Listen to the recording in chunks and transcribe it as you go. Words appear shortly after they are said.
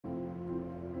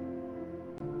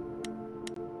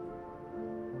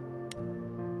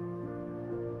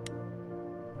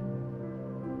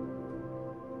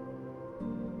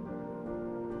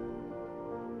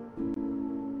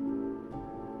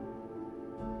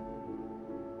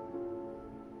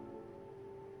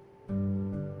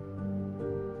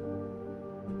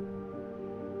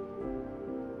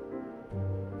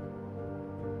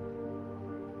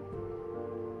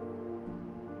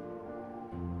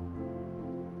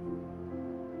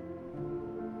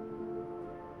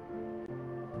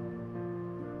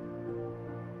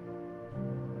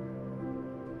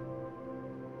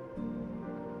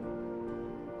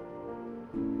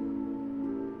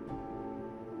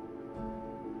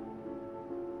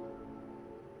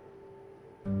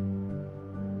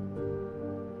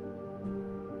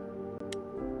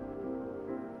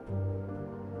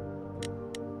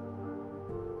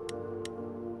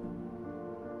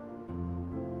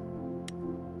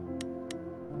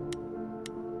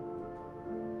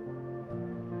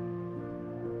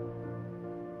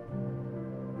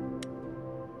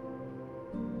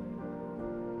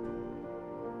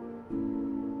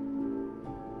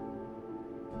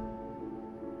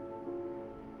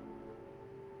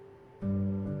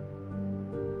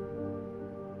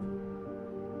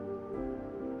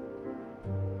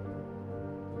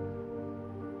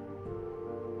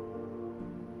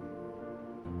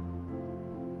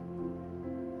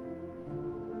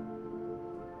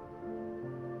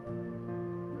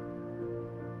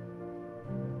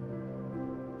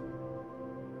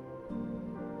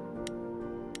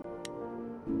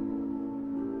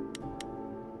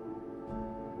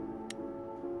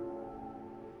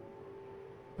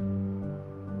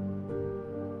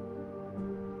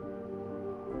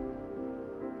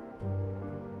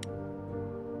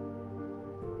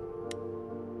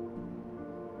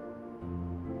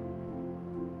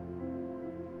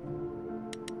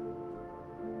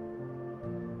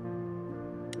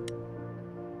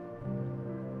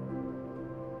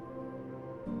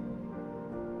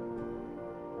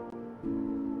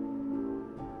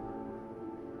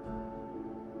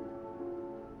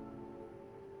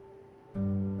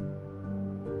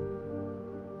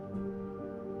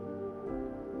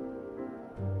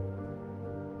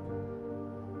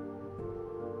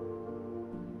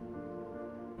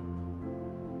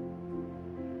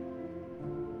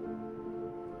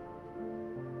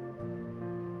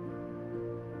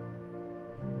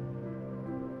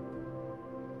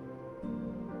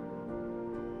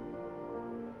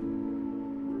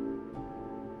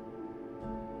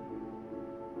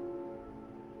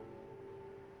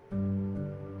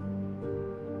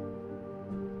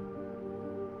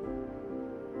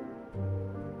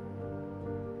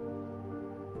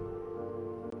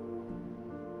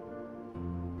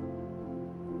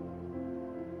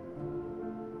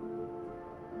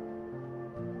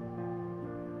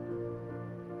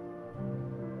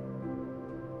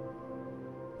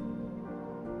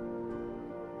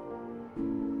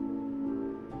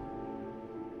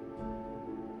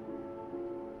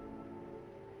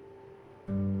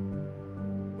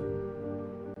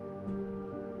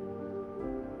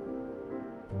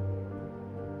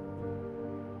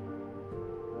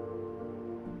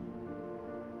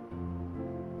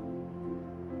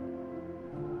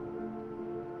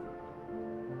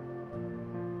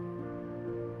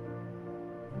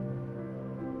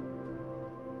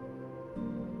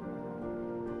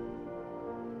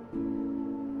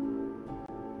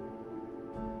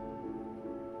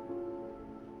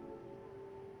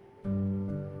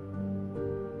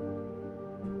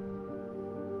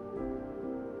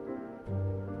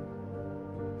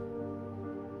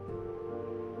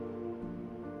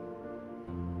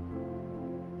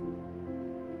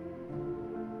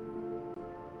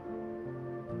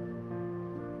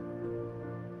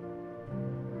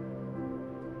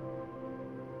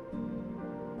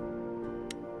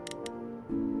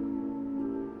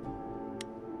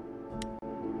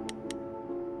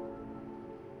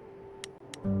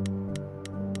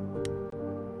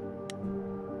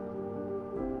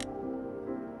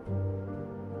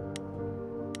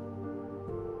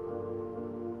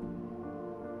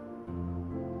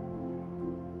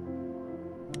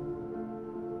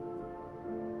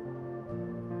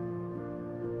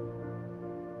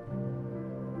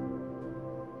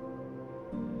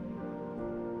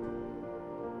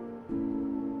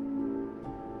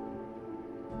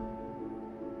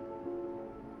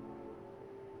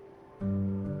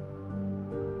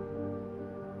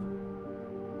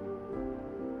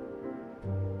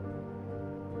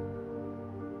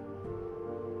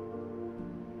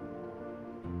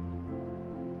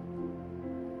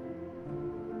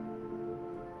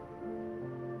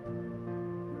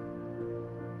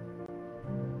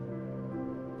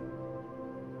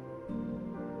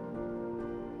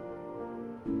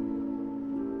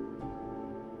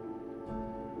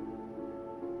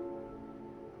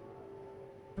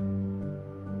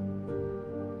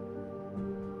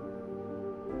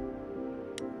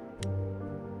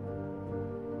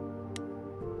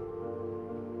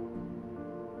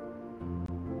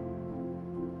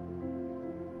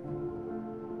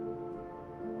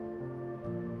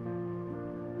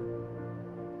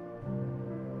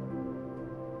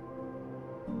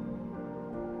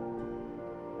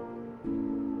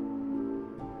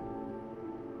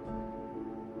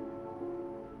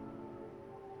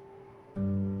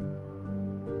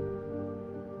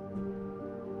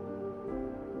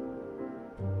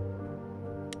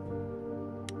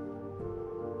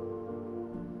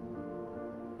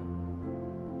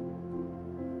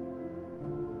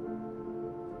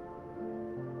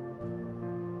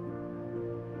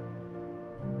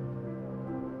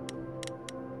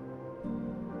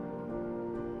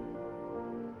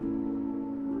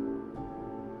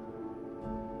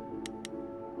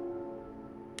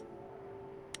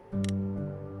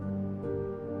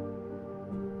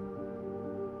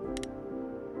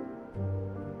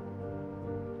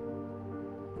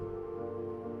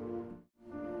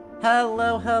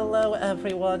Hello, hello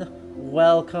everyone.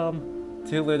 Welcome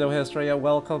to Ludohistory and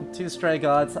welcome to Stray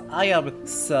Gods. I am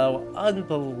so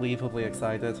unbelievably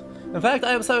excited. In fact,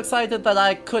 I am so excited that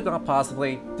I could not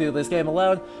possibly do this game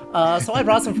alone, so I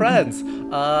brought some friends. We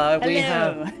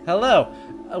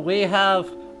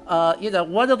have,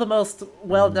 one of the most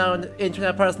well-known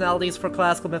internet personalities for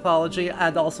classical mythology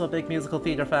and also a big musical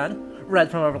theater fan, Red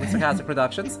from Overly Sarcastic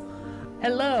Productions.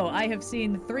 Hello, I have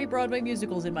seen 3 Broadway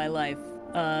musicals in my life,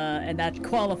 and that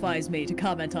qualifies me to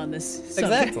comment on this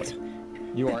subject. Exactly.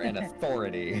 You are an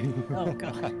authority. Oh,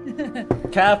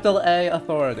 God. Capital A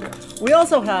authority. We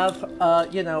also have,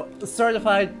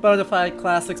 certified bona fide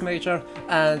classics major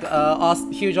and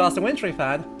huge Austin Wintory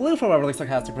fan, Blue from Overly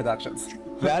Sarcastic Productions.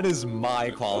 That is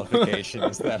my qualification,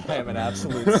 is that I am an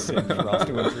absolute simp for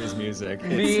Austin Wintory's music.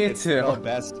 It's too. The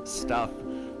best stuff.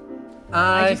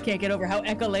 I just can't get over how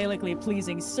echologically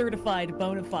pleasing certified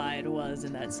bona fide was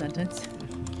in that sentence.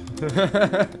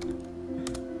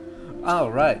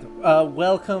 Alright,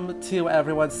 welcome to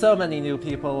everyone. So many new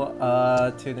people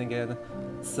tuning in,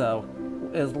 so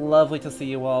it's lovely to see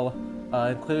you all.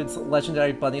 Includes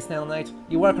legendary Bunny Snail Knight.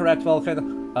 You are correct,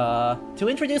 Vulcan. To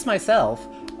introduce myself,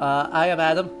 I am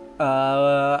Adam.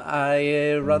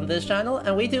 I run this channel,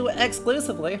 and we do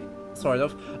exclusively, sort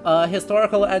of,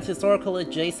 historical and historical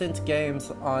adjacent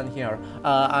games on here.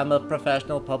 I'm a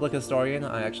professional public historian.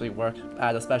 I actually work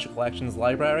at a special collections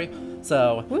library,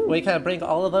 so we kind of bring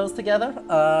all of those together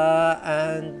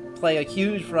and play a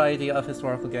huge variety of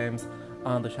historical games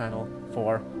on the channel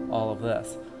for all of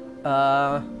this.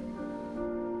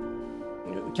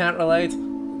 Can't relate?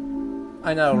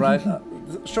 I know, right?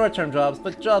 Short-term jobs,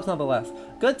 but jobs nonetheless.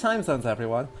 Good time zones,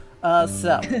 everyone.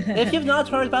 So, if you've not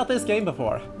heard about this game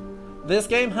before, this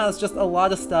game has just a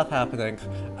lot of stuff happening,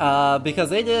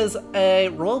 because it is a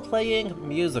role-playing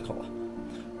musical.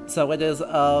 So it is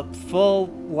a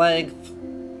full-length,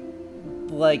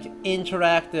 like,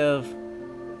 interactive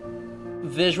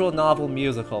visual novel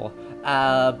musical,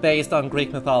 based on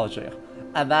Greek mythology.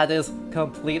 And that is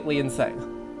completely insane.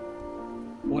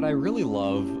 What I really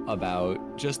love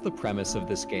about just the premise of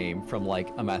this game from like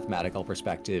a mathematical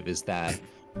perspective is that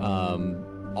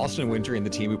Austin Wintory and the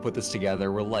team who put this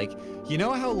together were like, you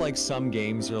know how like some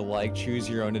games are like choose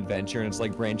your own adventure and it's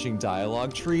like branching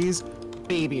dialogue trees?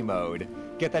 Baby mode.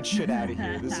 Get that shit out of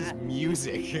here. This is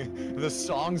music. The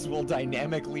songs will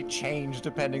dynamically change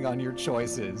depending on your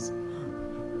choices.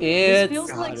 This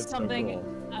feels like it's something so cool.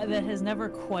 That has never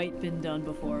quite been done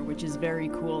before, which is very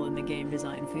cool in the game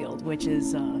design field, which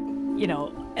is,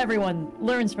 everyone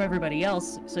learns from everybody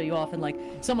else, so you often, like,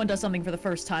 someone does something for the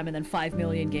first time and then 5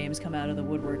 million games come out of the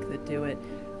woodwork that do it.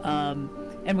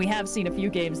 And we have seen a few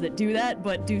games that do that,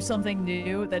 but do something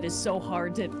new that is so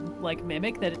hard to, like,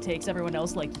 mimic that it takes everyone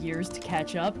else, like, years to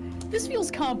catch up. This feels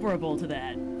comparable to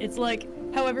that. It's like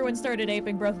how everyone started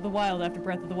aping Breath of the Wild after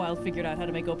Breath of the Wild figured out how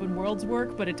to make open worlds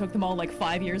work, but it took them all, like,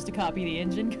 5 years to copy the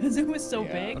engine because it was so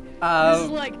big. This is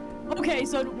like, okay,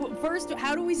 so first,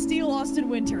 how do we steal Austin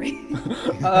Wintory?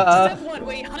 Step 1,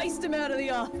 we heist him out of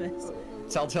the office.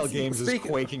 Telltale Games is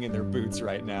quaking in their boots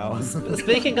right now.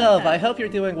 Speaking of, I hope you're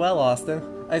doing well, Austin.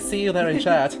 I see you there in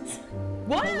chat.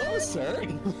 What? Hello, sir.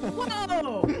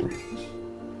 Whoa!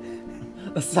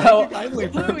 So,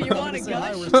 Blue, you want to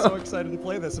gush? We're so excited to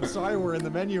play this. I'm sorry we're in the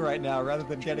menu right now rather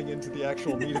than getting into the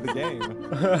actual meat of the game.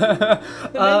 The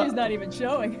menu's not even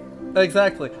showing.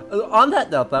 Exactly. On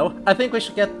that note, though, I think we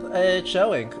should get it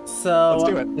showing. So Let's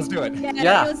do it. Let's do it.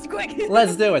 Yeah. Let's quick.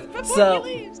 Let's do it. Before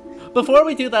he leaves. Before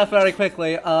we do that very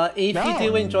quickly, if you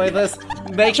do enjoy this,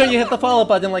 make sure you hit the follow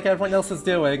button like everyone else is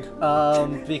doing,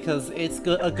 because it's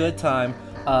a good time.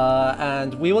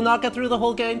 And we will not get through the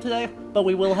whole game today, but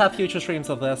we will have future streams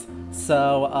of this.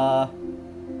 So,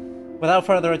 without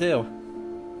further ado,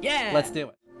 let's do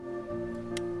it.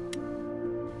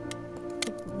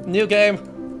 New game.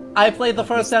 I played the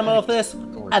first demo of this,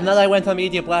 and then I went on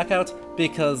media blackout,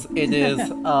 because it is,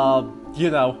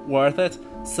 worth it.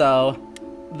 So,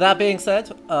 that being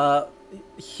said,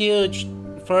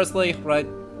 firstly,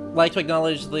 like to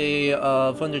acknowledge the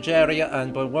Wunderjaria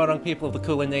and Borwarang people of the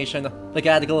Kulin Nation, the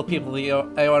Gadigal people of the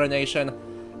Eora Nation,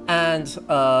 and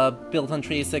built on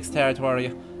Tree 6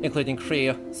 territory, including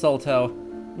Cree, Solto,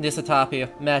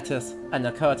 Nisatapi, Metis, and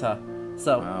Nakota.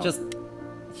 So, just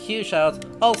huge shout.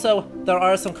 Also, there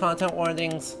are some content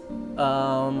warnings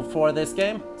for this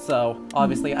game, so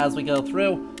obviously as we go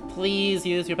through, please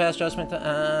use your best judgment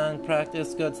and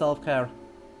practice good self-care.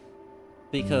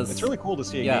 Because it's really cool to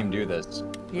see a game do this.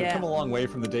 Yeah. We've come a long way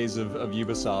from the days of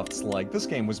Ubisoft's, like, this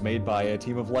game was made by a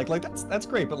team of like that's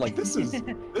great, but like this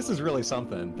is really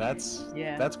something. That's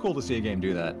cool to see a game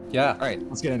do that. Yeah. Alright,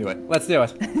 let's get into it. Let's do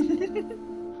it.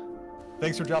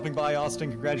 Thanks for dropping by,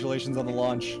 Austin. Congratulations on the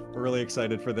launch. We're really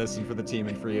excited for this and for the team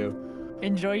and for you.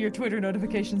 Enjoy your Twitter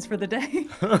notifications for the day.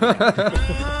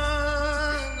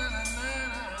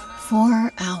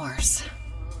 4 hours.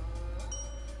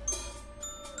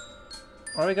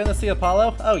 Are we gonna see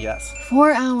Apollo? Oh yes.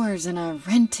 4 hours in a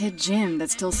rented gym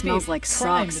that still smells like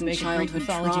Crime socks to and make a Greek childhood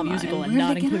mythology trauma. musical and where not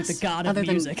did they get include the us? god of Other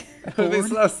than music. It would be bored?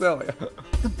 so silly.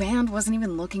 The band wasn't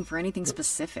even looking for anything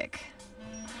specific.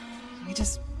 We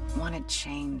just wanted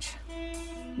change.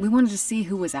 We wanted to see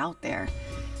who was out there,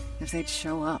 if they'd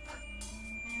show up.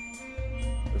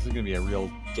 This is gonna be a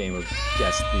real game of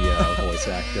guess the voice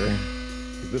actor.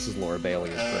 'Cause this is Laura Bailey,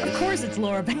 is great. Of course it's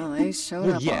Laura Bailey. Well, they showed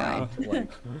Well, up yeah. alright.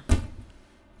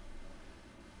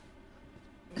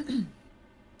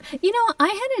 You know, I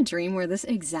had a dream where this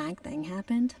exact thing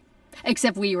happened.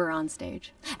 Except we were on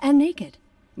stage. And naked.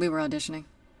 We were auditioning.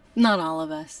 Not all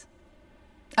of us.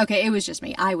 Okay, it was just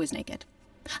me. I was naked.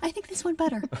 I think this went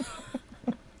better.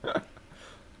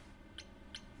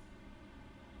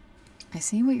 I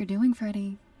see what you're doing,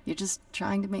 Freddy. You're just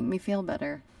trying to make me feel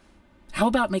better. How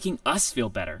about making us feel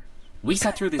better? We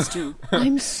sat through this too.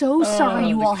 I'm so sorry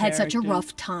you the all had such a characters.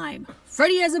 rough time.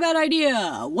 Freddy has a bad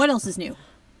idea. What else is new?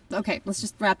 Okay, let's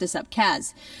just wrap this up.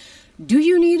 Kaz, do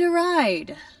you need a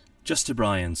ride? Just to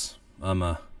Brian's.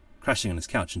 I'm crashing on his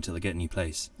couch until I get a new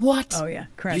place. What? Oh yeah,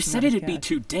 crashing You said on his it'd be couch.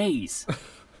 2 days.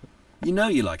 You know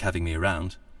you like having me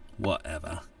around.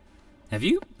 Whatever. Have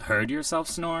you heard yourself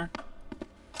snore?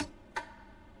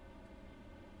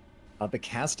 The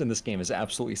cast in this game is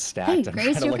absolutely stacked. Hey, I'm Grace,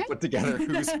 trying to you like okay? put together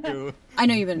who's who. I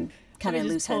know you've been kind Let of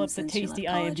me loose just pull head up the since you tasty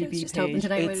left college. I was IMDb just hoping page.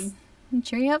 tonight It's- would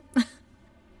cheer you up.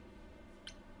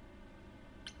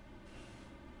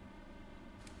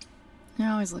 You're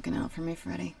always looking out for me,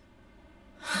 Freddy.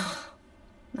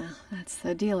 Well, that's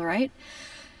the deal, right?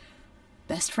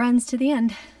 Best friends to the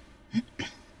end.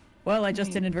 Well, I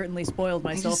just inadvertently spoiled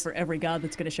myself just- for every god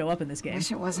that's going to show up in this game.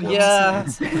 Wish it wasn't Yeah.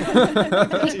 opposites.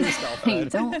 To yourself, Hey,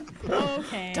 bud.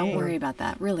 Okay. don't worry about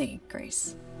that. Really,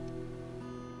 Grace.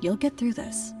 You'll get through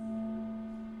this.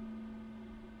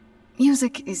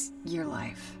 Music is your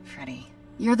life, Freddy.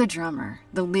 You're the drummer,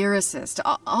 the lyricist.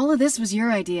 All of this was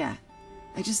your idea.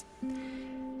 I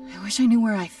wish I knew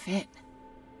where I fit.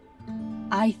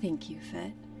 I think you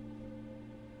fit.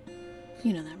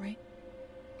 You know that, right?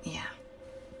 Yeah.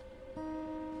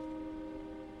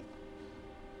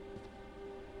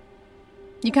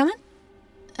 You coming?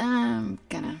 I'm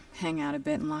gonna hang out a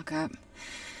bit and lock up.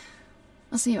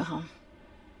 I'll see you at home.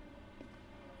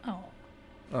 Oh.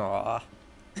 Aww.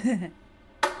 I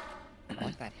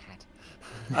like that hat.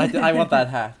 I want that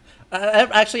hat.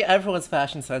 Actually, everyone's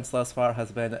fashion sense thus far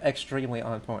has been extremely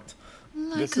on point.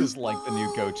 This is like the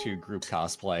new go-to group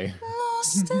cosplay.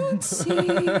 Lost at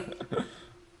sea,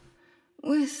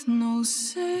 with no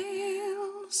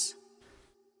sails,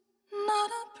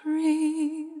 not a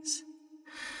breeze.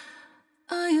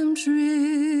 I am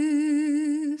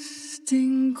drifting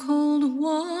cold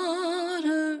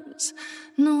waters,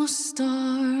 no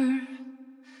star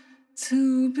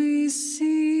to be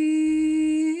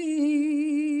seen.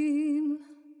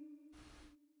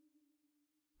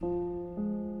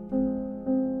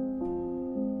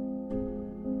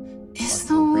 Is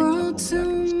the world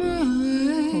too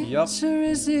much, Yup. or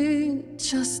is it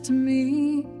just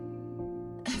me?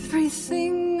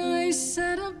 Everything I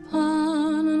set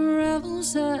upon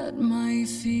unravels at my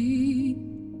feet.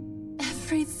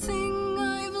 Everything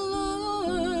I've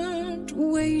learned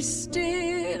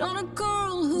wasted on a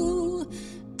girl who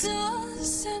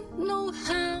doesn't know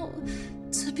how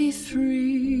to be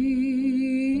free.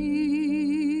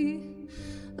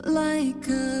 Like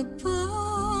a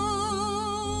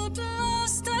boat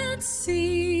lost at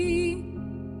sea,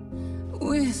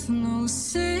 with no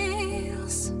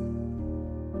sails,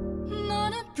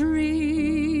 not a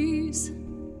breeze.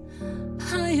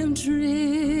 I am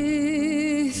drifting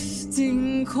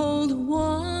cold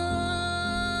waters,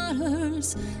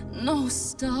 no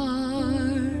star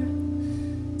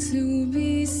to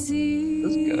be seen.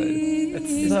 That's good.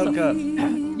 It's so good.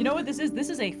 You know what this is? This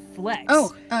is a flex.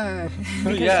 Oh,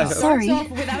 Yes. sorry.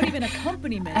 Starts off without even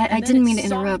accompaniment. I and then didn't mean to it's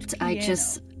soft interrupt.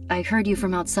 piano. I heard you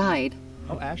from outside.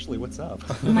 Oh, Ashley, what's up?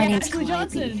 My Hey, name's Ashley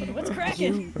Calliope. Johnson. What's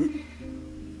cracking?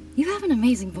 You have an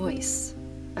amazing voice.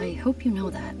 I hope you know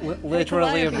that. Literally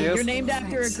Calliope, abuse. You're named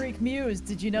after a Thanks. Greek muse.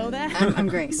 Did you know that? I'm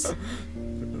Grace.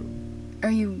 Are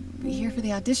you here for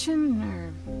the audition,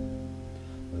 or?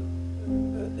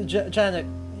 Janet,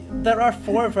 there are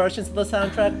 4 versions of the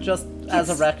soundtrack, just as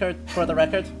a record, for the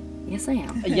record. Yes, I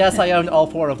am. Yes, I own all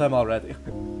 4 of them already.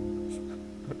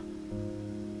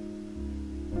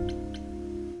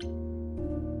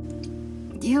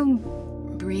 You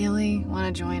really want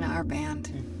to join our band?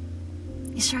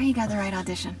 You sure you got the right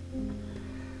audition?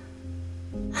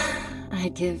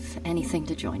 I'd give anything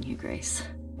to join you, Grace.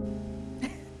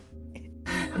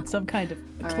 In some kind of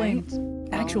acclaimed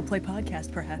actual play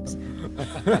podcast, perhaps.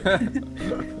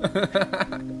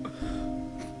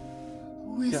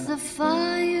 With the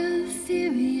fire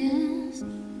furious,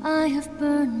 I have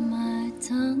burned my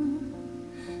tongue.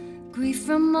 Grief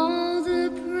from all the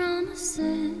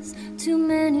promises, too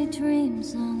many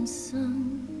dreams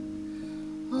unsung.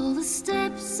 All the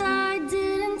steps I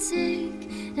didn't take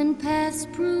and paths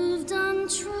proved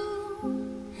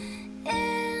untrue.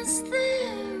 Is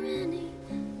there any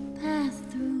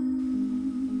path through?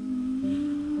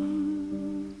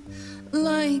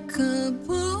 Like a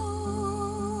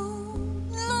boat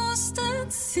lost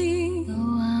at sea. Though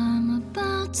I'm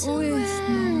about to With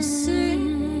no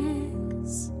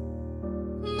sails.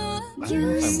 I don't know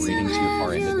if I'm reading too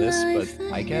far into this,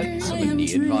 but I get some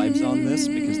Aeneid vibes on this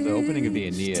because the opening of the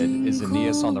Aeneid is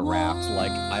Aeneas on the raft,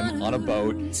 like, I'm on a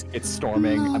boat, it's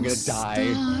storming, I'm gonna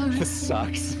die, this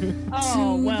sucks.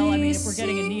 Oh, well, I mean, if we're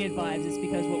getting Aeneid vibes, it's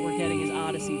because what we're getting is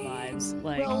Odyssey vibes.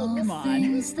 Like, come on.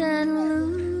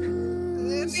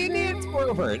 The Aeneid's more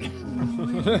overt.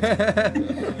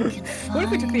 What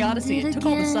if we took the Odyssey and took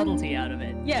all the subtlety out of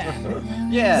it? Yeah.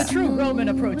 Yeah. The true Roman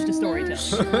approach to storytelling.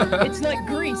 It's like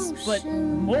Greece, but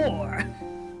more.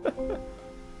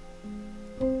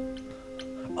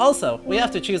 Also, we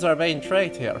have to choose our main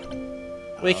trait here.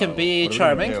 We can be what are we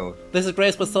charming. gonna do? This is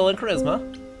Grace with soul and charisma.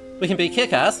 We can be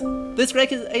kick-ass. This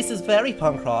Grace is very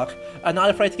punk rock, and not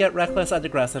afraid to get reckless and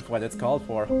aggressive when it's called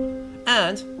for.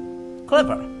 And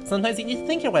clever. Sometimes you need to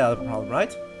think your way out of a problem,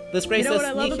 right? This Grace know is what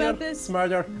I love sneakier, about this?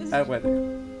 smarter, and witty.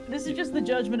 This is just the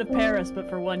Judgment of Paris, but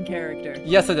for one character.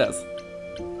 Yes, it is.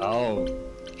 Oh,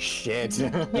 shit.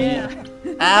 Yeah.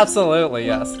 Absolutely,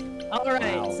 yes.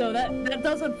 Alright, Wow. so that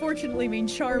does unfortunately mean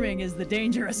charming is the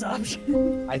dangerous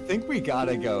option. I think we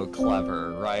gotta go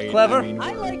clever, right? Clever? I, mean,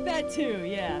 I we're- like that too,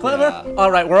 yeah. Clever? Yeah.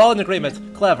 Alright, we're all in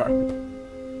agreement. Clever.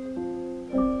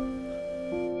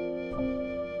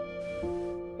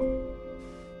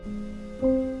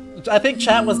 I think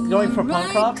chat was going for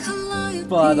punk rock,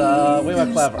 but we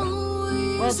went clever.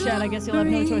 Well, Chad, I guess you'll have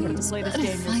no choice but to play this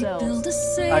game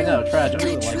yourselves. I know, I tragic.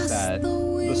 really like that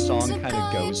the song kind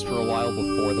of goes for a while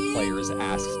before the player is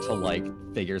asked to, like,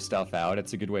 figure stuff out.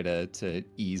 It's a good way to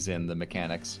ease in the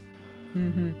mechanics.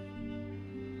 Mm-hmm.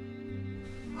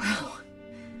 Wow.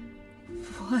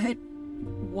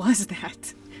 What was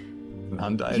that? Your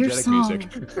Non-diegetic song music.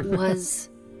 was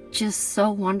just so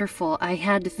wonderful. I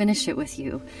had to finish it with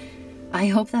you. I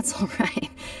hope that's all right.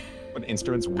 When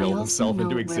instruments I will also themselves know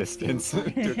into what it existence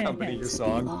feels to accompany your to be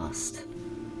song. lost.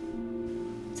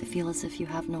 To feel as if you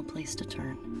have no place to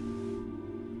turn.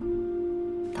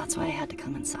 That's why I had to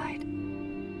come inside.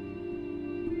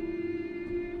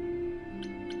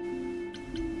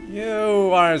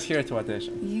 You aren't here to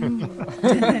audition. You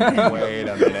Wait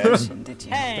a minute. did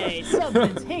you? Hey,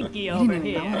 something's hinky I over didn't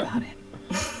even know here. about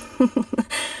it.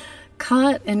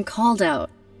 Caught and called out.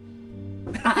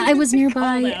 I was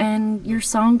nearby Called out. and your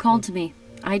song called to me.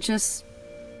 I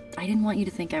didn't want you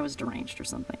to think I was deranged or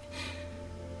something.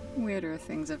 Weirder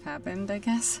things have happened, I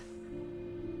guess.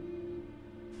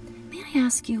 May I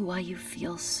ask you why you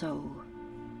feel so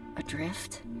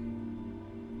adrift?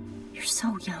 You're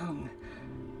so young.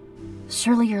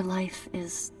 Surely your life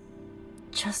is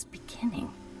just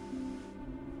beginning.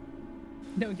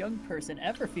 No young person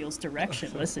ever feels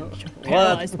directionless and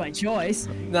paralyzed by choice.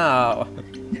 No.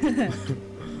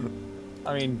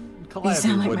 I mean, You sound Calliope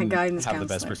like my wouldn't guidance have the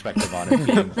best counselor. perspective on it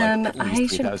being like, Then at I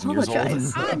least should 3,000 years old.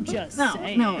 apologize. I'm just No,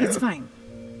 saying. no, it's fine.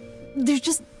 There's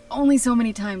just only so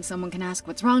many times someone can ask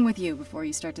what's wrong with you before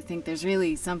you start to think there's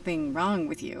really something wrong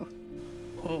with you.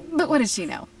 Oh. But what does she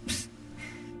know?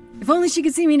 If only she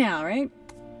could see me now, right?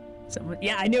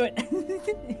 Yeah, I knew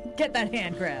it. Get that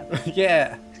hand grab.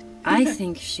 Yeah. I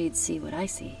think she'd see what I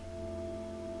see.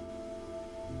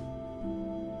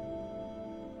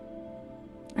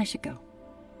 I should go.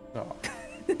 Oh.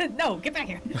 No, get back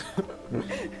here.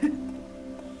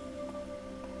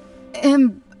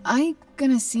 Am I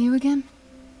gonna see you again?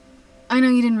 I know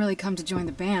you didn't really come to join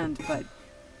the band, but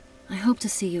I hope to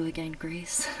see you again,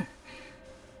 Grace.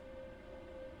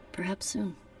 Perhaps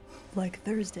soon. Like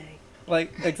Thursday.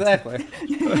 Like, exactly.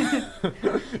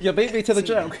 You beat me to the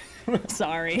joke.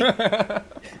 Sorry.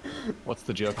 What's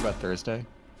the joke about Thursday?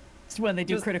 It's when they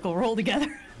do Critical Role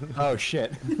together. Oh,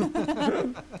 shit.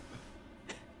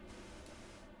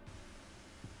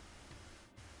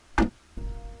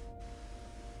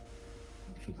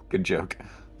 Good joke.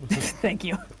 Thank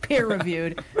you. Peer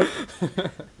reviewed.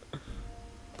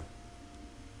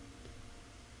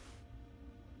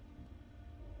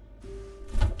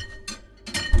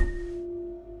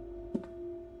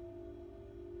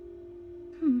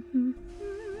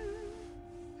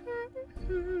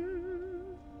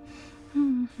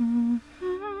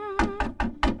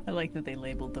 I like that they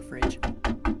labeled the fridge.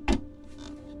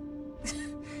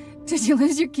 Did you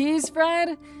lose your keys,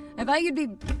 Fred? I thought you'd be...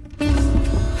 What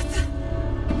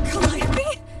the...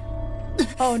 Calliope?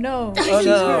 Oh no. Oh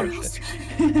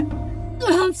no.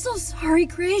 I'm so sorry,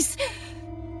 Grace.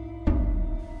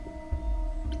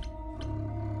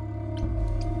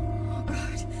 Oh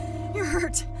god, you're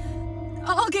hurt.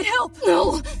 I'll get help.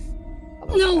 No.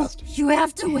 No, you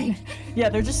have to wait. Yeah,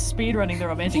 they're just speedrunning the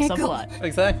romantic Can't go. subplot.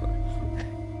 Exactly.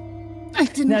 I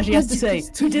didn't Now she has to want say, do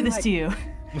this who did this I- to you?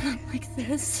 Not like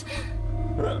this.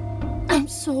 I'm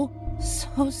so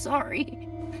sorry.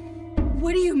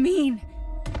 What do you mean?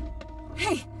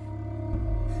 Hey!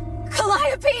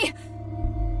 Calliope!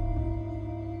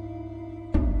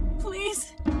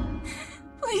 Please.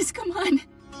 Please, come on.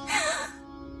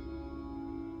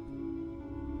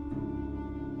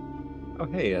 Oh,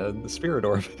 hey, the spirit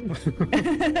orb.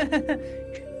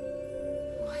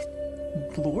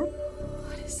 Glorp?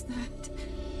 What is that?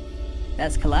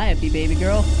 That's Calliope, baby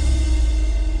girl.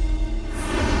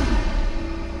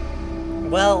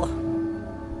 Well,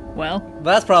 Well,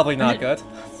 that's probably not good.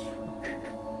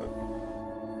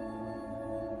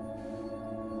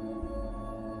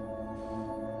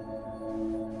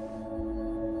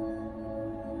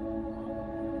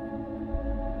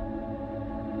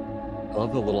 I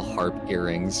love the little harp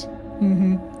earrings.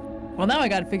 well now I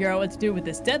gotta figure out what to do with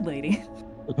this dead lady.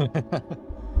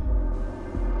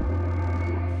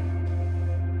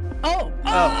 Oh!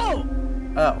 Oh!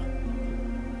 Oh.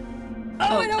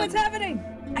 Oh, I know what's happening!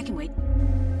 I can wait.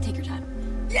 Take your time.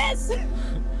 Yes!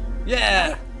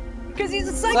 Yeah! Because he's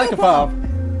a Psychopomp!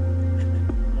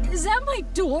 Is that my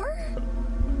door?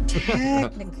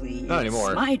 Technically, Not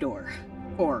anymore. it's my door.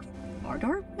 Or our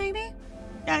door, maybe?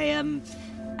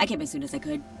 I came as soon as I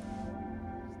could.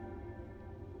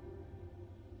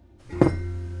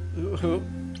 Who?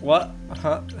 What?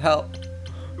 Huh? Help.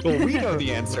 Well, we know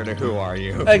the answer to who are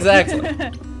you. Exactly.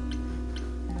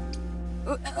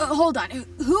 Hold on.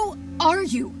 Who are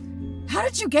you? How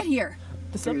did you get here?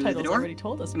 The Through the subtitles door? already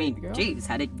told us, I mean, baby girl. geez,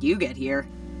 how did you get here?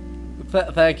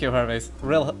 Thank you, Hermes.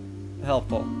 Real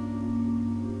helpful.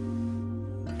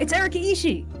 It's Erika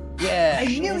Ishii! Yeah. I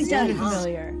knew he Is sounded it?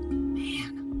 familiar.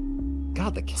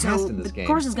 God, the cast So, in this the game.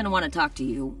 course is gonna want to talk to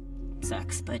you.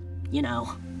 Sucks, but, you know.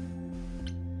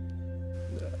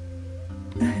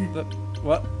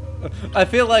 What? I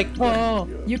feel like. Oh,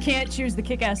 you can't choose the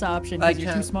kick-ass option I because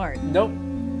you're too can't. smart. Nope.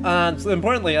 And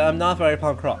importantly, I'm not very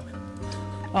punk rock.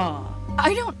 Aw.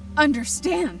 I don't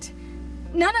understand.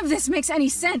 None of this makes any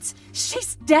sense.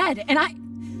 She's dead, and I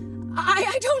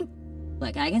don't...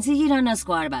 Look, I can see you don't know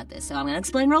squat about this, so I'm gonna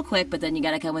explain real quick, but then you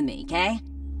gotta come with me, okay?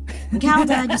 When Cal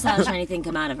died, you saw a shiny thing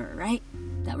come out of her, right?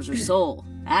 That was her soul.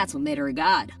 That's what made her a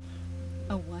god.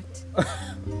 A what?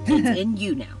 It's in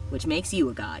you now, which makes you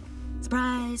a god.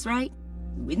 Surprise, right?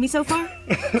 You with me so far?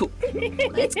 Cool.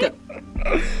 Let's go.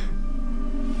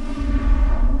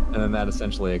 And then that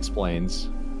essentially explains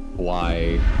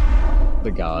why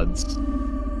the gods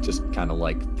just kind of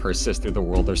like persist through the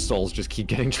world. Their souls just keep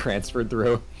getting transferred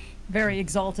through. Very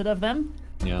exalted of them.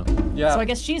 Yeah. Yeah. So I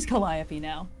guess she's Calliope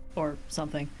now. Or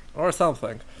something. Or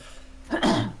something.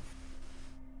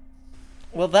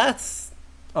 Well, that's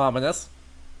ominous.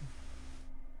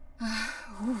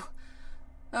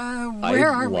 Where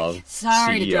are we? love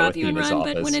Sorry to CEO drop you and Athena's run,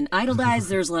 but office. when an idol dies,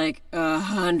 there's like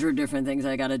 100 different things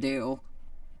I gotta do.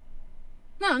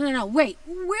 No, wait.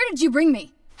 Where did you bring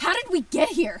me? How did we get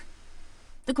here?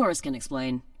 The chorus can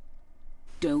explain.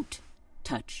 Don't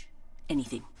touch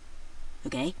anything.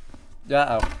 Okay?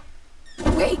 Uh-oh.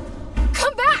 Wait!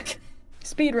 Come back!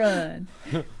 Speedrun!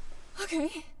 Okay.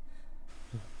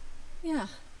 Yeah.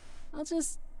 I'll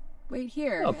just wait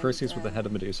here. Oh, and, Perseus with the head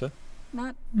of Medusa.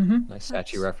 Not Nice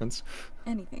statue Touch. reference.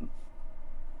 anything.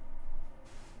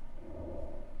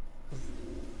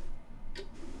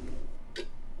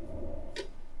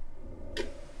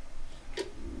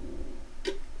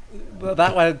 Well,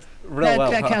 that went real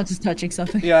well. that huh? counts as touching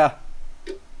something. Yeah.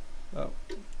 Oh.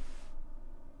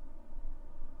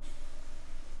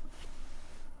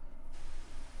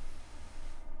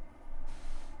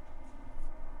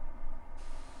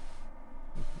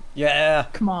 Yeah.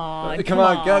 Come on. Come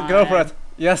on, go for it.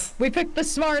 Yes. We picked the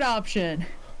smart option.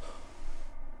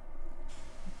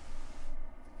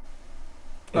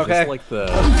 Is Okay. this like the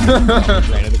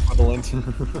granite equivalent?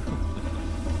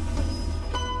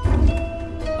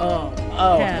 Oh.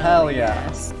 Oh, hell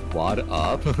yeah. Squad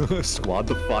up. Squad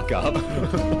the fuck up.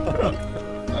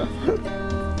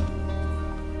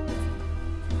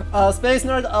 Space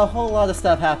Nerd, a whole lot of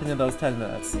stuff happened in those 10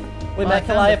 minutes. We met I found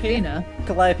Calliope. Athena.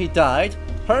 Calliope died.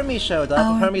 Hermes showed up.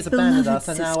 Our Hermes abandoned beloved us,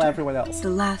 and now sister, everyone else. the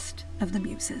last of the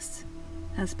muses,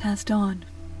 has passed on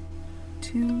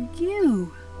to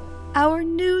you, our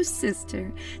new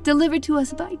sister, delivered to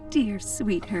us by dear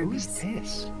sweet Hermes. Who's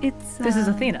this? It's This is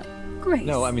Athena. Grace.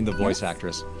 No, I mean the voice yes?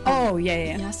 actress. Oh,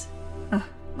 yeah. Yes.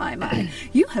 My.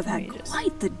 You have had Let me just-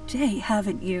 quite the day,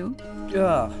 haven't you?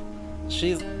 Ugh.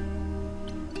 She's...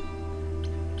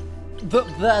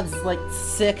 That's, like,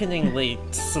 sickeningly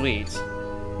sweet.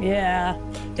 Yeah.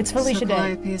 It's Felicia So Day.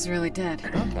 Calliope is really dead.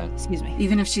 Okay. Excuse me.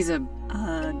 Even if she's a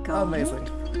God. Amazing.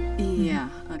 yeah,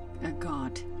 a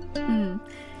god.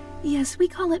 Yes, we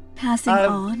call it passing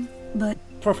on, but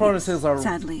Performances are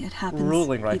sadly it happens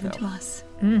ruling right even now. to us.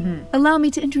 Allow me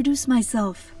to introduce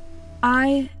myself.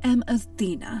 I am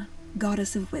Athena,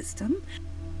 goddess of wisdom.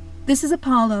 This is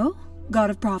Apollo, god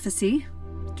of prophecy,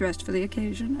 dressed for the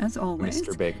occasion, as always.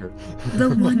 Mr. Baker. The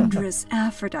wondrous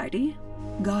Aphrodite,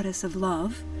 goddess of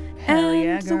love. Hell and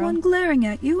yeah, the girl. one glaring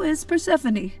at you is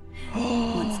Persephone,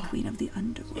 once queen of the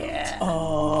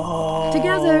underworld.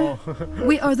 Together,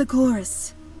 we are the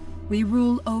chorus. We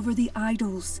rule over the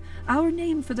idols, our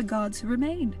name for the gods who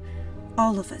remain.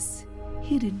 All of us,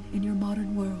 hidden in your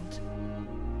modern world.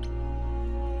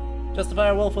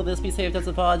 Justifier will this be saved as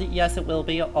a VOD? Yes, it will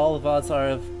be. All VODs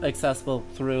are accessible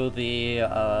through the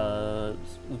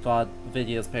VOD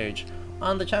videos page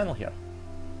on the channel here.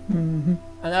 And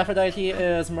Aphrodite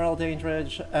is Merle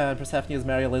Dandridge, and Persephone is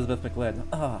Mary Elizabeth McGlynn.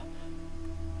 Ah,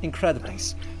 incredible.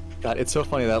 Nice. God, it's so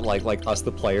funny that like us,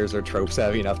 the players, are trope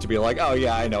savvy enough to be like, oh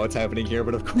yeah, I know what's happening here,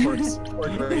 but of course, poor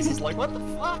Grace is like, what the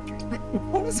fuck?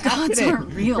 What is Gods happening?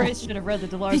 aren't real. Grace should have read the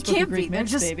They Dolores Book can't of Greek be, they're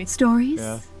myths, just baby. Stories,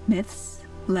 Yeah. myths,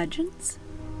 legends.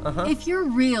 If you're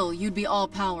real, you'd be all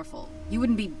powerful. You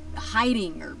wouldn't be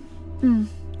hiding or.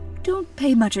 Don't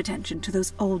pay much attention to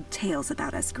those old tales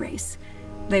about us, Grace.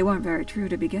 They weren't very true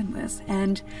to begin with,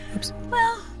 and,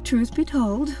 well, truth be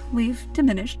told, we've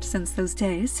diminished since those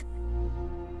days.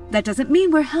 That doesn't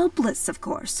mean we're helpless, of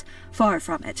course. Far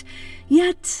from it.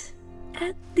 Yet,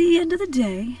 at the end of the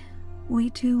day, we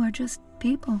too are just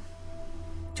people,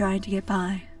 trying to get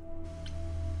by.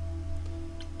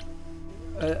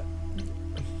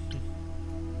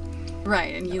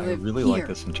 Right, and you I live really here, like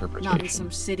this not in interpretation.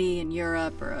 some city in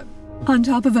Europe or a. On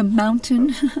top of a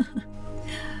mountain?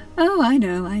 Oh, I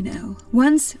know.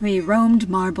 Once we roamed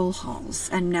marble halls,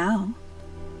 and now,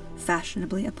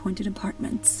 fashionably appointed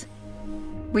apartments.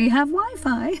 We have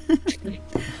Wi-Fi.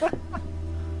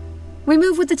 We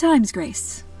move with the times,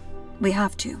 Grace. We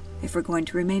have to, if we're going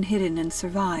to remain hidden and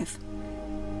survive.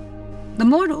 The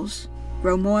mortals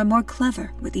grow more and more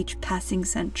clever with each passing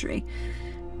century.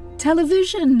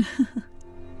 Television!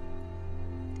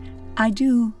 I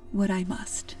do what I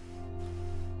must.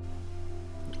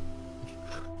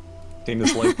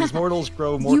 Dana's like, these mortals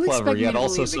grow more You clever, expect me yet to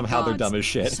also believe that somehow they're gods dumb as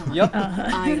shit. sorry, Yep.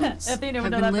 Idols Athena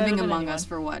would have know been that better living than among anyone. us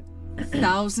for what?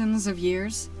 Thousands of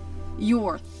years?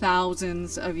 You're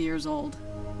thousands of years old.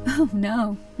 Oh,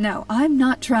 no, I'm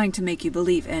not trying to make you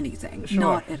believe anything. Sure.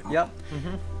 Not at all. Yep.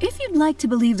 If you'd like to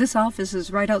believe this office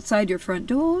is right outside your front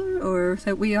door, or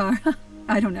that we are,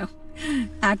 I don't know,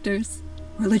 actors,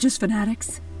 religious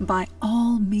fanatics, by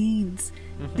all means.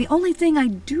 The only thing I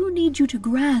do need you to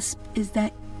grasp is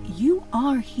that you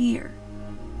are here.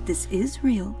 This is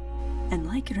real, and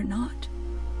like it or not,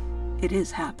 it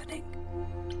is happening.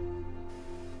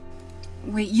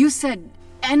 Wait, you said,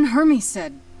 and Hermes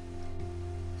said,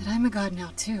 that I'm a god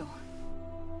now too.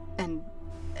 And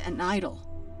an idol.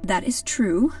 That is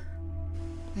true.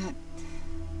 That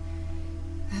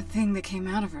thing that came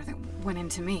out of her that went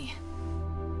into me.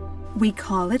 We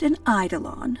call it an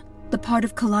eidolon, the part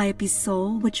of Calliope's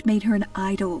soul which made her an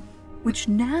idol, which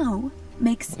now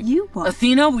makes you one.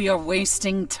 Athena, we are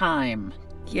wasting time.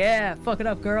 Yeah, fuck it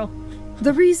up, girl.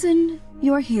 The reason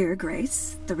you're here,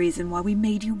 Grace, the reason why we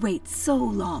made you wait so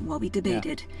long while we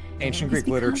debated. Ancient is Greek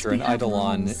because literature, we an have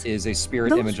eidolon rules. is a spirit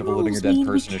Those image of a living or rules dead mean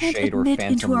person, we a can't shade or admit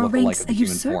phantom into our lookalike ranks of a the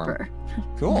human form. usurper.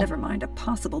 Cool. Never mind a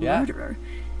possible Yeah. murderer.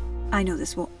 I know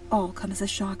this will all come as a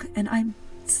shock, and I'm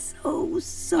so Oh,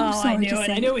 sorry I knew to it.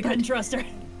 say I knew we but couldn't trust her.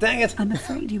 Dang it. I'm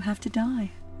afraid you have to die.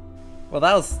 Well,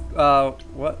 that was,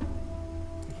 what?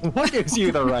 What gives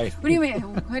you the right? What do you mean?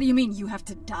 What do you mean you have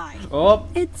to die? Oh,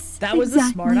 It's That was the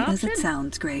exactly smart as it option?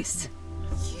 sounds, Grace.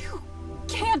 You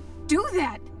can't do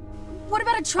that. What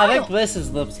about a I trial? think this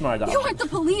is the smart option. You aren't the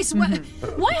police. Why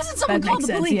hasn't someone That called makes the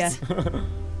sense, police? yeah.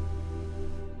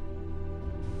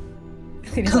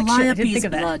 Athena's like, shit, I didn't Calliope's think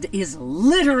of that. blood is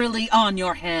literally on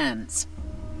your hands.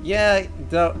 Yeah,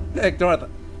 don't ignore that.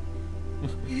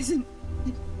 It isn't.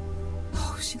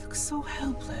 Oh she looks so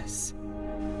helpless.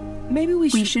 Maybe we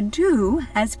should do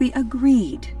as we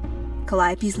agreed.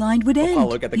 Calliope's line would end. Oh,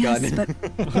 look at the yes, gun.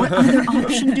 But what other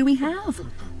option do we have?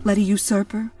 Let a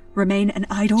usurper remain an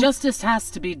idol? Justice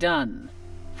has to be done,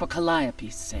 for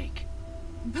Calliope's sake.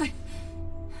 But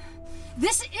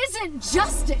this isn't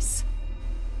justice!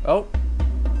 Oh.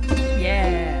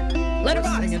 Yeah. Let her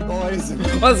rock. Singing, boys.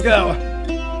 Let's go.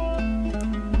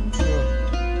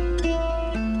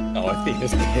 Oh,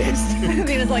 Athena's pissed.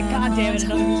 Athena's like, God damn it,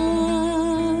 another musical.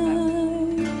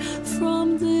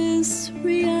 From this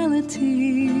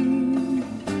reality.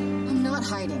 I'm not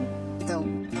hiding, though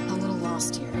a little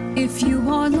lost here. If you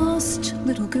are lost,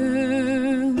 little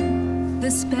girl,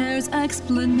 this bears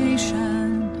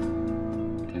explanation.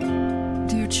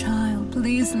 Dear child,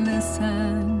 please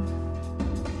listen.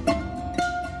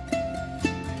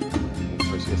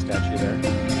 There's a statue there.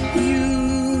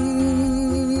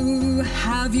 You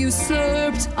have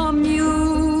usurped a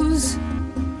muse.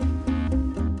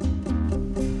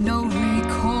 No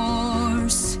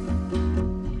recourse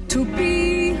to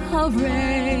be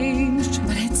arranged,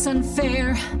 but it's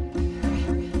unfair.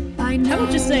 I know. I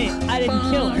would just say I didn't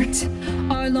kill her.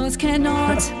 Our laws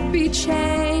cannot be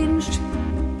changed.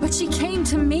 But she came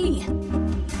to me.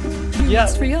 Yeah,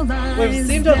 we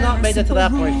seem to have not made it to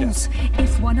that point yet.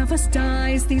 If one of us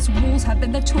dies, these rules have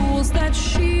been the tools that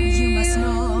You must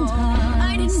know.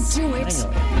 I didn't do it.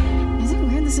 Is it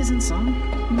weird this isn't song?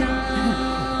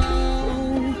 Now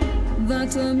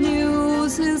that the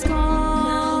muse is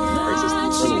gone,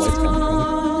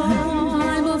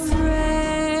 I'm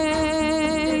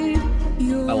afraid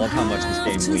you'll I love how much this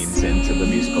game leans into the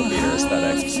musical theater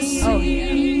aesthetic. Oh,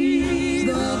 yeah.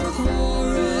 The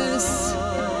chorus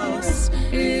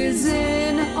is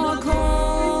in accord.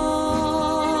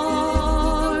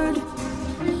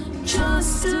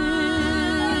 Justice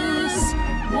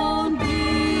won't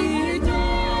be ignored.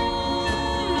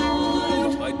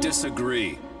 I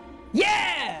disagree.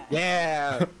 Yeah!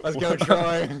 Yeah! Let's go,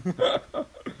 Troy!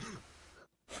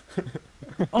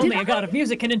 Only a god of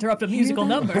music can interrupt a musical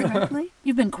number.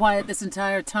 You've been quiet this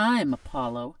entire time,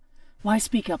 Apollo. Why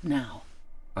speak up now?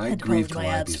 I had to grieve close my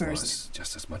abs Calliope's first. loss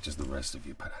just as much as the rest of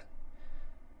you, but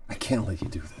I can't let you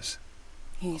do this.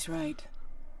 He's right.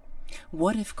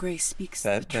 What if Grace speaks the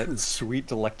That truth? sweet,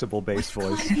 delectable bass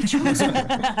voice.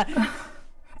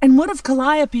 And what if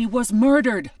Calliope was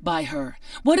murdered by her?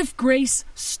 What if Grace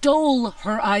stole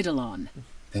her eidolon?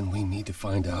 Then we need to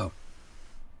find out.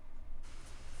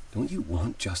 Don't you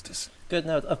want justice? Good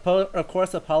note. Of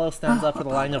course, Apollo stands up for the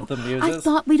line of the muses. I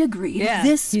thought we'd agreed Yeah,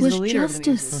 this he's was the leader of the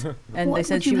justice. muses. And What they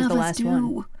said would she you was the have us last do?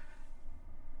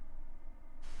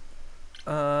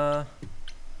 one.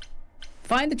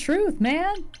 Find the truth,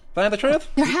 man. Find the truth?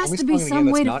 There has to be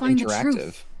some way to find the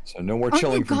truth. So no more Aren't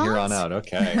chilling we from here on gods? out.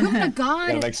 Okay. Couldn't a god?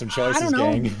 Gotta make some I choices, don't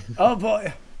know. gang. Oh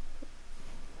boy.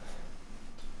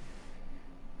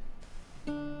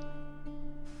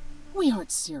 We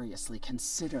aren't seriously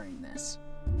considering this.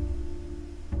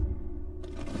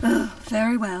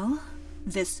 Very well.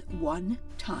 This one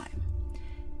time.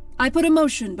 I put a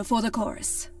motion before the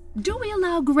chorus. Do we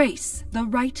allow Grace the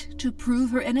right to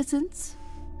prove her innocence?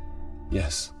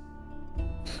 Yes.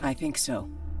 I think so.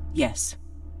 Yes.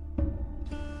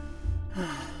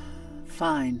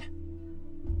 Fine.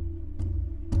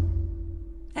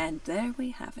 And there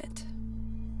we have it.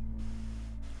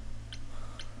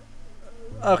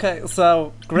 Okay,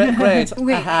 so great. Wait,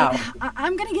 How?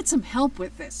 I'm gonna get some help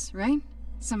with this, right?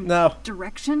 Some No.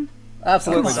 direction?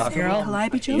 Absolutely Come on, not. girl.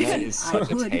 Calliope That chosen? is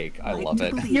such a would take. I like love to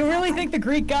it. believe You that. really think the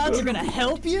Greek gods are gonna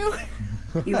help you?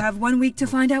 You have 1 week to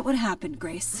find out what happened,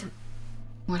 Grace.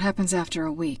 What happens after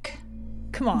a week?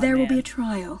 Come on, There will be man. a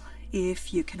trial.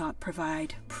 If you cannot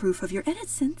provide proof of your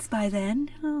innocence by then,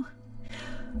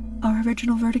 our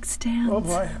original verdict stands. Oh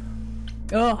boy.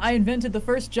 Oh, I invented the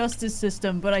first justice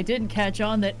system, but I didn't catch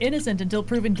on that innocent until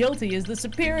proven guilty is the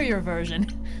superior version.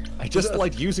 I just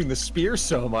liked using the spear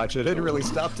so much, I didn't really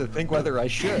stop to think whether I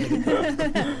should.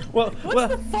 Well,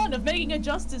 What's the fun of making a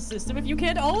justice system if you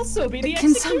can't also be the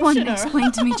Can someone executioner?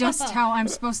 explain to me just how I'm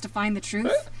supposed to find the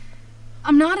truth?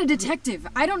 I'm not a detective.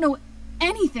 I don't know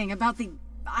anything about the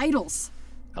idols.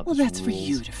 Well, that's for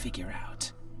you to figure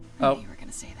out. I knew you were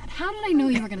gonna say that. How did I know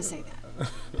you were gonna say that?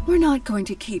 We're not going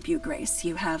to keep you, Grace.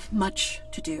 You have much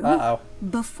to do. Uh-oh.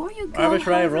 Before you go,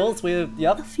 Arbitrary however, rules? a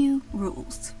Yep. few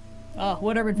rules. Oh,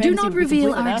 whatever Do fantasy not would be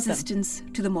reveal complete our without them. existence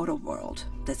to the mortal world.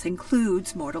 This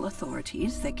includes mortal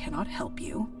authorities that cannot help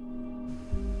you.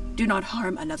 Do not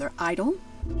harm another idol.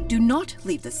 Do not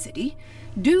leave the city.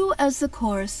 Do as the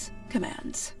chorus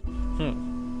commands.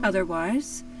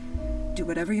 Otherwise, do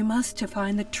whatever you must to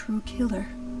find the true killer.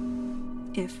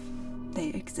 If they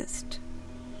exist.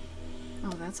 Oh,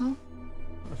 that's all?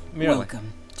 Merely.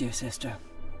 Welcome, dear sister.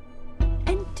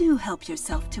 And do help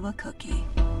yourself to a cookie.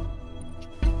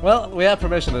 Well, we have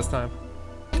permission this time.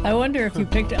 I wonder if you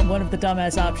picked one of the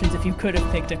dumbass options if you could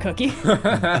have picked a cookie.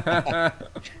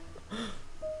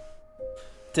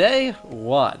 Day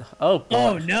 1. Oh boy.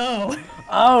 Oh no!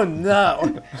 Oh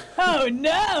no! Oh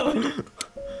no!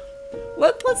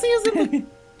 Let's use it.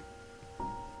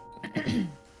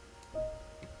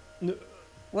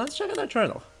 Let's check out our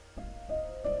journal.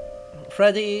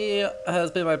 Freddy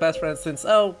has been my best friend since,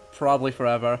 probably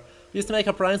forever. We used to make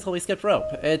up rhymes while we skipped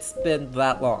rope. It's been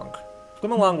that long. I've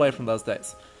come a long way from those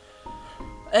days.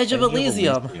 Edge of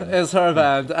Elysium is her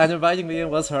band, and inviting me in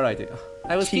was her idea.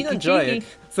 I was keen to enjoy it,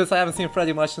 since I haven't seen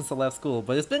Freddy much since I left school,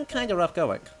 but it's been kinda rough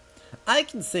going. I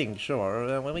can sing, sure,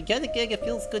 and when we get a gig it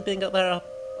feels good being up there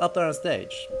on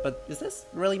stage, but is this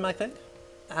really my thing?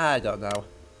 I don't know.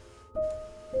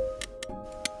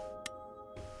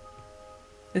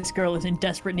 This girl is in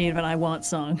desperate need of an I Want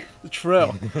song.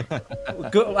 True.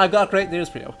 I've got great news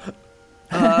for you.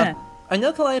 I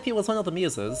know Calliope was one of the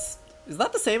muses. Is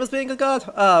that the same as being a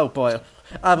god? Oh boy.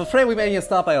 I'm afraid we may need to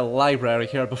stop by a library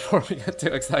here before we get too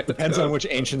excited. Depends on which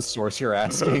ancient source you're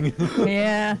asking.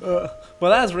 Yeah.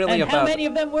 Well, that's really and about... how many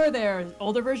of them were there?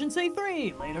 Older versions say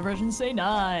 3, later versions say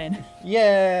 9.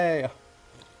 Yay!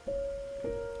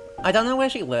 I don't know where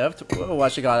she lived,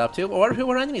 what she got up to, or who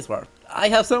her enemies were. I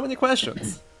have so many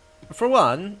questions. For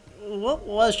one, what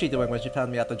was she doing when she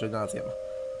found me at the gymnasium?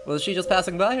 Was she just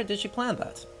passing by, or did she plan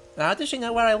that? How did she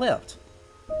know where I lived?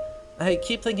 I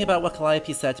keep thinking about what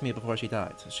Calliope said to me before she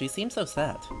died. She seemed so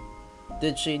sad.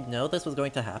 Did she know this was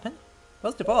going to happen?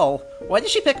 Most of all, why did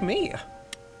she pick me?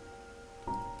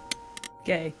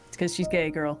 Gay. It's because she's gay,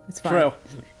 girl. It's fine. True.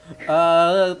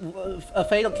 A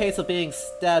fatal case of being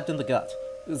stabbed in the gut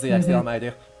is the XDL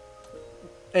idea.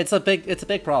 It's a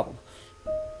big problem.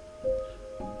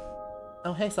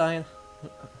 Oh, hey, Cyan.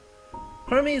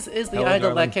 Hermes is the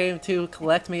idol that came to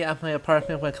collect me at my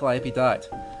apartment when Calliope died.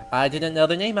 I didn't know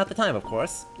their name at the time, of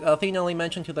course. Athena only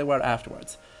mentioned who they were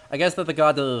afterwards. I guess they're the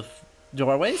god of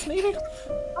doorways, maybe?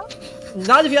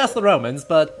 Not if you ask the Romans,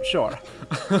 but sure.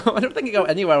 I don't think you go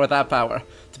anywhere with that power.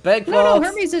 To beg folks... No,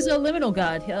 Hermes is a liminal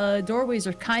god. Doorways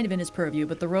are kind of in his purview,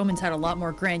 but the Romans had a lot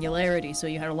more granularity, so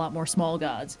you had a lot more small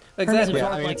gods. Exactly.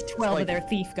 Hermes absorbed like 12 of their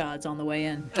thief gods on the way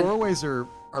in. Doorways are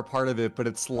part of it, but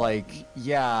it's like,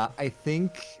 yeah, I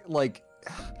think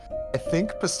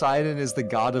Poseidon is the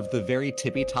god of the very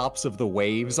tippy tops of the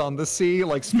waves on the sea,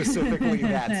 like specifically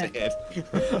that's it.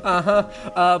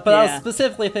 But I was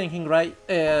specifically thinking, right,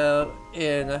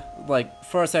 in like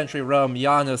 1st century Rome,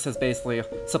 Janus has basically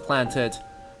supplanted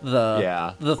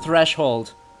the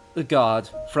threshold god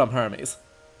from Hermes.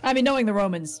 I mean, knowing the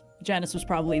Romans, Janus was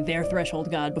probably their threshold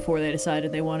god before they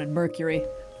decided they wanted Mercury.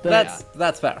 But...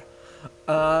 That's fair.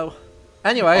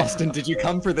 Anyway... Austin, did you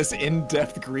come for this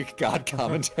in-depth Greek god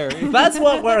commentary? That's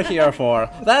what we're here for.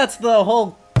 That's the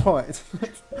whole point.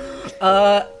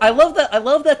 I love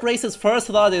that Grace's first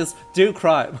thought is, do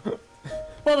crime.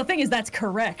 Well, the thing is, that's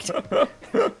correct.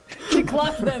 She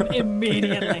clocked them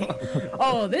immediately.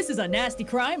 Oh, this is a nasty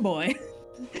crime boy.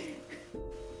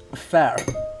 Fair.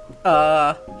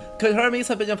 Could Hermes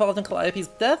have been involved in Calliope's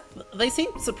death? They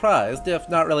seemed surprised, if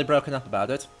not really broken up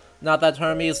about it. Not that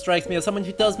Hermes strikes me as someone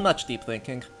who does much deep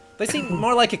thinking. They seem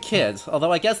more like a kid,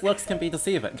 although I guess looks can be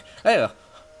deceiving. Hey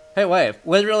wait,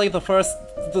 literally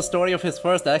the story of his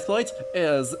first exploit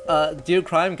is, do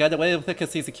crime, get away with it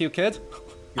because he's a cute kid?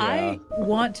 Yeah. I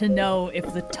want to know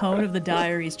if the tone of the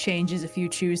diaries changes if you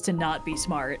choose to not be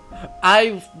smart.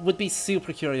 I would be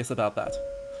super curious about that.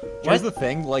 Here's the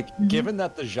thing, like, given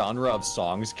that the genre of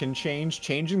songs can change,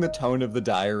 changing the tone of the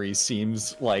diary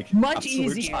seems like much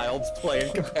absolute easier. Child's play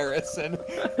in comparison.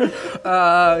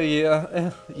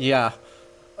 Yeah.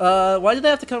 Why did they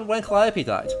have to come when Calliope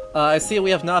died? I see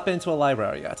we have not been to a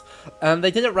library yet. And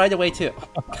they did it right away too.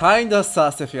 Kinda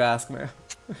sus if you ask me.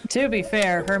 To be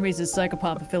fair, Hermes'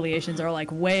 psychopomp affiliations are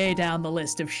like way down the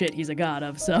list of shit he's a god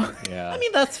of, so... Yeah. I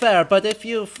mean, that's fair, but if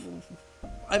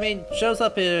shows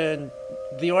up in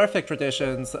the Orphic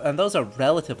traditions, and those are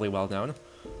relatively well known.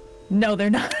 No, they're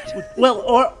not. Well,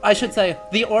 or I should say,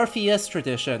 the Orpheus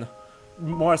tradition,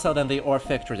 more so than the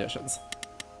Orphic traditions.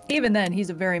 Even then, he's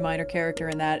a very minor character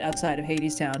in that outside of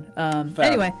Hadestown.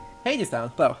 Anyway.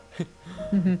 Hadestown, though.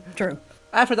 True.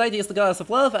 Aphrodite is the goddess of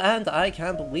love, and I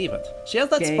can't believe it. She has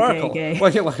that Gay, sparkle gay, gay.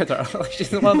 when you look at her. Like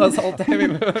she's in one of those old-timey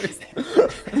movies.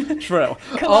 True.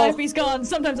 Calliope's gone.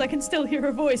 Sometimes I can still hear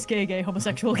her voice. Gay, gay,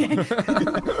 homosexual, gay.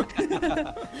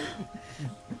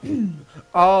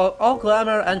 all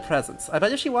glamour and presence. I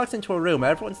bet if she walks into a room,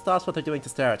 everyone stops what they're doing to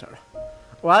stare at her.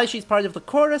 Why she's part of the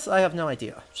chorus, I have no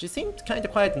idea. She seemed kinda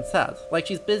quiet and sad, like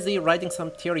she's busy writing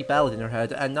some teary ballad in her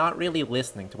head and not really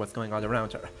listening to what's going on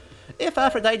around her. If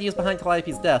Aphrodite is behind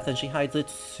Calliope's death, then she hides it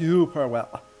super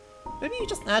well. Maybe you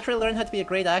just naturally learn how to be a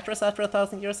great actress after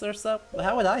 1,000 years or so?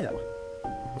 How would I know?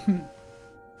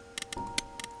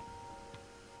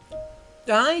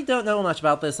 I don't know much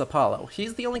about this Apollo.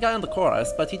 He's the only guy on the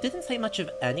chorus, but he didn't say much of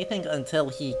anything until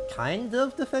he kind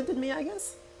of defended me, I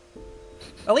guess?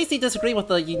 At least he disagreed with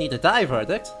the "you need to die"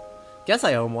 verdict. Guess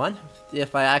I owe him one.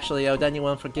 If I actually owed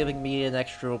anyone for giving me an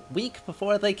extra week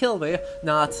before they kill me,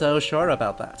 not so sure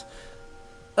about that.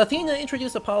 Athena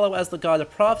introduced Apollo as the god of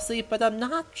prophecy, but I'm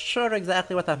not sure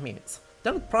exactly what that means.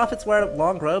 Don't prophets wear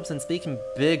long robes and speak in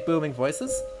big booming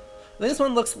voices? This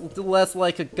one looks less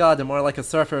like a god and more like a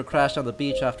surfer who crashed on the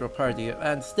beach after a party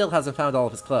and still hasn't found all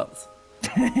of his clothes.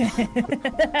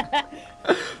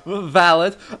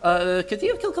 Valid. Could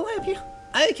you have killed Calliope?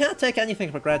 I can't take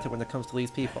anything for granted when it comes to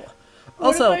these people.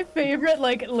 Also, one of my favorite,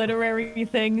 like, literary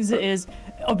things is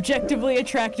objectively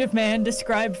attractive man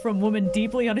described from woman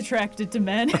deeply unattracted to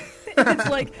men.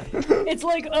 it's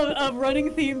like a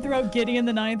running theme throughout Gideon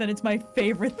the Ninth, and it's my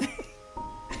favorite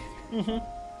thing.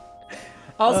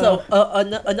 Also,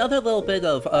 another little bit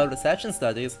of reception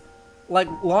studies. Like,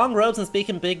 long robes and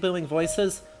speaking big booming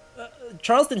voices,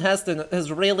 Charleston Heston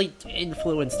has really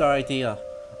influenced our idea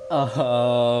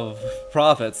of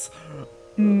prophets.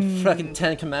 Fucking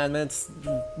 10 Commandments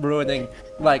ruining,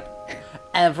 like,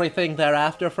 everything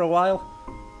thereafter for a while.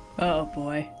 Oh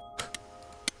boy.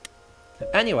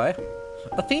 Anyway,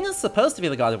 Athena's supposed to be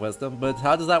the god of wisdom, but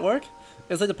how does that work?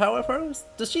 Is it a power of hers?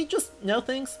 Does she just know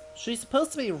things? She's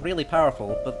supposed to be really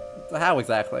powerful, but how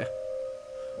exactly?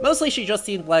 Mostly she just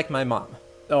seemed like my mom.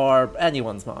 Or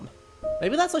anyone's mom.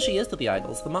 Maybe that's what she is to the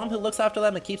idols, the mom who looks after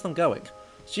them and keeps them going.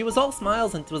 She was all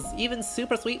smiles and was even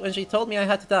super sweet when she told me I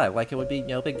had to die, like it would be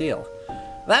no big deal.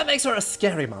 That makes her a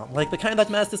scary mom, like the kind that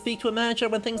has to speak to a manager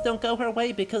when things don't go her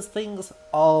way, because things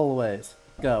always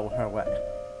go her way.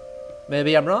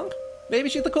 Maybe I'm wrong? Maybe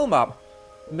she's the cool mom.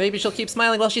 Maybe she'll keep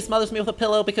smiling while she smothers me with a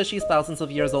pillow because she's thousands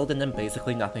of years old and then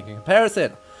basically nothing in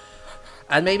comparison.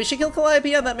 And maybe she killed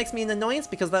Calliope and that makes me an annoyance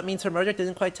because that means her murder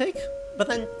didn't quite take. But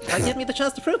then, that gave me the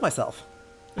chance to prove myself.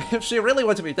 If she really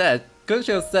wanted to be dead, couldn't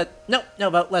she have said, no,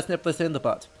 but let's nip this in the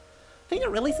bud? Athena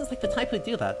really seems like the type who'd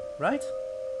do that, right?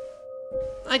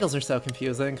 Idols are so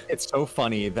confusing. It's so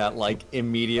funny that, like,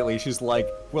 immediately she's like,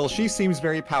 well, she seems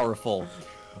very powerful.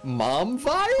 Mom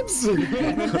vibes?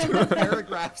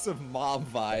 Paragraphs of mom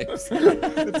vibes.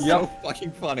 It's so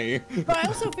fucking funny. But I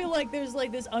also feel like there's,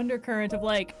 like, this undercurrent of,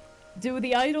 like, do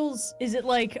the idols, is it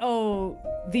like, oh,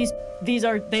 these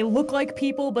are, they look like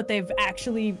people, but they've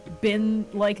actually been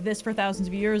like this for thousands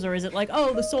of years? Or is it like,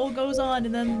 oh, the soul goes on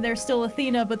and then they're still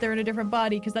Athena, but they're in a different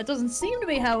body? Because that doesn't seem to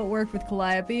be how it worked with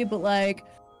Calliope, but like,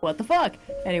 what the fuck?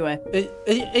 Anyway.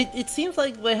 It seems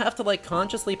like they have to, like,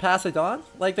 consciously pass it on.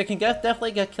 Like, they can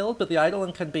definitely get killed, but the idol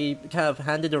can be kind of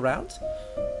handed around.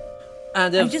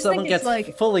 And if someone gets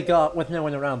like, fully got with no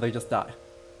one around, they just die.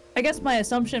 I guess my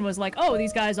assumption was like, oh,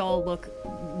 these guys all look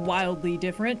wildly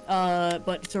different,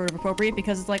 but sort of appropriate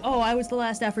because it's like, oh, I was the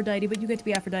last Aphrodite, but you get to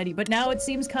be Aphrodite. But now it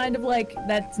seems kind of like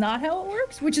that's not how it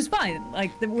works, which is fine.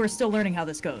 Like, we're still learning how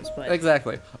this goes, but...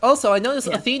 Exactly. Also, I noticed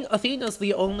Athena's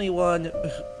the only one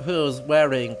who's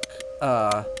wearing,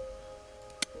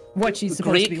 what she's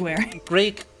supposed to be wearing.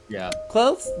 Greek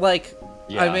clothes? Like,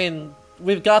 I mean,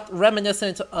 we've got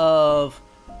reminiscent of,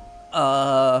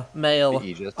 male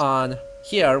on...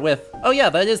 here with, oh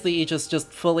yeah, that is the Aegis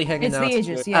just fully hanging out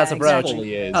as a brooch.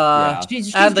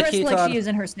 She's dressed like she is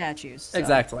in her statues. So.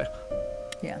 Exactly.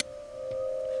 Yeah.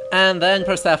 And then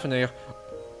Persephone.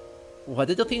 What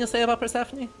did Athena say about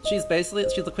Persephone? She's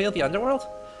the queen of the underworld?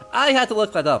 I had to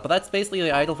look that up, but that's basically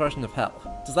the idol version of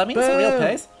hell. Does that mean it's a real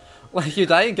place? Like, you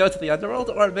die and go to the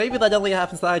underworld? Or maybe that only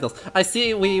happens to idols. I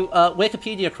see we,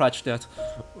 Wikipedia crutched it.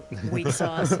 Weak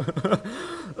sauce.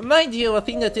 Mind you,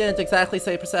 Athena didn't exactly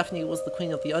say Persephone was the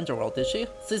queen of the underworld, did she?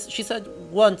 She said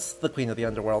once the queen of the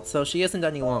underworld, so she isn't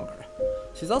any longer.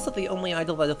 She's also the only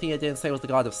idol that Athena didn't say was the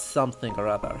god of something or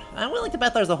other. I'm willing to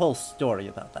bet there's a whole story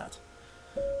about that.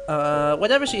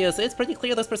 Whatever she is, it's pretty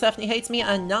clear this Persephone hates me,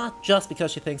 and not just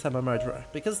because she thinks I'm a murderer.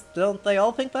 Because don't they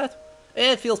all think that?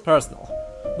 It feels personal.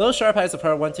 Those sharp eyes of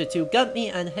her wanted to gut me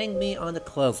and hang me on a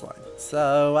clothesline,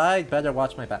 so I'd better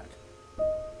watch my back.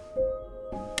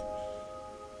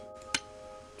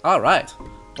 Alright,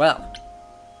 well,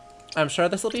 I'm sure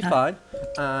this will be fine,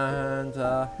 and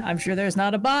I'm sure there's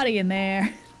not a body in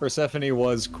there. Persephone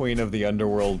was queen of the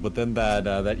underworld, but then that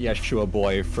Yeshua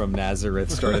boy from Nazareth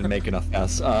started making a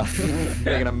mess.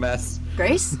 Making a mess.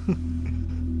 Grace?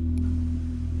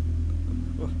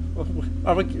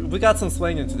 Oh, we got some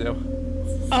swinging to do.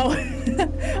 Oh,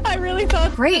 I really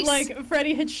thought Grace. like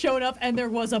Freddy had shown up and there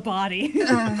was a body.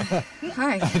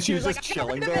 Hi. She was just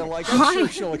chilling there, like, I'm sure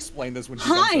she'll explain this when she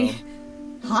gets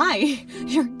home. Hi!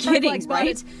 You're kidding,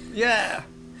 right? Yeah.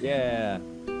 Yeah.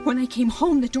 When I came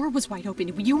home, the door was wide open.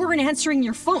 You weren't answering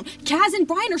your phone. Kaz and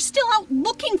Brian are still out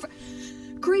looking for...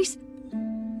 Grace...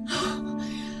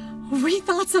 We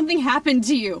thought something happened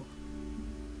to you.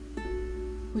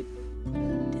 Wait,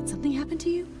 did something happen to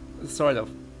you? Sort of.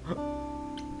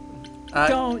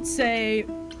 Don't say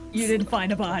you didn't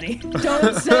find a body.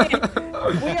 Don't say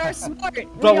it. We are smart.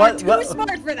 But we are too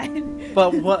smart for that.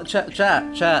 But what?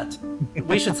 Chat.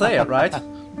 We should say it, right?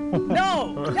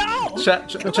 No.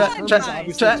 Chat.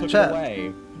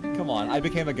 Away. Come on, I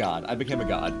became a god.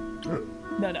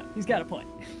 No, he's got a point.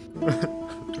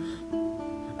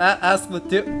 Ask the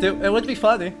dude. It would be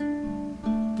funny.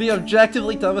 The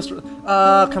objectively dumbest.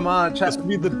 Come on, chat. This would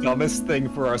be the dumbest thing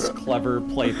for our clever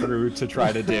playthrough to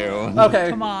try to do. Okay.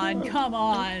 Come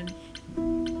on.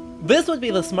 This would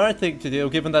be the smart thing to do,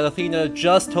 given that Athena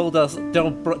just told us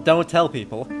don't tell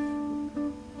people.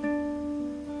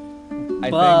 I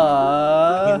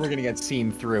think we're gonna get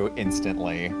seen through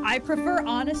instantly. I prefer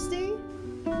honesty.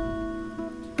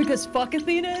 Because fuck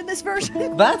Athena in this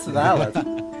version. That's valid.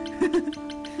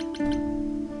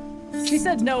 She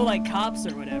said no, like cops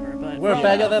or whatever, but we're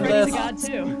better than Freddy's this. a god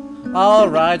too. All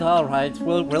right.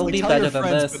 We'll be tell better your than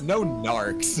friends, this. But no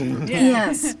narcs. Yeah.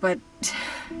 Yes, but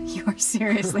you're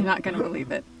seriously not gonna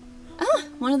believe it. Oh,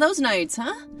 one of those nights,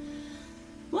 huh?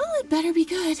 Well, it better be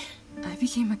good. I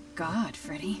became a god,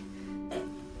 Freddy.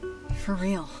 For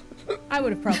real. I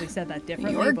would have probably said that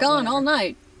differently. You were but gone whatever. all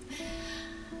night.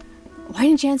 Why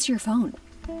didn't you answer your phone?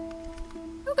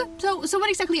 Okay, so what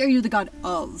exactly are you the god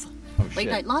of? Oh, Late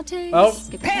shit. night lattes? Oh.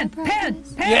 Skipping Pan.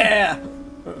 practice? Yeah.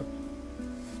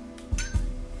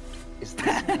 Is this...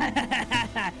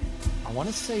 I want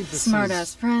to say this Smart-ass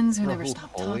is friends who never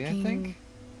stop Holy, talking. I think.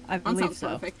 I That believe sounds so.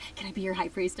 perfect. Can I be your high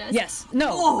priestess? Yes. No.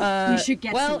 Oh, we should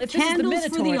get well, some if this is the candles for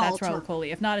Minotaur, the that's altar. Raul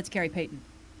Coley. If not, it's Carrie Payton.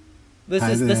 This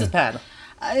Hi is there. Pan.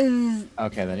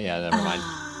 Okay, then yeah, never mind.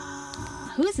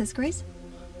 Who is this, Grace?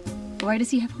 Why does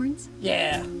he have horns?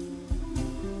 Yeah.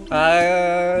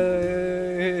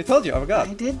 I told you, I'm a I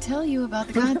god. did tell you about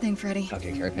the god thing, Freddy.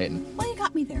 Okay, Carrie Payton. Why you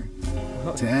got me there?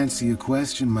 To answer your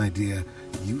question, my dear,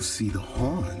 you see the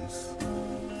horns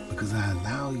because I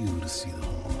allow you to see the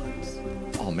horns.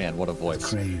 Oh man, what a voice.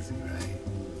 Crazy,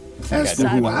 right? As for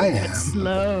who I am,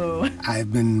 Slow.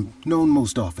 I've been known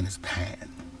most often as Pan.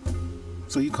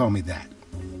 So you call me that,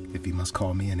 if you must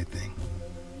call me anything.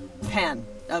 Pan,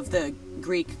 of the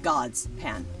Greek gods,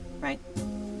 Pan, right?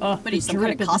 Oh, But he's the some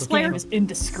kind drip of in this game cosplayer? is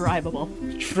indescribable.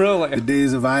 The Truly.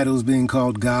 days of idols being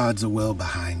called gods are well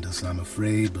behind us, I'm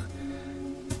afraid, but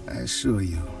I assure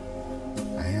you,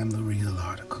 I am the real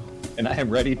article. And I am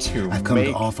ready to I've come make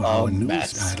to offer a our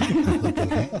mess. newest idol a helping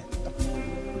hand.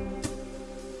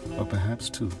 Or perhaps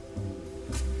two.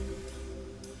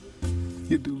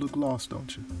 You do look lost,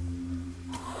 don't you?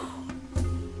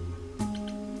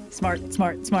 Smart.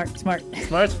 Smart.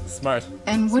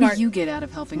 And what Smart. do you get out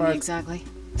of helping Smart. me exactly?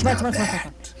 That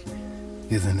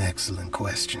is an excellent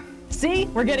question. See?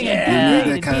 We're getting You a need good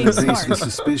that at kind being of baseless smart.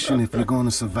 suspicion if you're going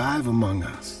to survive among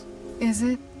us. Is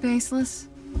it baseless?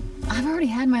 I've already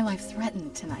had my life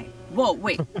threatened tonight. Whoa,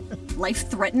 wait. Life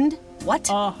threatened? What?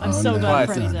 Oh, I'm Oh, so no. glad Right.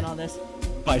 Freddy's in on this.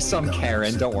 By some No,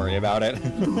 Karen, don't worry about it.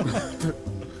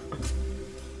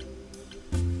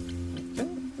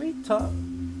 Can we talk?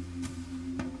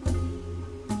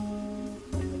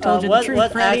 Told you the truth,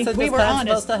 what Freddy. accent We is were Pan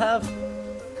honest. supposed to have?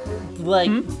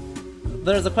 Like,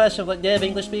 there's a question of like native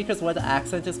English speakers. What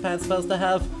accent is Pan supposed to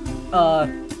have?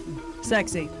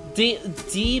 Sexy.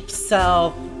 Deep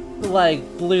South, like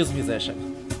blues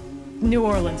musician. New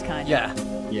Orleans kind of. Yeah,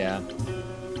 Yeah.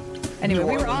 Anyway, New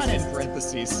we were Orleans, honest. in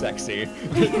parentheses, sexy.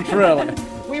 truly.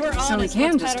 We were honest. So we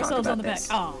can Let's just pat talk ourselves on about the back. this.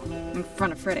 Oh. In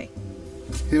front of Freddy.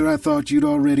 Here I thought you'd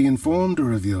already informed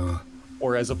her of your...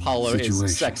 Or as Apollo Situation.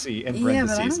 is sexy in Yeah, but I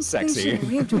parentheses, don't sexy. think she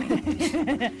believed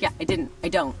me. Yeah, I didn't. I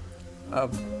don't.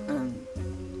 Um,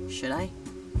 Should I?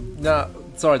 no,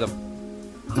 sort of.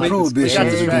 The we prohibition got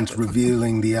is against distracted.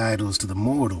 revealing the idols to the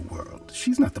mortal world.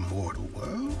 She's not the mortal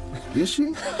world, is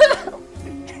she?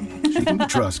 She can be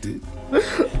trusted.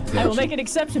 I will make an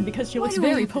exception because she looks Why do I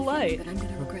very have the feeling polite. that I'm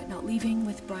gonna regret not leaving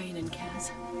with Brian and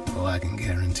Kaz? Oh, I can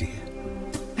guarantee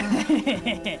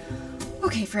it.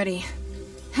 Okay, Freddy.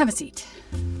 Have a seat.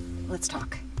 Let's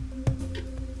talk.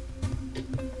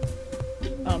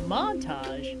 A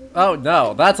montage? Oh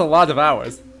no, that's a lot of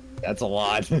hours. That's a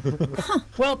lot.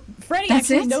 Well, Freddy That's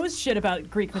actually it? knows shit about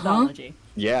Greek mythology.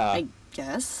 Yeah. I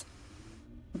guess.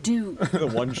 Do The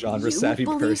one genre you savvy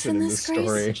believe person in in this this, Grace?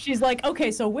 story. She's like,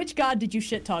 okay, so which god did you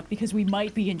shit talk? Because we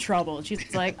might be in trouble. And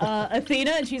she's like,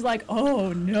 Athena, and she's like,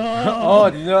 oh no.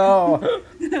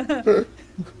 Oh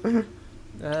no.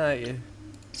 Aye.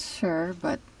 Sure,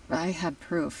 but I had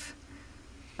proof.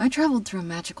 I traveled through a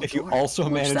magical If you door, also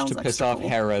which manage sounds to like piss off trouble.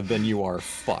 Hera, then you are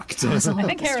fucked. I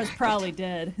think Hera's probably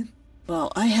dead.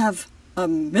 Well, I have a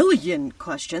million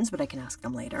questions, but I can ask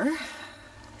them later.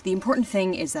 The important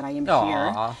thing is that I am Aw.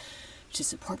 here to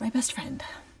support my best friend.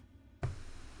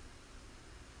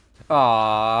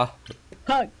 Aww.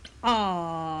 Hug.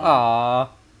 Aww. Aww.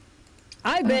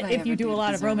 I bet I if ever you do a did lot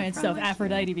of deserve a romance friend stuff, like you.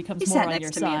 Aphrodite becomes He more sat on next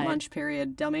your to me at side. lunch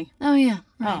period, dummy. Oh yeah.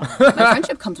 Oh. My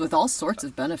friendship comes with all sorts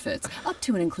of benefits, up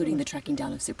to and including the tracking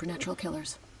down of supernatural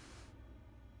killers.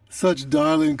 Such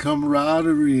darling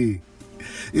camaraderie.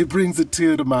 It brings a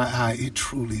tear to my eye, it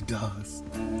truly does.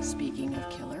 Speaking of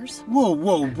killers, Whoa,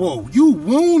 whoa, whoa, you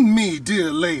wound me,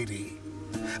 dear lady.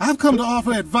 I've come to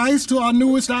offer advice to our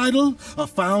newest idol, a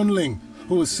foundling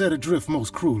who was set adrift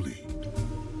most cruelly.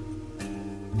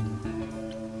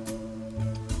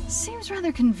 Seems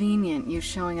rather convenient, you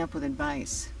showing up with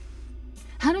advice.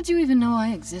 How did you even know I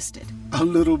existed? A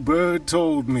little bird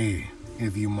told me,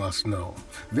 if you must know.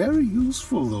 Very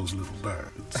useful, those little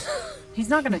birds. he's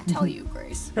not gonna tell you,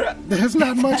 Grace. There's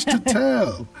not much to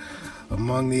tell.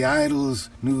 Among the idols,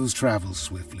 news travels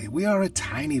swiftly. We are a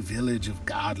tiny village of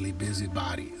godly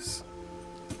busybodies.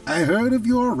 I heard of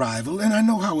your arrival, and I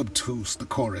know how obtuse the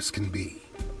chorus can be.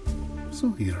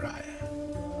 So here I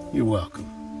am. You're welcome.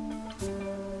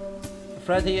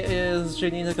 Freddy is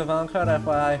Janina Gavankar,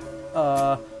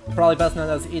 FYI. Probably best known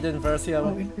as Eden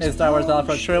Versio in Star Wars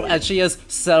Battlefront True, and she is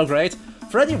so great.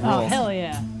 Freddy rules. Oh, hell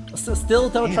yeah. Still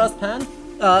don't trust Pan?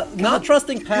 Not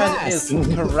trusting Pan is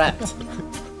correct.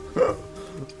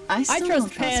 I I still trust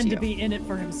don't Pan you. to be in it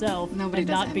for himself Nobody and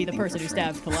does not be the anything person for who free.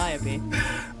 stabs Calliope.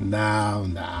 Now.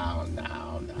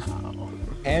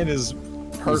 Anne is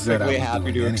Who said I perfectly was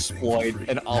happy doing to anything for exploit free?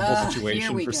 an awful Here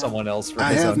situation we for go. someone else for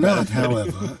I his have own not, benefit.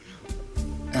 however,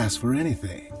 asked for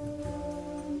anything.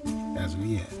 As of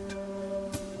yet.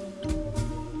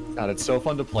 God, it's so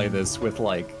fun to play this with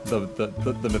like the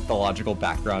mythological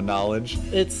background knowledge.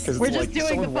 It's Because We're it's just like doing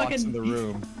someone the walks fucking- in the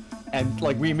room, and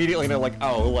like we immediately know like,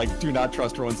 oh, like do not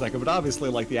trust for 1 second. But obviously,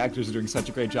 like the actors are doing such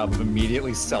a great job of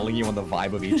immediately selling you on the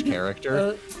vibe of each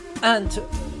character. And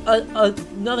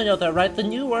another note there, right? The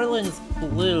New Orleans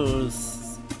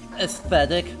blues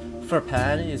aesthetic for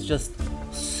Pan is just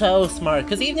so smart.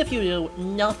 Because even if you knew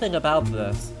nothing about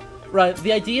this, right?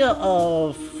 The idea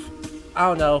of, I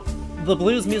don't know, the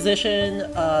blues musician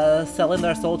selling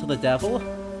their soul to the devil,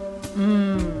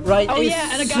 right? Oh, is yeah,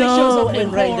 and a guy so shows up with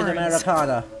ingrained in horns.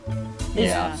 Americana.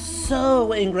 Yeah.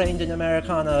 So ingrained in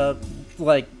Americana,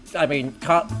 like, I mean,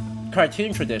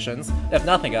 cartoon traditions, if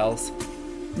nothing else,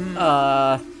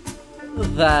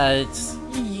 that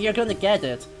you're gonna get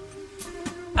it.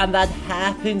 And that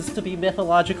happens to be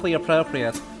mythologically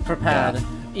appropriate for Pan,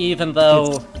 even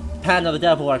though Pan and the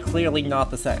Devil are clearly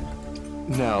not the same.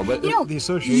 No, but You know, the you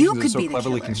associations are could so be the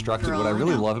cleverly killer, constructed. for What I all I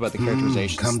really know. love about the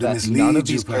characterizations Come is to that mislead none of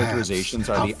you, these perhaps. characterizations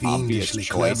How are the obvious fiendishly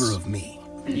choice. clever of me.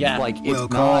 Yeah. Like it's Well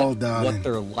not called, darling. what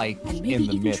they're like And maybe in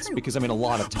the even myths, true. because I mean a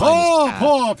lot of time Poor, has passed.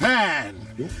 poor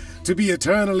Pan! To be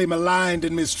eternally maligned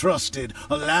and mistrusted,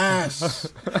 alas,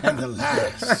 and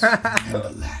alas, and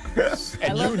alas.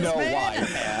 And love you this know man.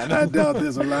 why, I man. doubt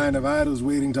there's a line of idols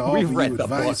waiting to offer We've read you the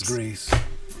advice, books. Grace.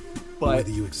 But Whether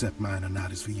you accept mine or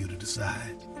not is for you to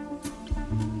decide.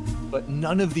 But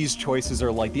none of these choices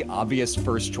are like the obvious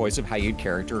first choice of how you'd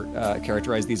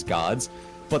characterize these gods,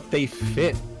 but they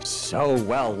fit so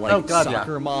well. Like Oh, God, yeah.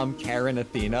 Soccer Mom Karen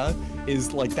Athena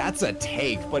is like, that's a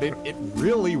take, but it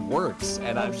really works,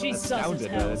 and Oh, I'm she's sus as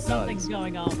astounded that hell. it Something's does.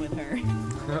 going on with her.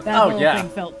 That Oh, whole yeah. thing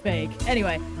felt fake.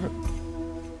 Anyway,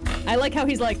 I like how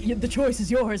he's like, the choice is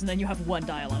yours, and then you have one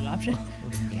dialogue option.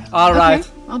 Alright. Okay,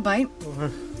 I'll bite.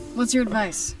 What's your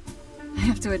advice? I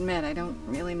have to admit, I don't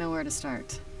really know where to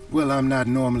start. Well, I'm not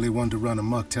normally one to run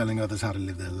amok telling others how to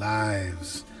live their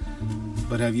lives.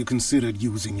 But have you considered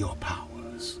using your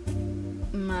powers?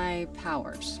 My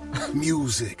powers.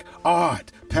 Music,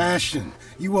 art, passion.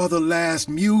 You are the last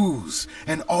muse,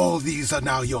 and all these are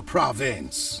now your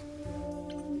province.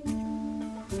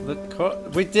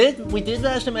 We did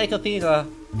manage to make Athena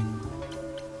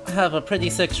have a pretty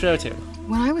sick show tune.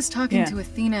 When I was talking Yeah. to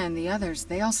Athena and the others,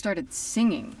 they all started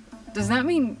singing. Does that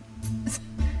mean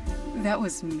that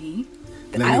was me?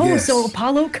 Let me guess. So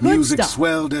Apollo could Music stop.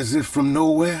 swelled as if from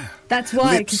nowhere. That's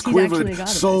why, Lips because he's actually quivered, a god of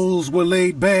this. souls were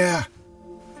laid bare.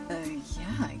 Yeah,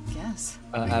 I guess. guess.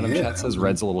 Adam, chat says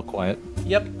Red's a little quiet.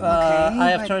 Yep, I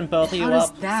have turned both of you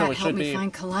up, that so it help should me be...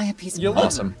 find Calliope's You mother? look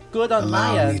Awesome. good on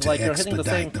Allow my me end, to like you're hitting the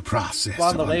same expedite the process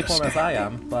on the of waveform as I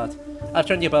am, but I've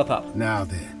turned you both up. Now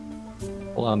then,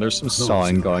 Hold on, there's some Close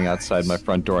sawing your going outside my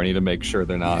front door. I need to make sure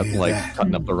they're not, Hear like, that?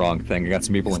 cutting up the wrong thing. I got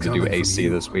some people in It's to do coming from AC you.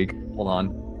 this week. Hold on.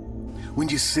 when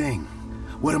you sing,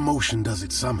 what emotion does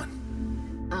it summon?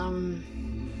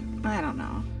 I don't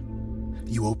know.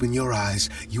 You open your eyes,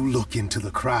 you look into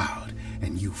the crowd,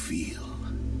 and you feel.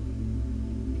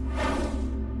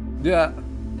 Yeah.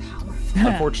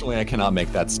 Unfortunately, I cannot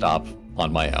make that stop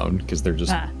on my own, because they're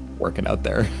just working out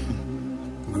there.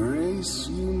 Grace,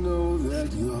 you know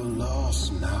that you're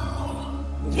lost now.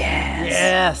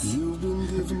 Yes! You've been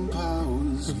given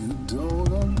powers you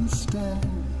don't understand.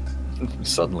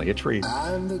 Suddenly a tree.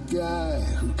 I'm the guy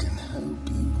who can help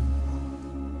you.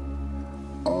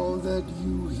 All that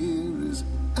you hear is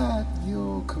at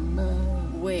your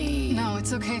command. Wait. No,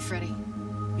 it's okay, Freddy.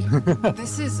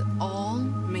 This is all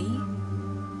me?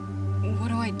 What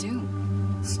do I do?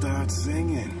 Start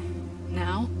singing.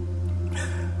 Now?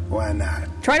 Why not?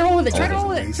 Try to roll with it. Try to roll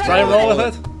with it. Try and roll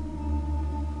with it.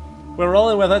 We're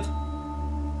rolling with it.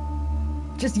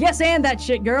 Just yes and that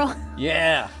shit, girl.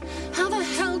 Yeah. How the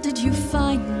hell did you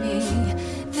find me?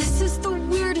 This is the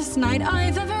weirdest night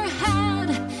I've ever had.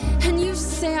 And you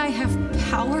say I have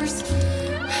powers?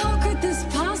 How could this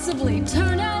possibly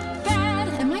turn out bad?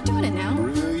 Am I doing it now?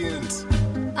 Brilliant.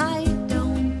 I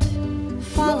don't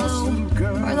follow.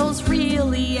 Are those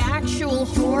really actual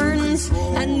horns?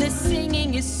 And this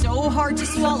singing is so hard to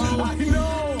swallow.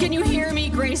 Can you hear me,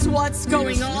 Grace? What's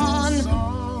going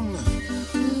on?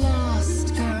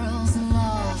 Lost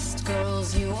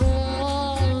girls, you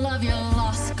all love your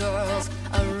lost girls.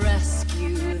 A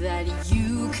rescue that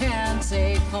you can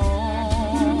take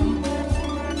home.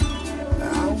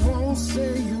 I won't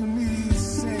say you need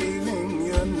saving.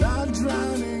 You're not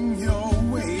drowning, you're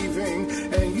waving.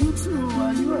 And you two,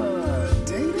 are you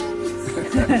dating?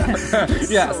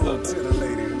 Yes. So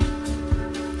titillating.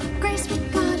 Grace, we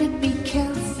gotta be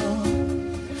careful.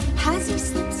 Has he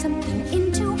slipped something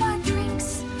into our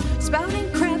drinks?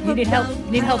 Spouting crap You need help.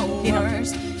 about Need help. Need help.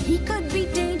 powers. He could be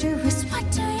dangerous. What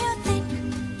do you think?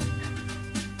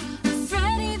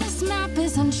 Freddy, this map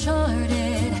is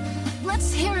uncharted.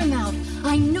 Let's hear him out.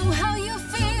 I know how you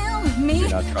feel. Me, Do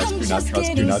not trust, I'm do not just trust,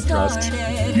 do getting not trust.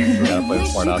 started. We gotta play the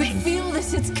Wish smart you option. could feel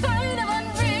this. It's kind of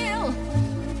unreal.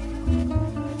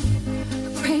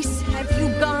 Grace, have you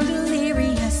gone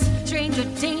delirious? Stranger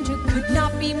danger could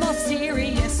not be more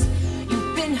serious.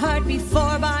 You've been hurt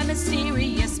before by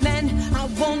mysterious men. I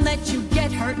won't let you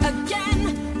get hurt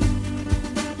again.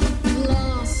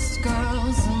 Lost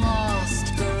girls,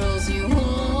 you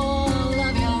all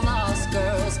love your lost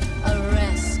girls. A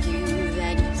rescue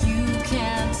that you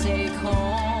can take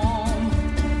home.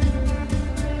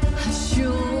 I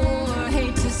sure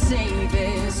hate to say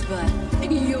this, but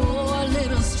your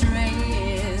little stray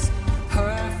is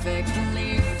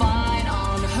perfectly fine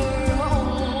on her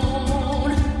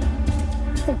own.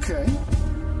 Okay.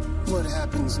 What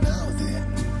happens now then?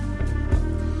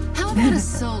 How about a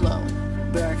solo?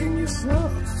 Backing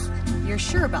yourself. You're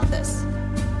sure about this?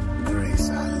 Grace,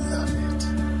 I love it.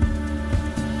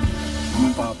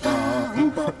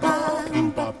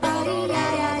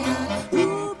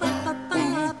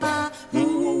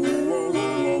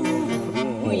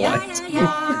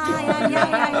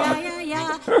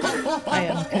 I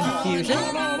am confusion.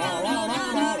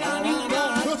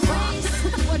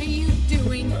 What are you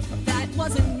doing? That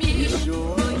wasn't me.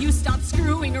 Will you stop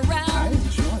screwing around?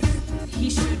 He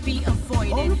should be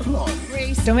avoided.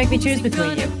 Grace, Don't make me who's choose it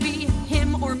between gonna you. Be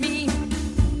him or me?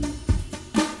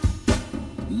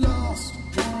 Lost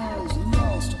girls,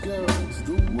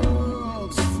 the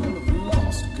world's full of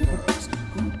lost girls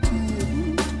who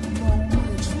didn't know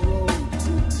which road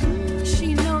to take. She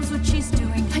knows what she's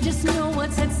doing. I just know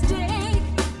what's at stake.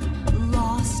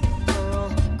 Lost girl,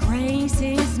 Grace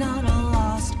is not a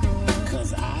lost girl.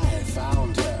 'Cause I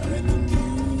found her and the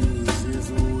news is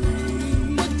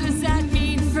away. What does that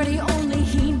mean? Freddy, only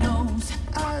he knows.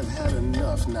 I've had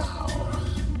enough now.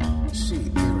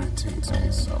 She irritates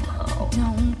me somehow.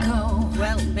 Don't go.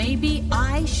 Well, maybe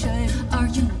I should. Are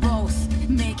you both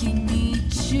making me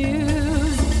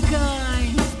choose?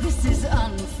 Guys, this is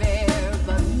unfair,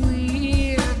 but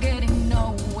we're getting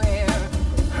nowhere.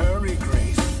 Hurry,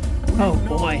 Grace. Oh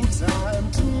boy.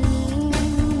 Time to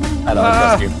I don't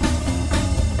trust you.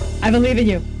 I believe in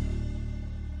you.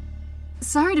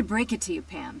 Sorry to break it to you,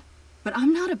 Pam, but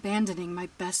I'm not abandoning my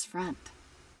best friend.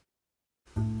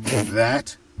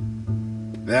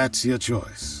 That's your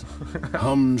choice.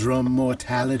 Humdrum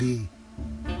mortality.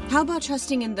 How about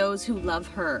trusting in those who love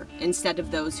her instead of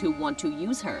those who want to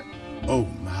use her? Oh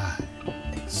my,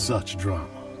 such drama.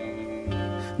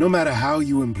 No matter how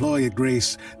you employ it,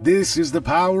 Grace, this is the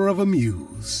power of a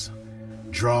muse,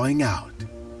 drawing out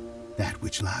that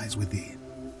which lies within.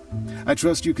 I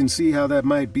trust you can see how that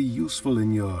might be useful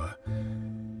in your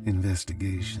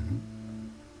investigation.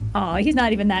 Oh, he's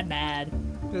not even that mad.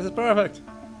 This is perfect.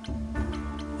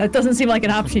 That doesn't seem like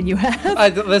an option you have.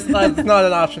 It's not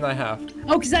an option I have.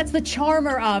 Oh, because that's the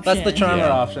charmer option. That's the charmer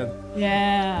option.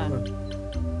 Yeah.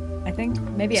 I think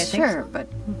think Sure, so. but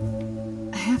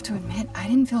I have to admit, I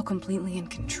didn't feel completely in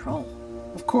control.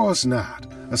 Of course not.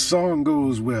 A song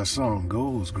goes where a song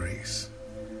goes, Grace.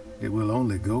 It will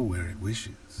only go where it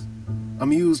wishes. A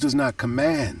muse does not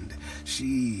command.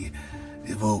 She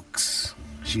evokes.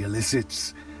 She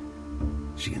elicits.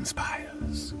 She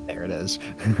inspires. There it is.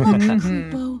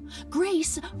 Kubo,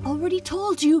 Grace already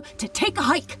told you to take a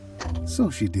hike. So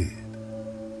she did.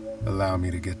 Allow me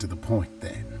to get to the point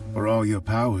then. For all your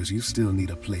powers, you still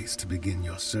need a place to begin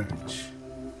your search.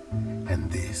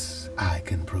 And this I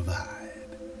can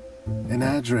provide. An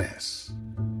address.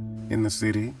 In the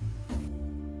city.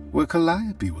 Where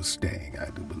Calliope was staying, I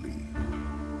do believe.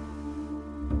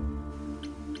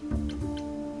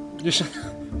 You should...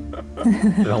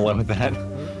 Don't let with that.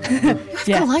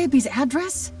 Yeah. Calliope's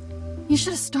address? You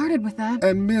should have started with that.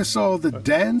 And miss all the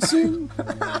dancing?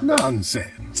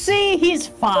 Nonsense. See, he's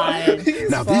fine.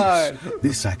 Now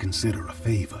this I consider a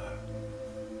favor.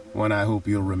 One I hope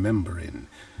you'll remember in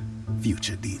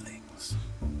future dealings.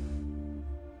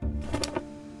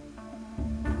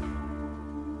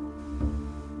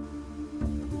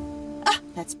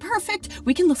 That's perfect.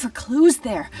 We can look for clues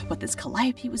there. What this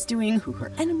Calliope was doing, who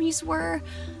her enemies were.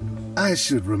 I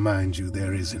should remind you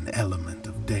there is an element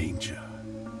of danger.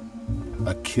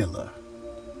 A killer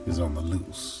is on the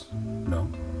loose, no?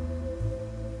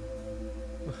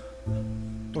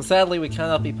 Well, sadly, we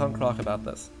cannot be punk rock about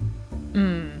this.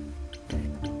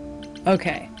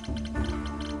 Okay.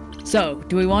 So,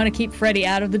 do we want to keep Freddy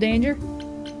out of the danger?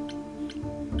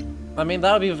 I mean,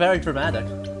 that would be very dramatic.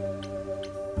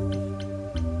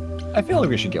 I feel like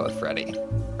we should go with Freddy,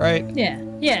 right? Yeah.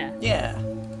 Yeah.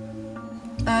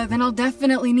 Then I'll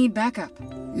definitely need backup.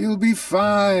 You'll be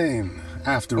fine.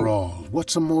 After all,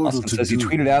 what's a mortal Austin to says do? he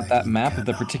tweeted out that map of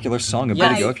the particular song a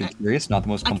bit ago, if you're curious. Not the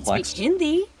most complex. I can speak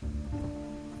Hindi.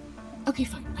 Okay,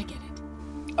 fine. I get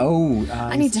it. Oh,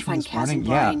 I need to find Chasm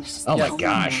Yeah. Brine. Oh my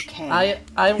gosh. Okay.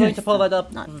 I'm going to pull that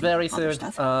up very other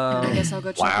soon. stuff. I guess I'll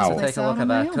go check Wow. this So place take a look out at on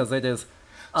my that, own. because it is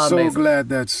So amazing. glad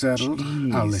that's settled.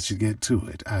 Jeez. I'll let you get to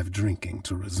it. I've drinking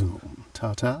to resume.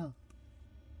 Ta-ta.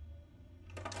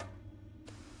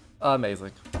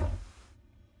 Amazing.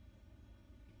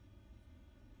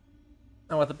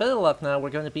 And with a bit of luck now, we're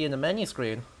going to be in the menu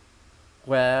screen,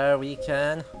 where we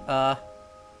can,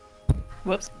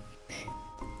 Whoops.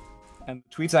 And the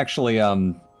tweets actually,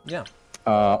 yeah.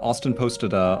 Austin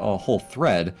posted a whole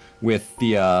thread with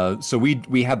the, so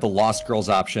we had the Lost Girls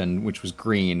option, which was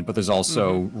green, but there's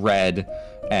also red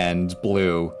and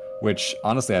blue, which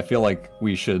honestly I feel like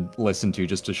we should listen to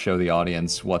just to show the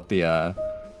audience what the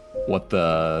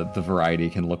variety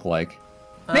can look like.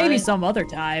 Maybe some other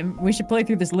time. We should play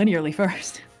through this linearly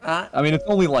first. I mean, it's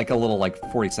only like a little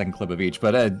 40-second clip of each,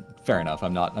 but fair enough.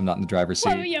 I'm not in the driver's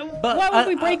seat. Well, yeah, But why would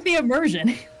we break the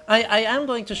immersion? I am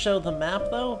going to show the map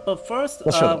though, but first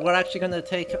we're actually going to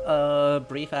take a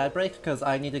brief ad break because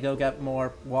I need to go get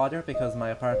more water because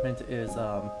my apartment is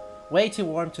way too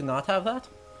warm to not have that.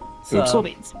 So,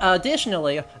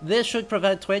 additionally, this should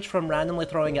prevent Twitch from randomly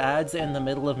throwing ads in the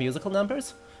middle of musical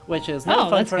numbers, which is no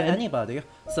fun for anybody.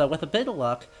 So with a bit of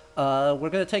luck, we're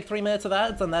going to take 3 minutes of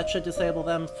ads, and that should disable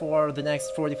them for the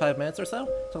next 45 minutes or so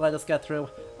to let us get through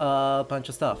a bunch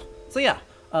of stuff. So yeah,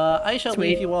 I shall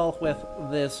leave you all with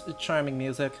this charming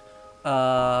music,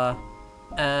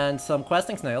 and some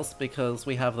questing snails, because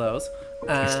we have those,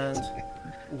 and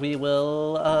we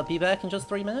will be back in just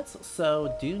 3 minutes,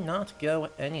 so do not go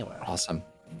anywhere. Awesome.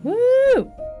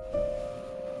 Woo!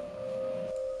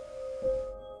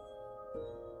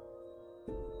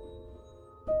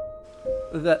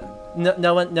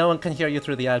 No one can hear you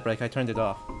through the ad break. I turned it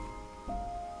off.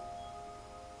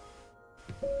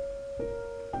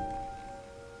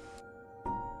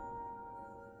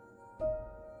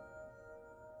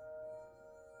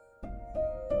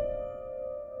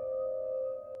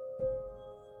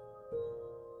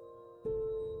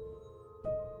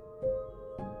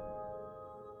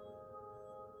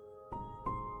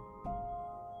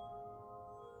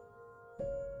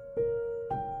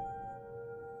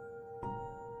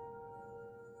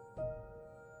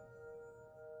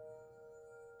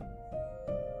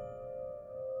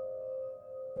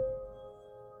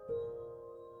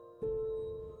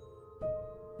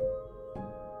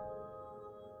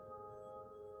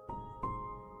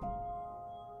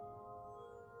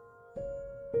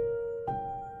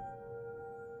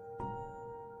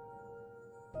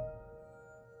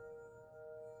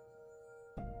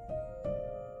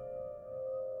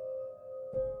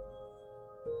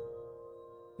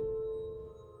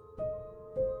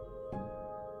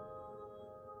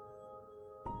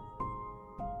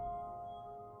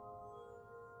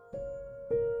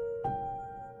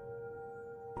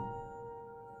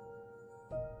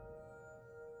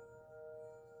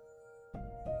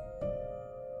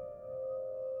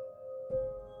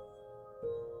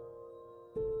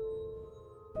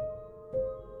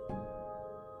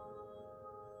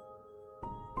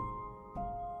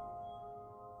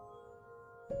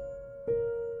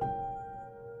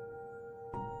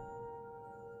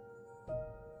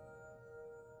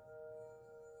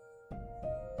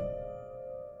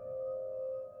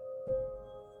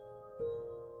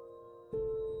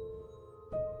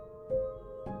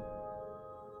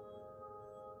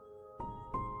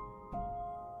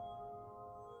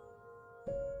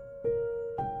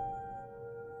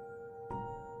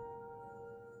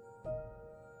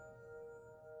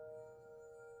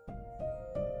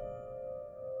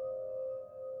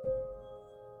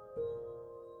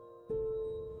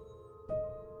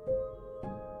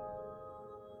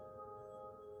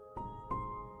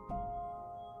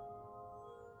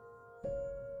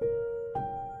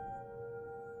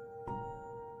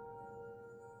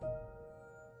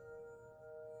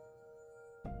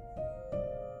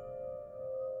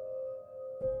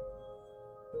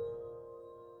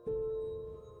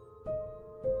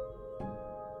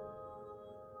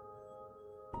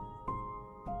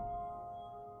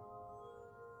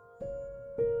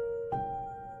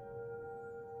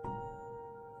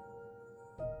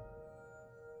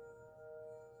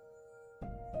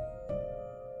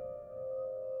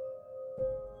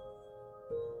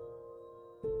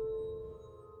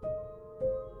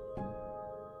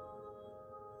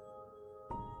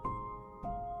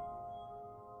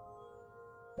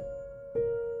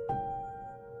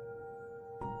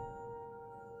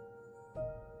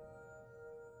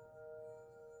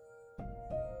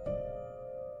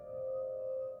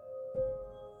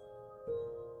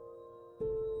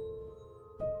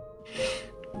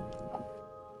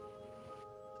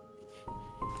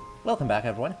 Welcome back,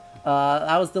 everyone.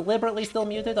 I was deliberately still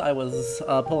muted. I was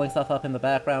pulling stuff up in the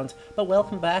background, but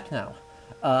welcome back now.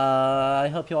 I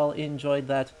hope you all enjoyed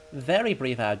that very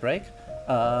brief ad break.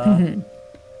 No,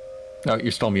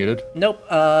 you're still muted? Nope,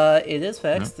 it is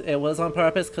fixed. No? It was on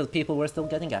purpose because people were still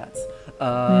getting ads.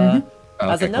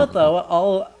 As a note, though,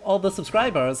 all the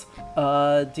subscribers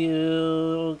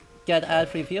do get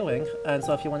ad-free viewing, and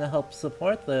so if you want to help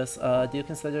support this, do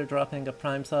consider dropping a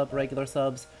Prime sub, regular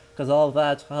subs, because all of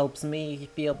that helps me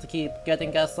be able to keep getting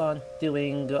guests on,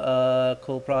 doing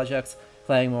cool projects,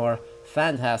 playing more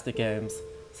fantastic games.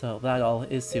 So that all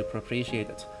is super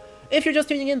appreciated. If you're just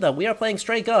tuning in, though, we are playing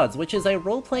Stray Gods, which is a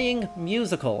role-playing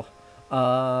musical,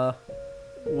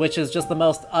 which is just the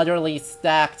most utterly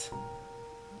stacked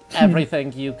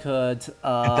everything you could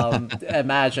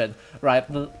imagine, right?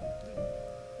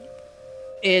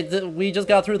 We just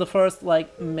got through the first,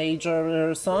 like,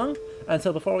 major song, and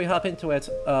so before we hop into it,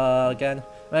 again,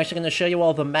 I'm actually going to show you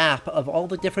all the map of all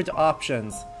the different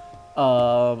options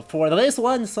for this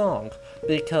one song,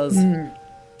 because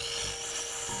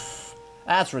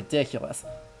that's ridiculous.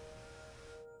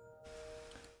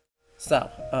 So,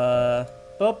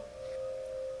 boop.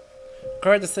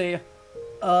 Courtesy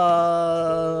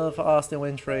of Austin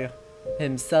Wintory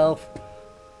himself.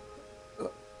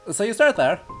 So you start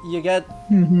there, you get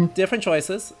different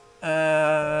choices,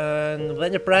 and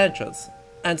then it branches.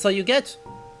 And so you get,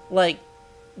 like,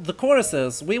 the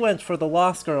choruses. We went for the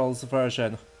Lost Girls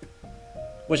version,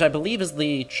 which I believe is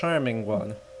the charming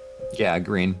one. Yeah,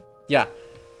 green. Yeah.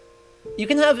 You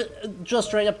can have just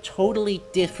straight up totally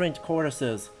different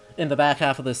choruses in the back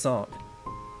half of this song.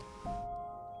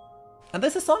 And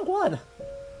this is song 1.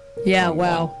 Yeah,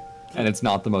 wow. And it's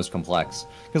not the most complex.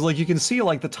 Because, like, you can see,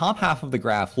 like, the top half of the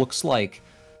graph looks like,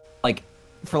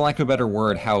 for lack of a better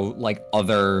word, how, like,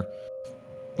 other,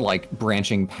 like,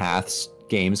 branching paths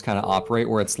games kind of operate,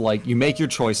 where it's like, you make your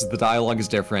choices, the dialogue is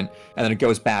different, and then it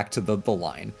goes back to the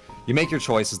line. You make your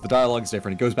choices, the dialogue is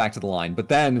different, it goes back to the line. But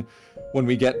then, when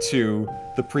we get to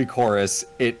the pre-chorus,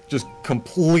 it just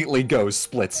completely goes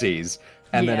splitsies.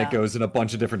 And then it goes in a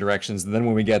bunch of different directions. And then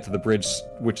when we get to the bridge,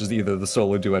 which is either the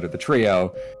solo duet or the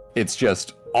trio, it's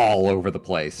just all over the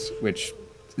place, which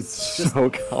is so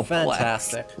complex.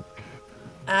 Fantastic.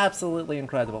 Absolutely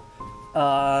incredible.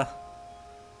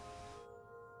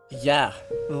 Yeah,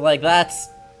 like, that's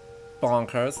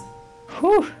bonkers.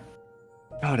 Whew.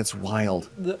 God, it's wild.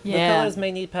 The colors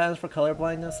may need patterns for color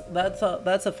blindness. That's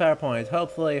a fair point.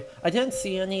 Hopefully, I didn't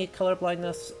see any color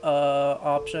blindness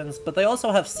options, but they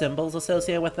also have symbols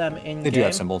associated with them in game. They do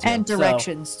have symbols, and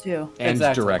directions too. And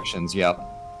directions, yep.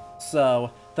 So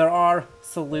there are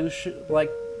solutions, like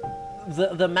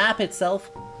the map itself,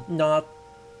 not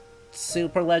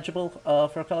super legible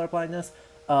for color blindness.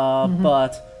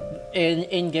 But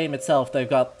in game itself, they've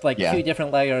got like 2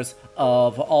 different layers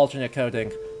of alternate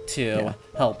coding to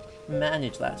help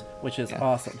manage that, which is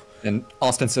awesome. And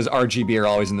Austin says RGB are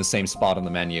always in the same spot on the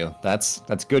menu. That's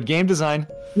good game design.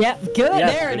 Yeah, good.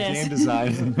 Yeah, there it is. Game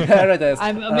design. There it is.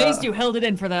 I'm amazed you held it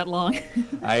in for that long.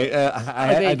 I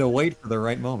had to wait for the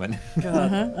right moment.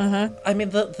 I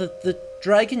mean, the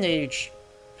Dragon Age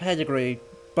pedigree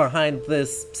behind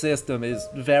this system is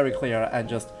very clear and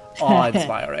just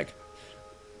awe-inspiring.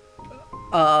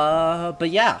 But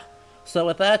yeah. So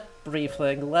with that brief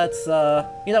thing, let's,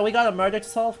 we got a murder to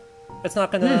solve. It's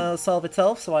not gonna solve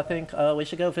itself, so I think we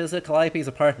should go visit Calliope's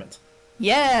apartment.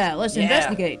 Yeah, let's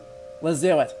investigate. Let's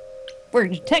do it. We're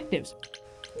detectives.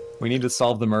 We need to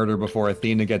solve the murder before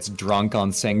Athena gets drunk on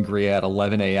sangria at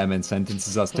 11 a.m. and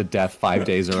sentences us to death 5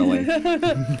 days early.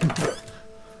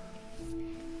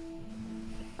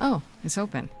 Oh, it's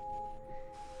open.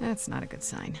 That's not a good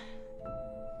sign.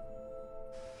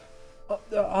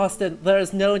 Austin, there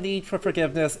is no need for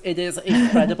forgiveness. It is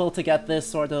incredible to get this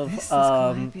sort of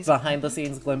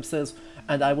behind-the-scenes glimpses,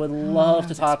 and I would love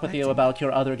to talk with you about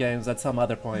your other games at some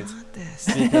other point.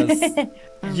 Because,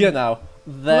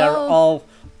 they're all...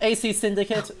 AC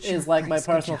Syndicate is like my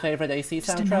personal favorite AC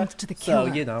soundtrack, to the so,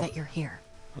 that you're here.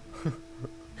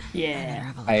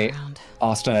 Yeah.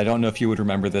 Austin, I don't know if you would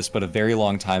remember this, but a very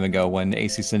long time ago when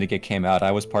AC Syndicate came out,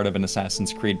 I was part of an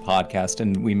Assassin's Creed podcast,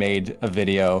 and we made a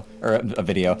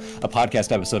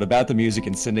podcast episode about the music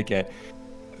in Syndicate.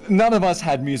 None of us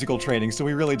had musical training, so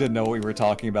we really didn't know what we were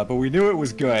talking about, but we knew it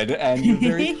was good, and you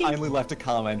very kindly left a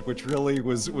comment, which really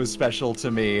was special to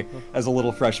me as a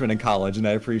little freshman in college, and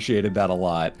I appreciated that a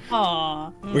lot.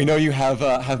 Aww. We know you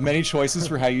have many choices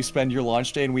for how you spend your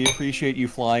launch day, and we appreciate you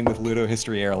flying with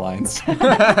Ludohistory Airlines.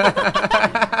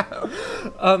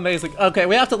 Amazing. Okay,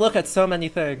 we have to look at so many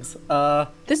things.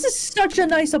 This is such a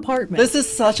nice apartment. This is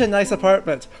such a nice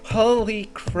apartment.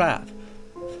 Holy crap.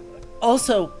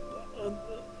 Also,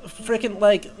 freaking,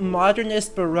 like,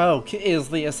 modernist Baroque is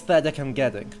the aesthetic I'm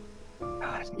getting.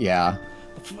 Yeah.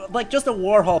 Like, just a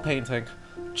Warhol painting.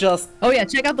 Just... Oh yeah,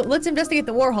 check out the... Let's investigate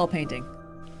the Warhol painting.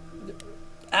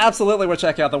 Absolutely we'll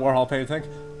check out the Warhol painting.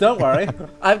 Don't worry.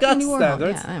 I've got Andy Warhol,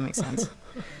 standards. yeah, that makes sense.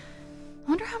 I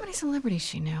wonder how many celebrities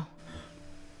she knew.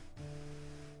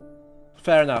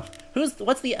 Fair enough.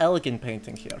 What's the elegant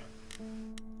painting here?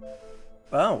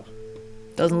 Oh.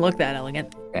 Doesn't look that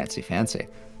elegant. Fancy, fancy.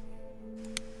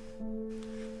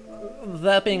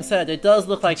 That being said, it does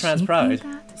look like Trans Pride,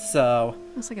 so...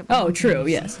 Looks like Oh, true,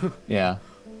 yes. Yeah.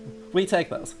 We take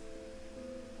those.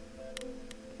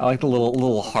 I like the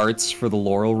little hearts for the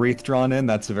laurel wreath drawn in.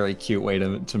 That's a very cute way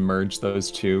to merge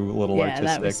those two little artistic...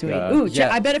 that was sweet. Ooh,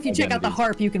 yeah, I bet if you check out the identities.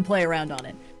 harp, you can play around on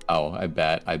it. Oh, I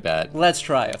bet. Let's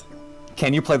try it.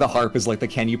 Can you play the harp is like the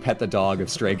can you pet the dog of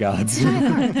Stray Gods.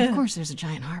 Of course there's a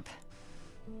giant harp.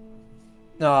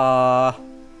 Aww.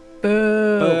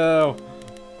 Boo. Boo.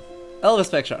 Elvis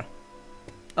picture.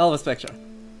 Elvis picture.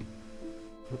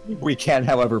 We can,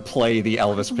 however, play the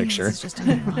Elvis Please, picture. It's just an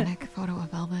ironic photo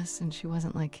of Elvis, and she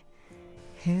wasn't like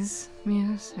his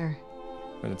muse, or...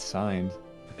 But it's signed.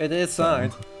 It is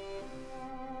signed.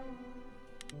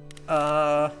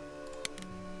 Off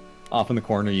in the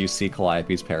corner, you see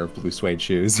Calliope's pair of blue suede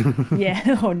shoes.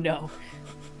 Yeah, oh no.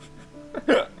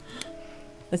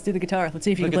 Let's do the guitar. Let's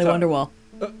see if you The can play guitar. Wonderwall.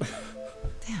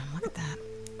 Damn, look at that.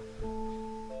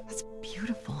 That's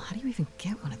beautiful. How do you even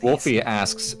get one of these? Wolfie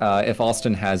asks if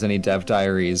Austin has any dev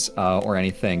diaries or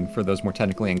anything for those more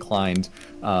technically inclined.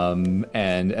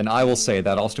 And I will say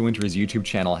that Austin Winter's YouTube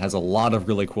channel has a lot of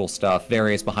really cool stuff,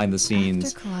 various behind the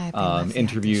scenes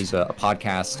interviews, a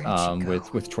podcast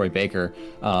with Troy Baker,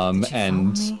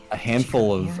 and a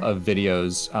handful of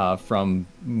videos from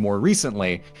more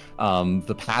recently.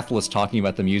 The Pathless talking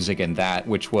about the music and that,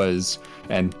 which was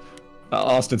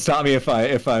Austin, stop me if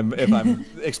I'm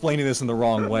explaining this in the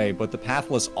wrong way, but the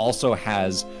Pathless also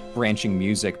has branching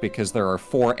music because there are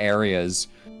 4 areas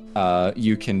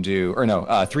you can do, or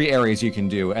no, 3 areas you can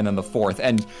do, and then the 4th,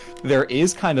 and there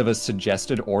is kind of a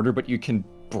suggested order, but you can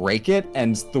break it,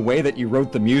 and the way that you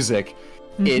wrote the music,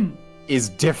 it is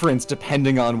different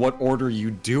depending on what order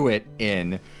you do it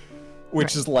in.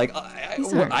 Which is like,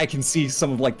 I can see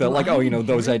some of like the, like, oh, you know,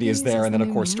 those ideas there, and then of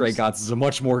course Stray Gods is a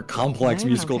much more complex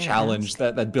musical challenge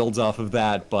that builds off of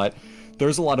that, but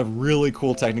there's a lot of really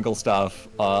cool technical stuff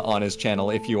on his channel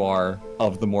if you are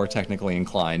of the more technically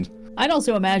inclined. I'd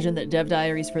also imagine that dev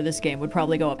diaries for this game would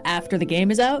probably go up after the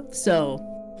game is out, so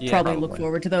probably look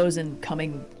forward to those in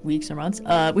coming weeks or months.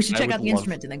 We should check out the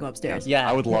instrument and then go upstairs. Yeah,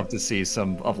 I would love to see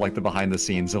some of like the behind the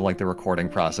scenes of like the recording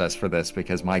process for this,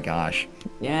 because my gosh.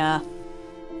 Yeah.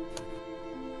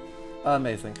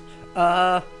 Amazing.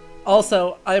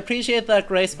 Also, I appreciate that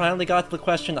Grace finally got the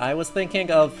question I was thinking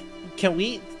of. Do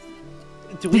we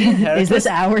inherit Is this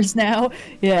ours now?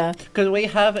 Yeah. Could we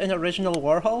have an original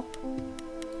Warhol?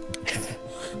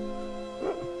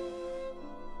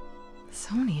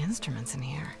 So many instruments in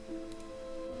here.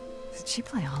 Did she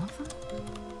play all of them?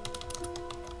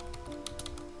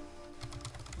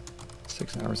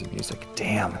 6 hours of music.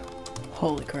 Damn.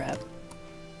 Holy crap.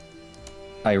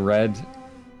 I read...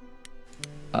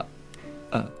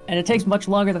 and it takes much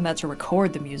longer than that to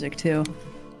record the music, too.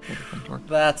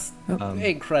 That's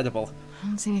incredible. I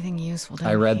don't see anything useful down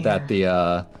I read here. that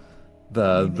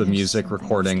the music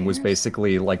recording was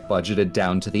basically like budgeted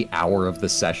down to the hour of the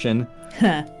session.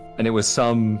 And it was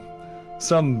some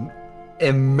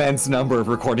immense number of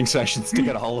recording sessions to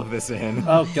get all of this in.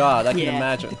 Oh god, I can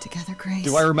imagine. Get together, Grace.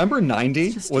 Do I remember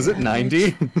 90? Was it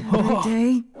 90?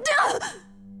 Day.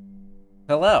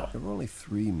 Hello. There were only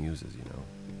 3 muses, you know,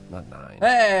 not 9.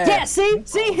 Hey! Yeah, see?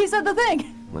 See? He said the thing!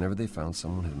 Whenever they found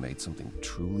someone who made something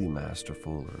truly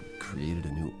masterful or created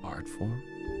a new art form,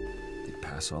 they'd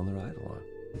pass on their idol on.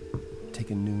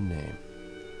 Take a new name.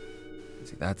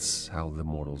 See, that's how the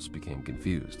mortals became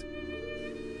confused.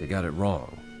 They got it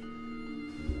wrong.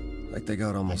 Like they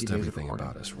got almost everything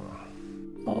about us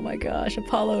wrong. Oh my gosh,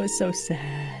 Apollo is so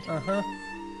sad. Uh-huh.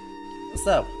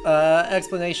 So,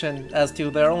 explanation as to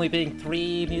there only being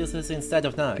 3 muses instead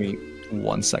of 9. Give me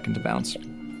 1 second to bounce.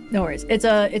 No worries. It's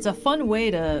a fun way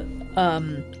to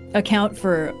account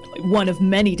for one of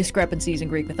many discrepancies in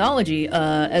Greek mythology.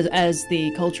 As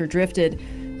the culture drifted,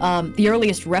 the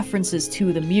earliest references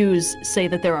to the muse say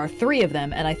that there are 3 of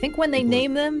them, and I think when they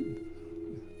name them,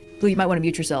 you might want to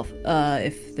mute yourself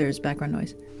if there's background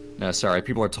noise. No, sorry,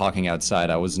 people are talking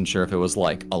outside. I wasn't sure if it was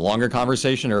like a longer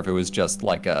conversation or if it was just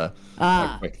like a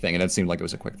quick thing, and it seemed like it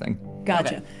was a quick thing.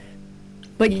 Gotcha. Okay.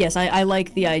 But yes, I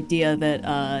like the idea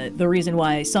that the reason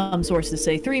why some sources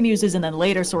say 3 muses and then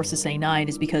later sources say 9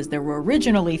 is because there were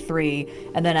originally 3,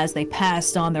 and then as they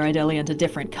passed on their identity into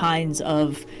different kinds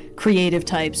of creative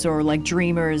types or like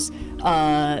dreamers,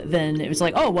 then it was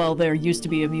like, oh, well, there used to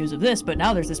be a muse of this, but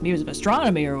now there's this muse of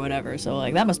astronomy or whatever, so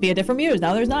like that must be a different muse.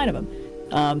 Now there's 9 of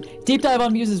them. Deep dive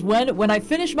on muses when I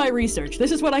finish my research.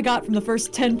 This is what I got from the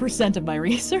first 10% of my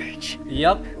research.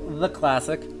 Yep, the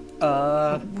classic.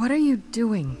 What are you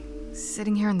doing?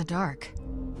 Sitting here in the dark?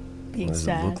 Being what does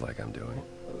sad. it look like I'm doing?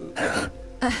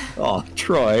 Oh,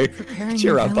 Troy.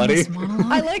 Cheer up, buddy.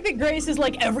 I like that Grace is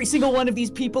like, every single one of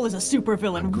these people is a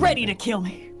supervillain, ready to kill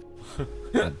me.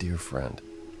 A dear friend.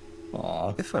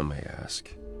 Aw. If I may ask,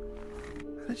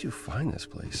 how did you find this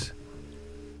place?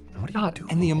 What are you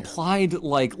doing And the here? implied,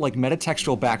 like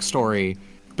metatextual backstory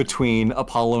between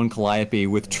Apollo and Calliope,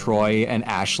 with Troy and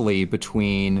Ashley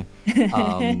between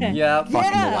Yeah. fucking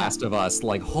The Last of Us.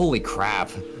 Like, holy crap.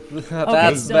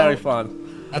 That's very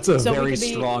fun. That's a So we very could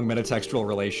be- strong metatextual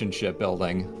relationship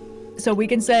building. So we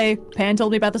can say, Pan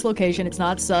told me about this location, it's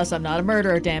not sus, I'm not a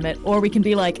murderer, damn it. Or we can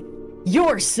be like,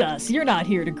 you're sus, you're not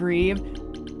here to grieve.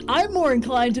 I'm more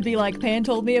inclined to be like, Pan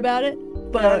told me about it,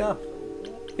 but... Fair enough.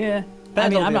 Yeah. Pan I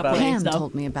mean, told I'm me not about it. playing Pam stuff.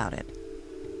 told me about it.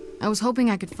 I was hoping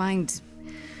I could find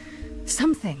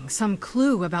something, some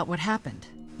clue about what happened.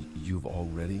 You've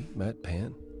already met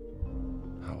Pan?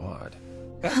 How odd.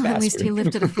 At least he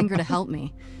lifted a finger to help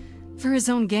me. For his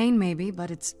own gain, maybe,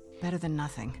 but it's better than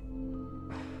nothing.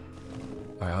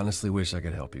 I honestly wish I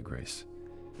could help you, Grace.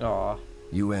 Aw.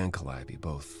 You and Calliope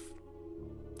both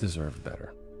deserved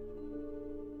better.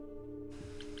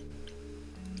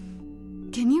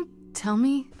 Can you tell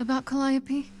me about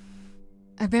Calliope?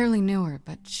 I barely knew her,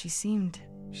 but she seemed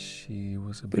She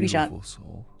was a Booty shot. beautiful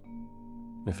soul,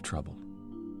 if troubled.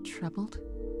 troubled.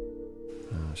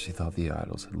 She thought the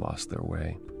idols had lost their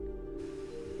way.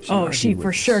 Oh, argued she with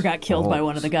for sure got killed by all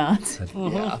one of the us gods. that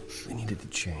Yeah. they needed to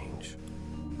change.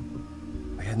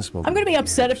 I hadn't spoken. I'm gonna be in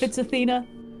upset years. if it's Athena, I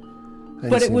hadn't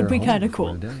but it seen would her be home kind of before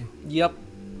cool. today. Yep.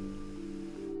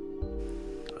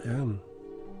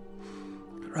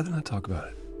 I'd rather not talk about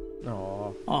it.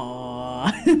 Aw.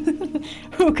 Aww.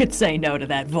 Who could say no to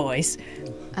that voice?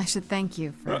 I should thank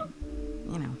you for,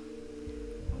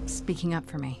 speaking up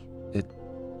for me.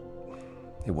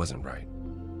 It wasn't right,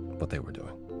 what they were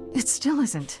doing. It still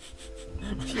isn't.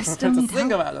 I still Have to need think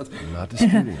help. about it. I'm not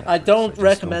disputing that. I don't just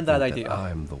recommend don't that think idea.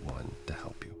 I'm the one to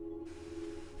help you.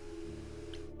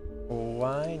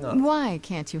 Why not? Why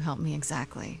can't you help me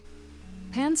exactly?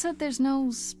 Pan said there's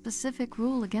no specific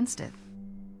rule against it.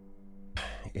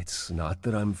 It's not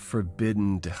that I'm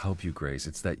forbidden to help you, Grace.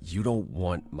 It's that you don't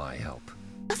want my help.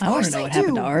 Of I wanna course know I what do.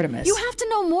 happened to Artemis. You have to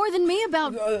know more than me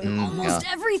about almost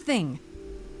everything.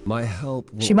 My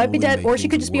help will She might be only dead, make or she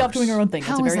could things just be off doing her worse. own thing.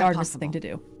 That's How a is very that Artemis possible? thing to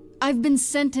do. I've been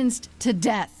sentenced to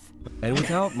death. And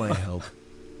without my help,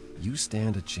 you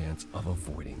stand a chance of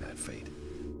avoiding that fate.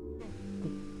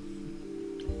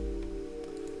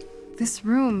 This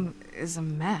room is a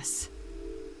mess.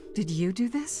 Did you do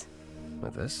this?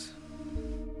 With this?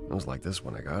 It was like this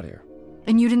when I got here.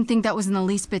 And you didn't think that was in the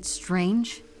least bit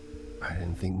strange? I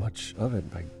didn't think much of it.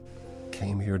 I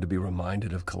came here to be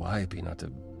reminded of Calliope, not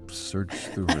to search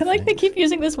through her I like they things. keep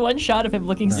using this one shot of him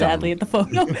looking sadly at the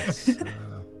photo.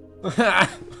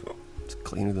 It's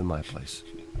cleaner than my place.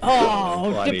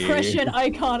 Oh, Buddy. depression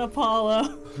icon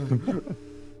Apollo.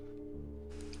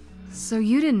 So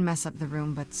you didn't mess up the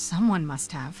room, but someone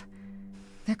must have.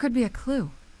 There could be a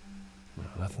clue.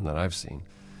 Nothing that I've seen.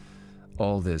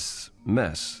 All this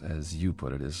mess, as you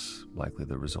put it, is likely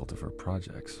the result of her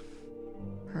projects.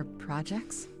 Her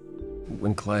projects?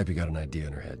 When Calliope got an idea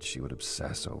in her head, she would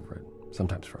obsess over it,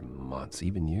 sometimes for months,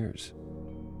 even years.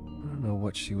 I don't know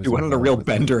what she was. We went on a real involved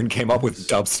with. bender and came up with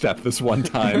dubstep this one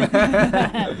time.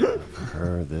 For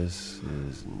her, this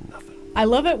is nothing. I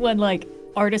love it when like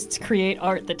artists create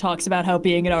art that talks about how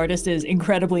being an artist is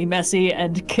incredibly messy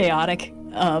and chaotic.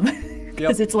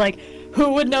 Because it's like,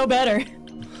 who would know better?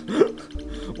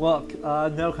 Well,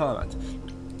 no comment.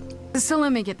 So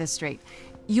let me get this straight.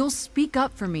 You'll speak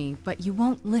up for me, but you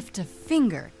won't lift a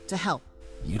finger to help.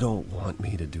 You don't want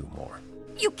me to do more.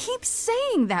 You keep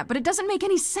saying that, but it doesn't make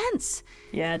any sense.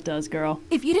 Yeah, it does, girl.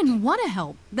 If you didn't want to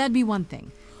help, that'd be one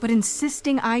thing. But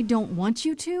insisting I don't want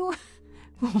you to?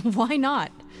 Why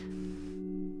not?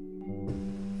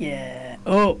 Yeah.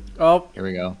 Oh. Oh. Here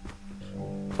we go.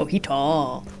 Oh, he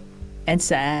tall. And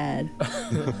sad.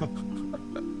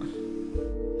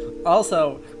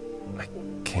 Also, I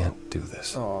can't do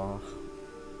this. aw.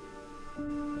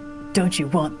 Don't you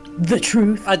want the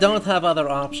truth? I don't have other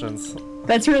options.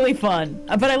 That's really fun.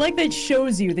 But I like that it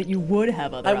shows you that you would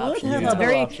have other options. I would have It's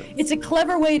other options. It's a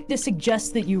clever way to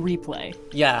suggest that you replay.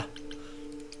 Yeah.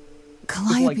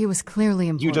 Calliope was clearly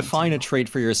important. You define a trait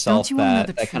for yourself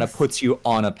that kind of puts you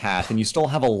on a path, and you still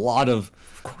have a lot of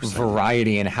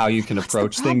variety in how you can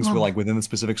approach things within the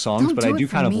specific songs. But I do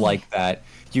kind of like that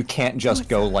you can't just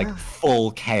go like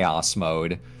full chaos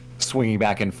mode, swinging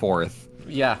back and forth.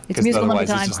 Yeah, because otherwise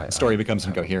the story becomes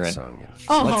incoherent.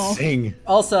 Let's sing.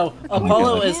 Also,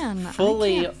 Apollo is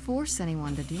fully I can't force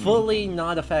anyone to do fully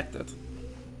not affected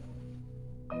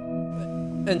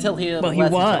until he. Well, he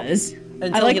was.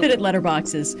 I like that it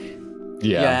letterboxes.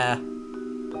 Yeah.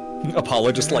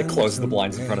 Apollo just like closes the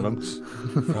blinds in front of him.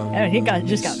 And he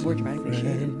just got more dramatic this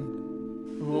year.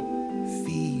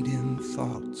 Feeding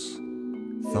thoughts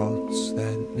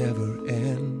that never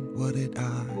end. What did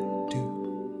I do?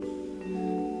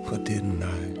 What didn't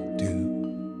I do?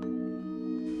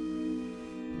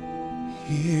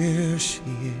 Here she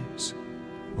is,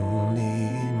 only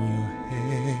in your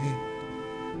head.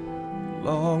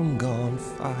 Long gone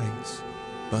fights,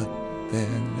 but they're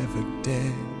never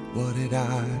dead. What did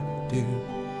I do?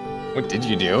 What did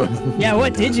you do? Yeah,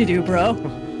 what did you do, bro?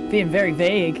 Being very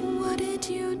vague. What did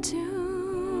you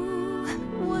do?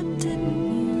 What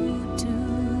didn't you do?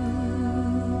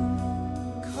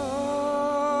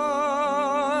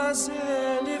 Cause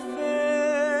and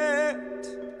effect.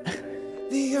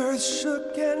 The earth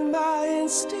shook and my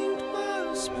instinct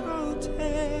was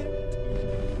protect.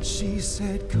 She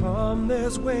said, come,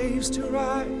 there's waves to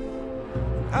ride.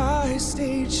 I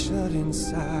stayed shut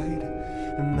inside,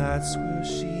 and that's where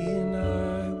she and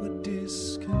I would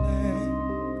disconnect.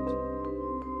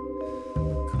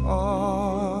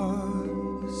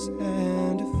 Cause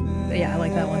and effect. Yeah, I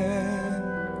like that one.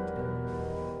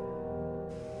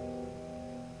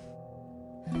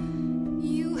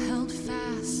 You held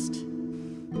fast.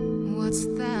 What's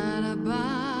that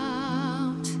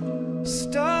about?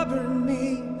 Stubborn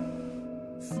me.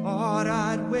 Thought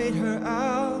I'd wait her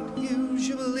out.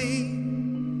 Usually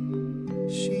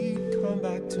she'd come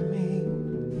back to me.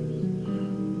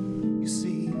 You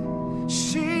see,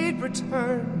 she'd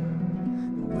return.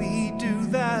 We'd do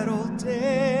that old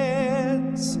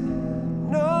dance,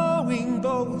 knowing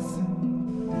both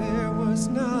there was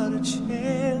not a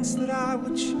chance that I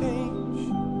would change.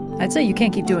 I'd say you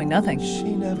can't keep doing nothing.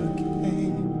 She never came.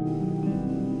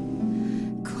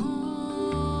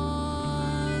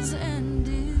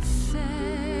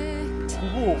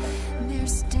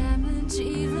 There's damage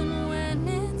even when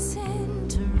it's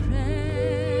indirect.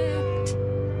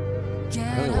 I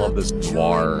really love this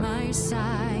noir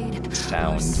sound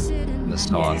in the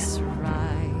song.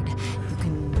 You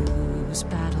can lose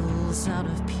battles out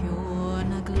of pure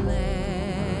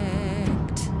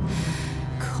neglect.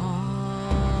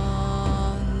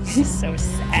 He's so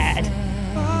sad.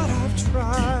 But I've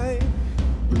tried.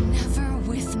 Never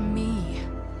with me.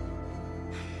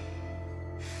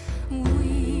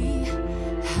 We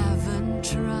haven't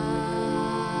tried.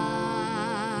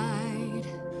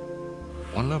 I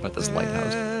want to know about this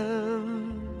lighthouse.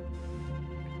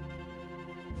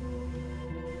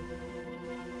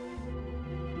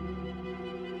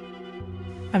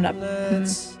 I'm not.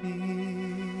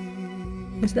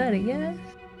 Is that a yes?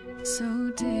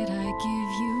 So did I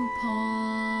give you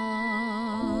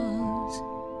pause?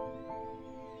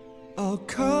 I'll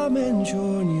come and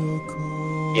join your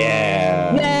cause.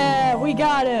 Yeah. Yeah, we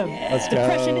got him. Let's go.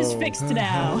 Depression is fixed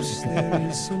now. There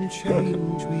is some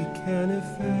change we can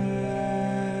effect.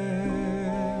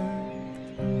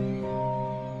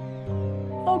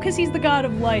 Oh, because he's the god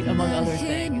of light, among other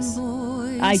things.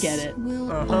 I get it.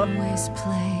 Always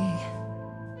play.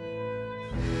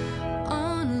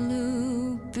 On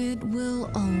loop, it will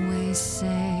always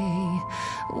say,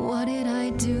 what did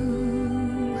I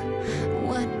do?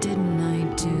 What didn't I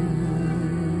do?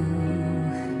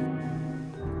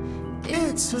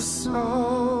 It's a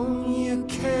song you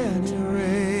can't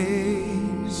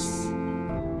erase,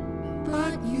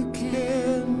 but you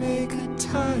can make a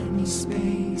tiny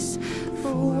space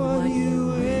for what you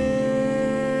will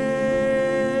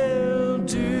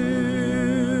do.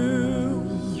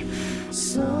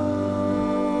 Something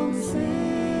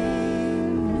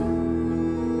new.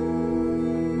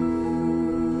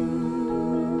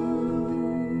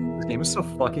 This game is so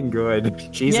fucking good.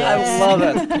 Jesus. Yeah. I love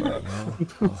it.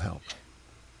 I'll help.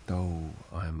 Though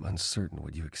I'm uncertain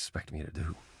what you expect me to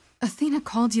do. Athena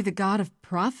called you the god of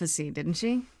prophecy, didn't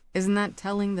she? Isn't that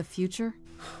telling the future?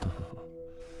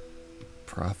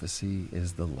 Prophecy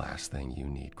is the last thing you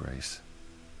need, Grace.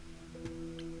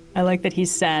 I like that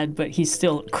he's sad, but he's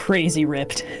still crazy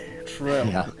ripped. True.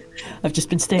 Yeah. I've just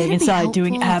been staying It'd be inside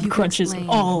doing helpful if ab you could crunches explain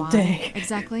all why day.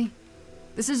 Exactly.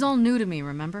 This is all new to me,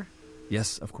 remember?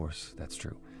 Yes, of course, that's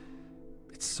true.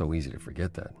 It's so easy to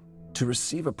forget that. To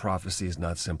receive a prophecy is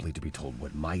not simply to be told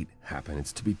what might happen,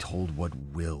 it's to be told what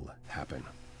will happen.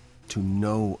 To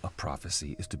know a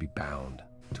prophecy is to be bound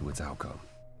to its outcome.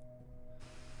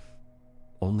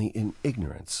 Only in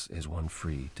ignorance is one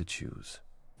free to choose.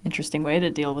 Interesting way to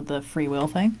deal with the free will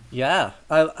thing. Yeah,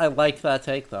 I like that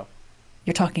take, though.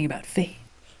 You're talking about fate.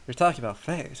 You're talking about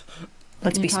fate.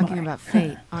 Let's You're be talking smart. about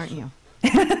fate, aren't you?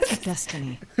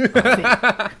 Destiny.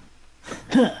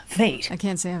 Fate. I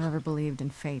can't say I've ever believed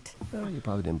in fate. Well, you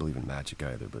probably didn't believe in magic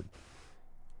either, but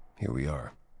here we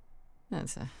are.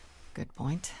 That's a good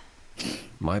point.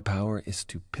 My power is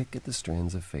to pick at the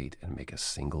strands of fate and make a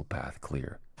single path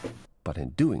clear. But in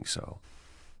doing so,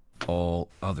 all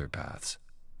other paths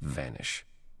vanish.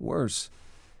 Worse,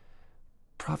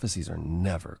 prophecies are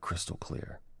never crystal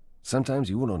clear. Sometimes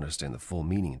you won't understand the full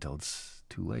meaning until it's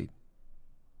too late.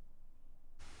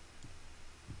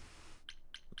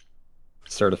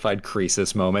 Certified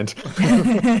Croesus moment.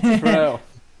 Bro.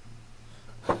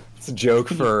 It's a joke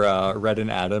for Red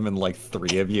and Adam and like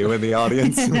 3 of you in the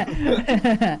audience.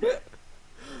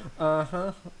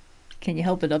 Uh-huh. Can you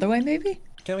help another way, maybe?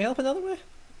 Can we help another way?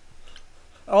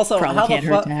 Also, Probably how can't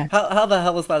hurt that. how the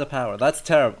hell is that a power? That's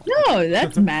terrible. No,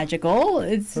 that's magical.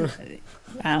 It's... I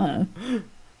don't know.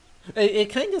 It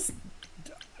kind of...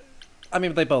 I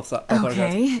mean, they both are good.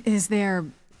 Okay, is there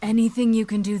anything you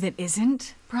can do that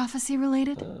isn't prophecy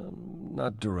related?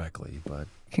 Not directly, but...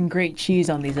 Can grate cheese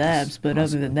on these abs, but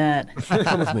other than that...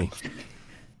 Come with me.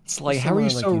 It's like, how are you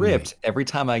so ripped? Every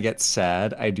time I get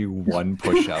sad, I do 1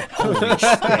 push-up. Holy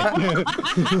shit.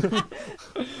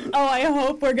 Oh, I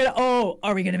hope we're gonna... Oh,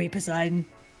 are we gonna meet Poseidon?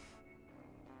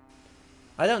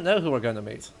 I don't know who we're gonna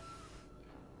meet.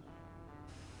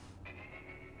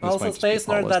 This Also, might just Space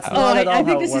be Nerd, Paula's that's house. not at all I how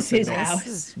think it this works is his in games.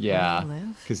 house. Yeah,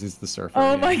 because he's the surfer.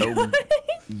 Oh my yeah. god.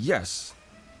 Yes,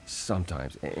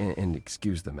 sometimes. And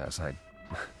excuse the mess, I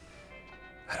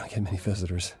don't get many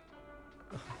visitors.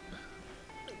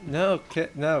 No,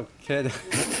 kid.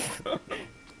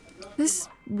 This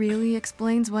really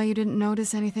explains why you didn't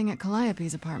notice anything at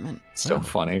Calliope's apartment. So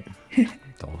funny.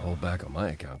 Don't hold back on my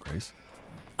account, Grace.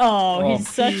 Oh, he's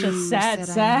such a sad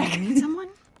Said I sack. need someone?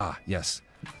 Ah, yes.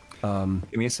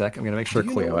 Give me a sec. I'm gonna make sure Do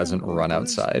you Cleo know hasn't what run it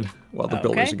outside while the Okay.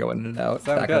 builders are going in and out.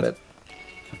 Sound Back good. of it.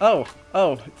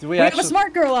 Oh, do we We have actually... a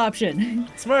smart girl option.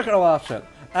 Smart girl option.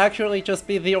 Actually just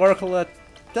be the Oracle at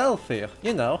Delphi,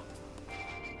 you know.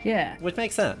 Yeah. Which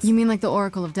makes sense. You mean like the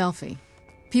Oracle of Delphi?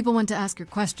 People went to ask her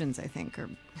questions, I think, or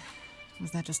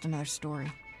was that just another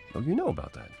story? Oh, you know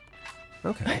about that.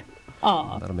 Okay.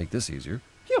 Aw. That'll make this easier.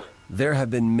 Phew. There have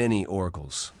been many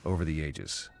oracles over the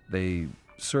ages. They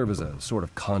serve as a sort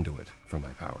of conduit for my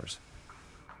powers.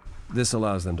 This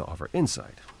allows them to offer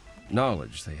insight,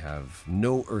 knowledge they have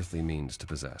no earthly means to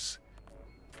possess.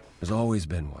 There's always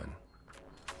been one.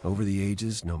 Over the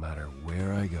ages, no matter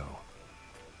where I go,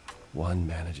 one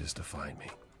manages to find me.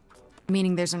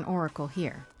 Meaning there's an oracle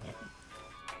here.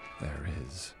 There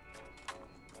is.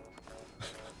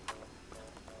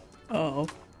 Oh.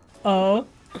 Oh.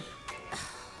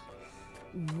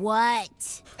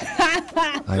 What?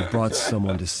 I've brought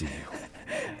someone to see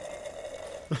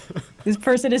you. This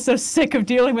person is so sick of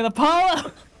dealing with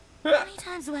Apollo. How many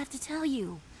times do I have to tell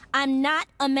you? I'm not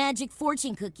a magic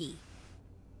fortune cookie.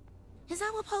 Is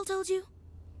that what Paul told you?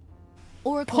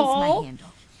 Oracle's Paul? my handle.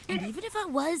 And even if I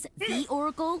was the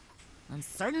Oracle, I'm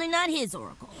certainly not his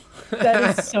Oracle.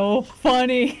 That is so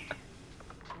funny.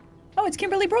 Oh, it's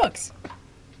Kimberly Brooks.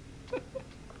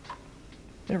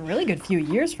 Been a really good few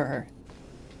years for her.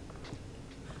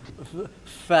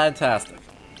 Fantastic.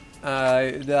 How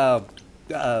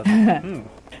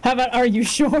about Are You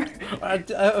Sure?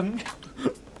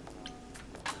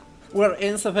 We're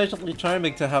insufficiently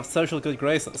charming to have social good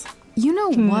graces. You know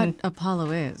what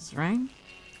Apollo is, right?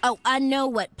 Oh, I know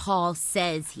what Paul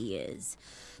says he is.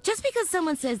 Just because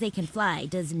someone says they can fly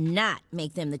does not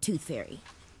make them the Tooth Fairy.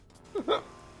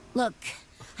 Look,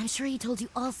 I'm sure he told you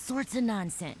all sorts of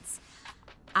nonsense.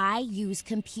 I use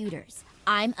computers.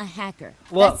 I'm a hacker.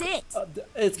 Well, that's it.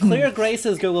 It's clear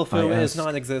Grace's Google Fu I is asked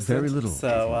non-existent. very little of you,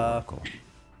 So, Oracle.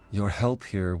 Your help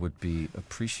here would be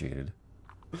appreciated.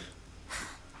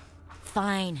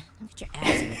 Fine. Don't get your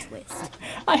ass in a twist.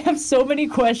 I have so many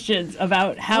questions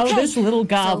about how Okay, this little So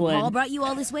goblin... Paul brought you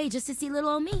all this way just to see little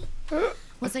old me.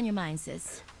 What's on your mind,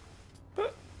 sis?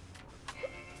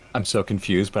 I'm so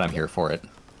confused, but I'm here for it.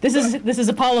 This is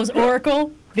Apollo's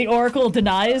Oracle. The Oracle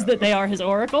denies that they are his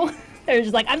Oracle. They're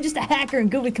just like, I'm just a hacker and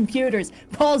good with computers.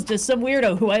 Paul's just some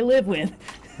weirdo who I live with.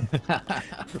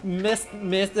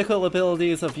 Mystical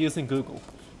abilities of using Google.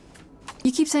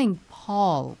 You keep saying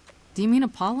Paul. Do you mean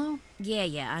Apollo?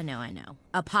 Yeah, I know.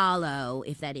 Apollo,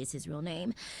 if that is his real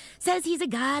name, says he's a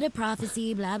god of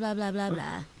prophecy, blah, blah, blah, blah,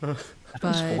 blah.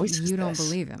 But you don't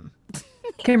believe him.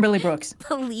 Kimberly Brooks.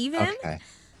 Believe him?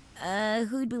 Okay.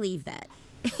 Who'd believe that?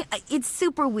 It's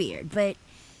super weird, but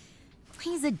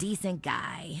he's a decent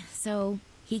guy, so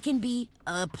he can be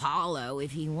Apollo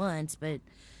if he wants, but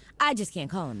I just can't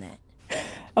call him that.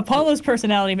 Apollo's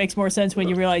personality makes more sense when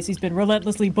you realize he's been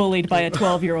relentlessly bullied by a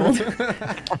 12-year-old.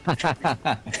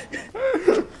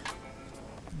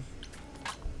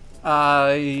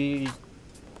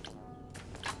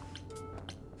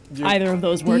 Either of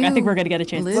those work. I think we're going to get a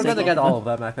chance to We're going to get all of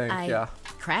them, I think, yeah.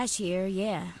 Crash here,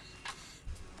 yeah.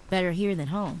 Better here than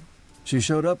home. She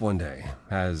showed up one day,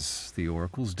 as the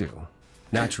oracles do.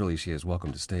 Naturally, she is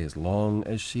welcome to stay as long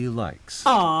as she likes.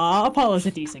 Aw, Apollo's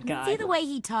a decent guy. See the way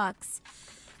he talks?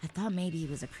 I thought maybe he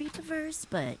was a creepiverse,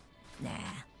 but nah.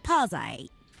 Paul's aight.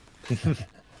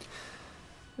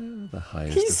 The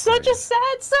highest. He's such a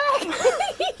sad sack.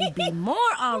 He'd be more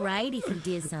alright if he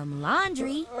did some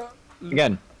laundry.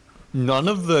 Again, none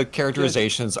of the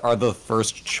characterizations are the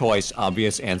first choice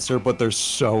obvious answer, but they're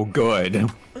so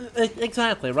good.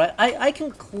 Exactly, right? I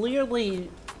can clearly,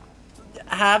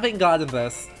 having gotten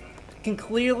this, can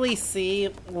clearly see,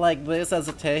 like, this as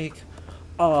a take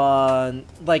on,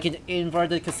 like, an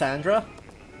inverted Cassandra.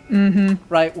 Mm-hmm.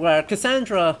 Right, where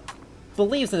Cassandra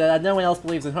believes in it and no one else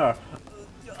believes in her.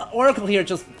 Oracle here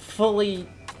just fully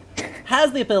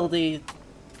has the ability,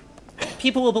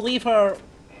 people will believe her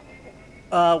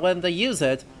when they use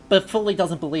it, but fully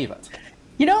doesn't believe it.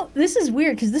 You know, this is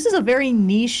weird, because this is a very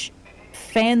niche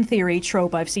fan theory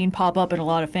trope I've seen pop up in a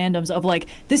lot of fandoms of, like,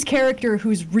 this character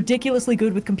who's ridiculously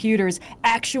good with computers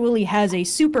actually has a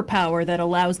superpower that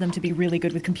allows them to be really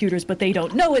good with computers, but they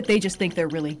don't know it, they just think they're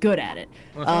really good at it.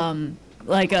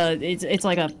 Like, it's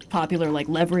like a popular, like,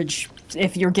 leverage,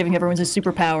 if you're giving everyone a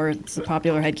superpower, it's a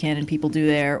popular headcanon people do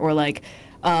there, or, like,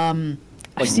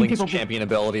 like Link's champion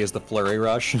ability is the flurry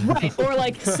rush. Right, or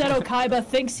like Seto Kaiba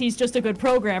thinks he's just a good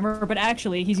programmer, but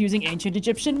actually he's using ancient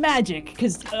Egyptian magic,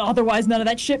 because otherwise none of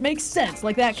that shit makes sense.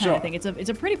 Like that kind of thing. It's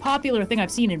a pretty popular thing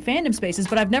I've seen in fandom spaces,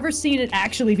 but I've never seen it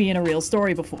actually be in a real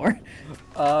story before.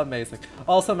 Amazing.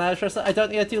 Also, Mattress, I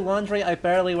don't need to do laundry, I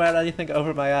barely wear anything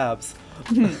over my abs.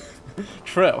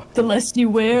 True. The less you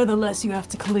wear, the less you have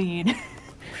to clean.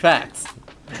 Facts.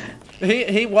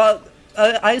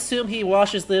 I assume he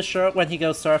washes this shirt when he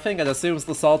goes surfing and assumes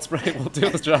the salt spray will do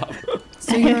the job.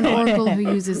 So you're an oracle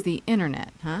who uses the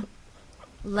internet, huh?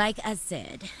 Like I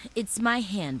said, it's my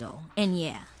handle, and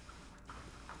yeah.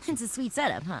 It's a sweet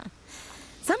setup, huh?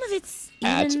 Some of it's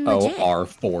even legit.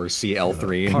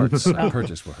 OR4CL3. Parts I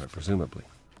purchased for her, presumably.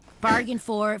 Bargain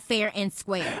for, fair and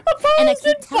square. Apollo's and I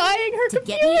keep buying her to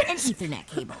get me an Ethernet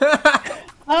cable.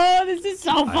 Oh, this is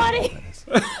so funny.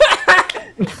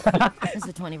 It's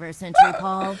the 21st century,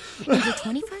 Paul. And the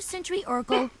 21st century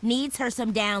Oracle needs her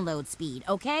some download speed,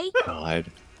 okay?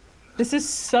 God. This is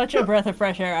such a breath of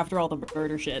fresh air after all the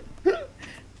murder shit.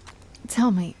 Tell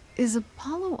me, is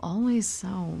Apollo always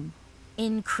so...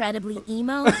 incredibly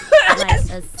emo?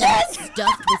 Like a sack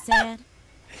stuffed with sand?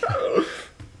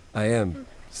 I am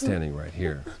standing right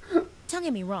here. Don't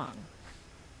get me wrong.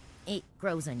 It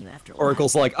grows on you after a while.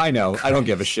 Oracle's like, I know, I don't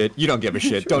give a shit. You don't give a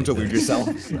shit. Don't delude yourself.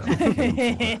 This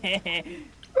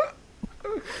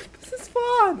is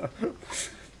fun!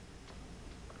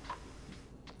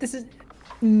 This is...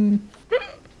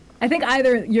 I think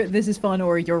either this is fun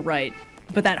or you're right.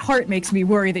 But that heart makes me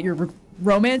worry that you're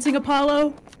romancing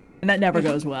Apollo, and that never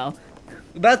goes well.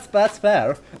 That's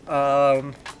fair.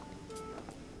 I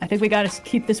think we gotta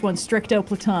keep this one stricto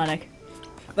platonic.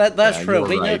 That's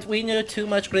true. Right. We knew too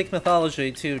much Greek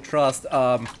mythology to trust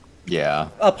Yeah.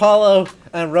 Apollo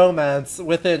and romance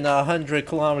within 100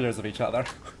 kilometers of each other.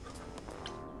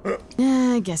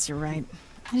 Yeah, I guess you're right.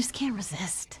 I just can't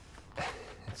resist.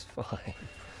 It's fine.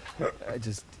 I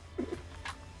just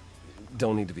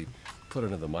don't need to be put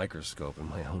under the microscope in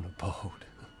my own abode.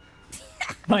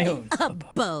 My own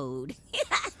abode.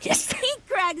 Yes. He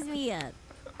cracks me up.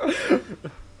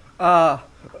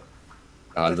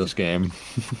 This game.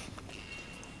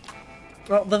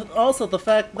 Well, also the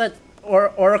fact that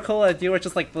Oracle and you are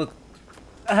just like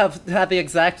have had the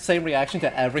exact same reaction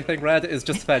to everything read is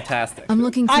just fantastic. I'm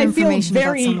looking for information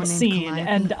about someone named seen,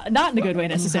 and not in a good way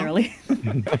necessarily.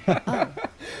 The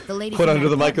lady Put from under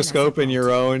the that microscope in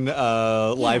your own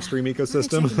live stream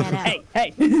ecosystem.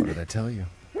 Hey. What did I tell you?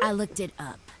 I looked it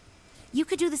up. You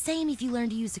could do the same if you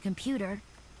learned to use a computer.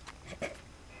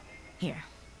 Here,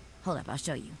 hold up, I'll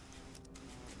show you.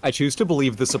 I choose to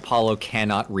believe this Apollo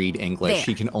cannot read English. There.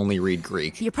 He can only read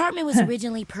Greek. The apartment was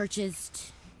originally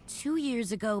purchased 2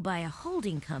 years ago by a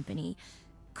holding company,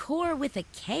 Core with a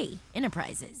K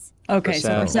Enterprises. Okay,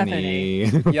 so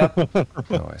Persephone. Yep.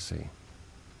 Oh, I see.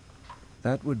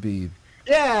 That would be...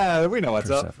 Yeah, we know what's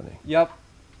Persephone. up. Yep.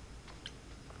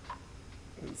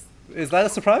 Is that a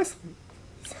surprise?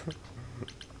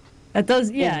 That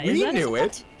does, yeah. Well, we knew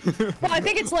it. Well, I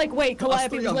think it's like, wait,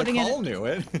 Calliope was living in. Knew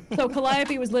it. So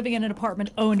Calliope was living in an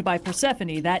apartment owned by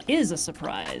Persephone. That is a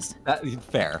surprise.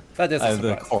 Fair. That is a The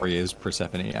surprise. Corey is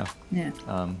Persephone, yeah. Yeah.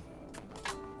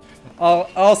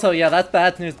 Also, yeah, that's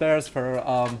bad news bears for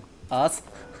us.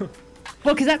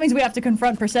 Well, because that means we have to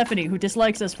confront Persephone, who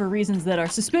dislikes us for reasons that are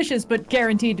suspicious, but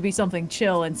guaranteed to be something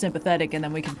chill and sympathetic, and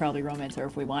then we can probably romance her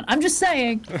if we want. I'm just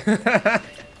saying.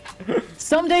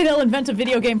 Someday they'll invent a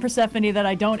video game Persephone that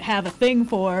I don't have a thing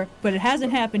for, but it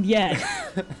hasn't happened yet.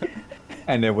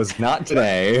 And it was not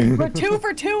today. We're 2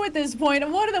 for 2 at this point,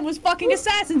 and one of them was fucking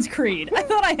Assassin's Creed. I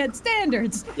thought I had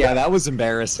standards. Yeah, that was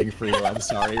embarrassing for you. I'm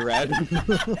sorry, Red.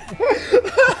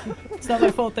 It's not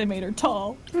my fault they made her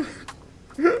tall.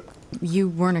 You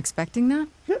weren't expecting that?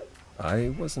 I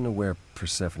wasn't aware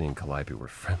Persephone and Calliope were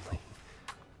friendly.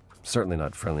 Certainly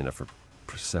not friendly enough for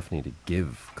Persephone to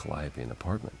give Calliope an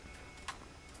apartment.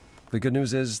 The good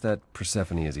news is that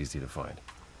Persephone is easy to find.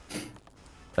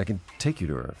 I can take you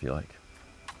to her if you like.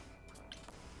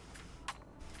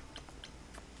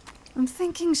 I'm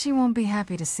thinking she won't be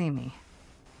happy to see me.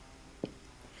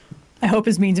 I hope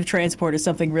his means of transport is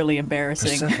something really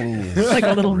embarrassing. Persephone is like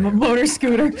a little motor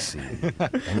scooter.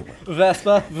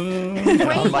 Vespa.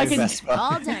 My Vespa.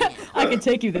 All done. I can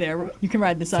take you there. You can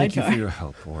ride in the Thank you sidecar. for your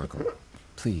help, Oracle.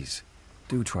 Please,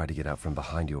 do try to get out from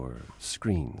behind your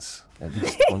screens at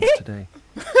least once today.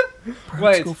 Perhaps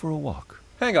Wait. go for a walk.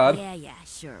 Hang on. Yeah,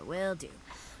 sure, will do.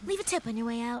 Leave a tip on your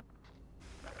way out.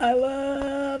 I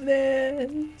love this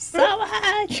so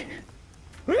much.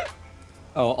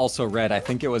 Oh, also, Red, I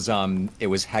think it was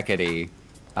Hecate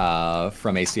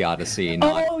from AC Odyssey.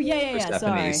 Not Oh, yeah,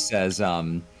 Persephone, sorry.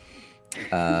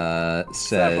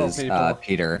 says people.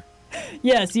 Peter.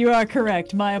 Yes, you are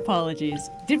correct. My apologies.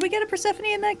 Did we get a Persephone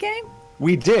in that game?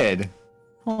 We did.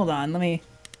 Hold on, I'm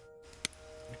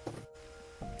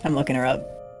looking her up.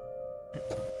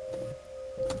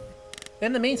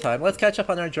 In the meantime, let's catch up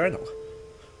on our journal.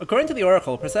 According to the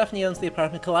Oracle, Persephone owns the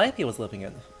apartment Calliope was living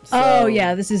in. So... Oh,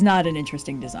 yeah, this is not an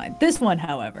interesting design. This one,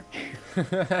 however.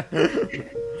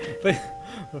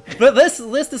 But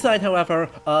this design, however,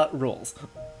 rules.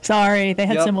 Sorry, they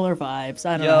had Yep. similar vibes.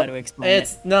 I don't know how to explain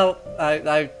it's, it. No,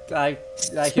 I hear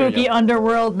Spooky you.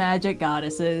 underworld magic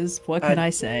goddesses. What can I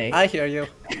say? I hear you.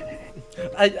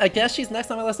 I guess she's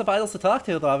next on my list of idols to talk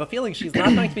to, though. I have a feeling she's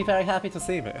not going to be very happy to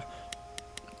see me.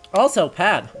 Also,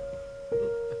 Pan.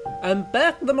 I'm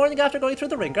back the morning after going through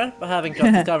the ringer, having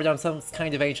just discovered I'm some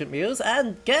kind of ancient muse,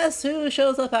 and guess who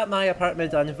shows up at my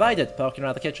apartment uninvited, poking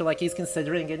around the kitchen like he's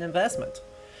considering an investment.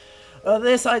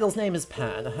 This idol's name is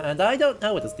Pan, and I don't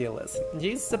know what his deal is.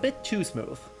 He's a bit too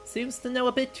smooth, seems to know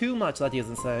a bit too much that he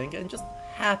isn't saying, and just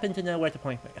happened to know where to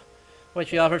point me.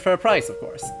 Which he offered for a price, of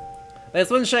course.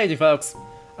 This one's shady, folks.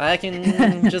 I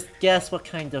can just guess what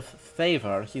kind of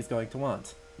favor he's going to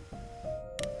want.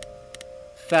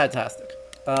 Fantastic.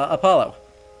 Apollo.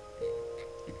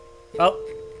 Oh.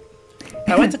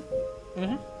 I went to...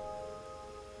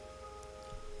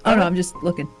 Oh no, I'm just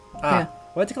looking. Yeah.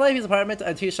 Went to Calliope's apartment,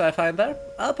 and who should I find there?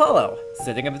 Apollo,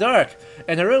 sitting in the dark,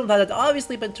 in a room that had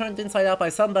obviously been turned inside out by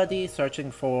somebody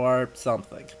searching for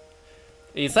something.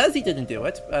 He says he didn't do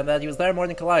it, and that he was there more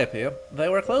than Calliope. They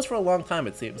were close for a long time,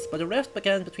 it seems, but a rift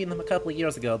began between them a couple of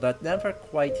years ago that never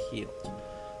quite healed.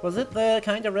 Was it the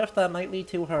kind of rift that might lead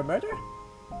to her murder?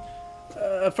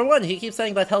 For one, he keeps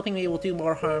saying that helping me will do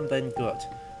more harm than good.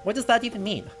 What does that even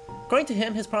mean? According to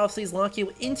him, his prophecies lock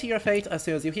you into your fate as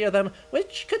soon as you hear them,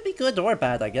 which could be good or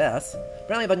bad, I guess.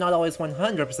 Apparently they're not always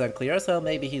 100% clear, so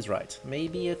maybe he's right.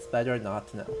 Maybe it's better not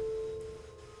to know.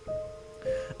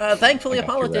 Thankfully,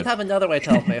 Apollo did have another way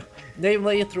to help me.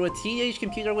 Namely, through a teenage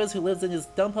computer whiz who lives in his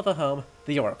dump of a home,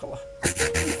 the Oracle.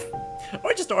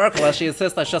 Or just Oracle, as she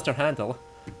insists that's just her handle.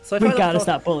 So We gotta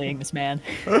stop bullying this man.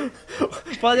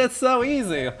 But it's so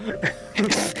easy.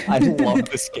 I love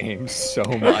this game so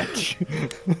much.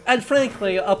 And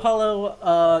frankly,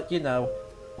 Apollo, you know,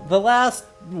 the last,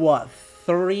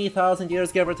 3,000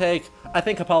 years, give or take, I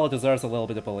think Apollo deserves a little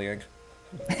bit of bullying.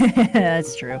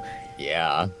 That's true.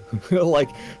 Yeah.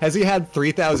 Like, has he had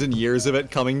 3,000 years of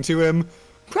it coming to him?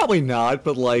 Probably not,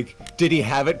 but like, did he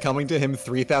have it coming to him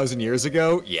 3,000 years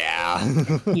ago? Yeah.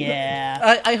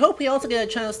 Yeah. I hope we also get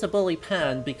a chance to bully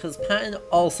Pan, because Pan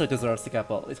also deserves to get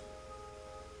bullied.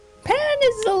 Pan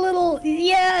is a little...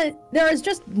 Yeah, there is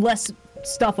just less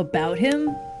stuff about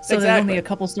him. So there's only a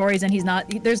couple stories, and he's not...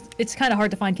 It's kind of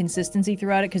hard to find consistency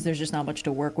throughout it, because there's just not much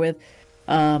to work with.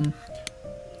 That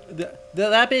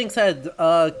being said,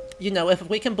 you know, if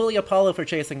we can bully Apollo for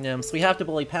chasing nymphs, we have to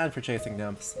bully Pan for chasing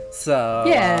nymphs. So,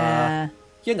 yeah.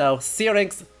 You know,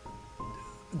 Syrinx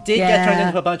did get turned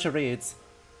into a bunch of reeds.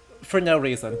 For no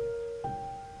reason.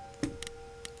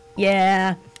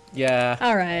 Yeah. Yeah.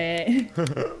 Alright.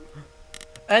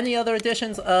 Any other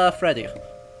additions? Freddy.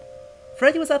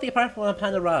 Freddy was at the apartment when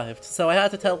Pan arrived, so I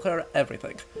had to tell her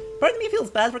everything. Part of me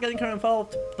feels bad for getting her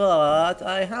involved, but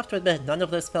I have to admit none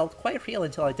of this felt quite real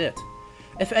until I did.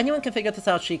 If anyone can figure this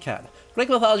out, she can. Greek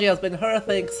mythology has been her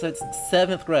thing since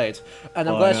 7th grade, and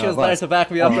I'm glad she was there to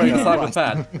back me up during the song with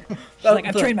Pan. Like,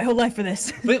 I've trained my whole life for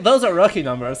this. Those are rookie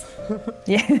numbers.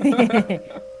 Yeah.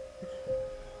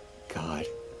 God.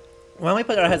 When we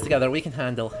put our heads together, we can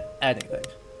handle anything.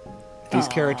 These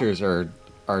characters are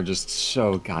just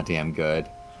so goddamn good.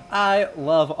 I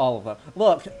love all of them.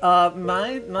 Look,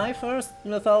 my first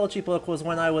mythology book was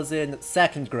when I was in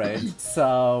 2nd grade,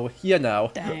 so, you know.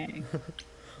 Dang.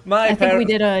 I think we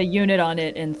did a unit on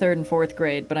it in 3rd and 4th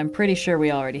grade, but I'm pretty sure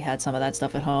we already had some of that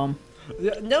stuff at home.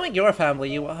 Knowing your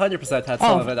family, you 100% had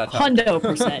some of it at home.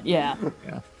 100%, yeah.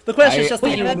 The question is just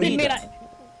that you read it.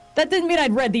 That didn't mean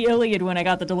I'd read the Iliad when I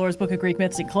got the Dolores Book of Greek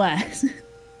Myths in class.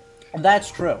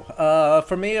 That's true.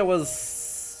 For me,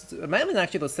 it might have been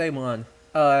actually the same one.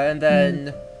 And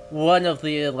then one of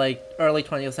the, like, early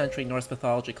 20th century Norse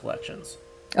mythology collections.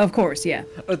 Of course, yeah.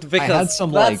 Because I had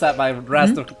some, that's at my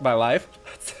rest of my life.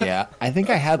 Yeah, I think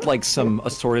I had, like, some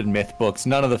assorted myth books,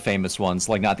 none of the famous ones,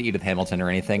 like, not the Edith Hamilton or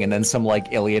anything, and then some,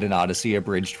 like, Iliad and Odyssey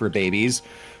abridged for babies.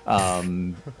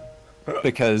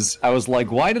 Because I was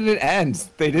like, why did it end?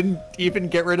 They didn't even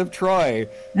get rid of Troy.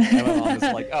 And my mom was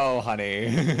like, oh, honey.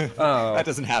 That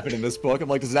doesn't happen in this book. I'm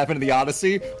like, does it happen in the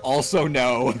Odyssey? Also,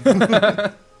 no. Does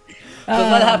that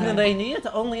happen in the Aeneid?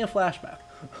 Only in flashback.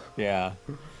 Yeah.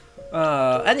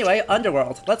 Anyway,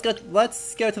 Underworld. Let's go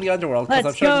to the Underworld, because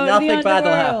I'm sure nothing bad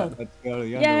will happen. Let's go to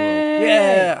the Underworld.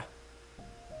 Yeah!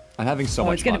 I'm having so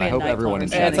much fun. I hope everyone in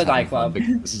chat is having fun,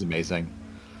 because this is amazing.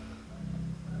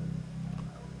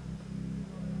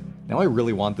 Now I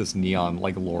really want this neon,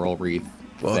 like, laurel wreath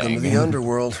Welcome thing. to the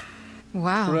Underworld.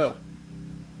 Wow. True.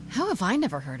 How have I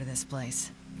never heard of this place?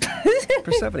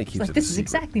 Persephone keeps it a This is secret.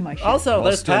 exactly my shit. Also, While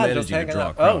there's still Pan managing just to hanging draw a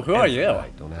out. crowd Oh, who are every you?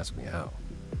 night. Don't ask me how.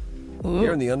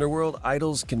 Here in the Underworld,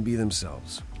 idols can be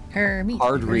themselves. Hermes.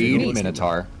 Hard read,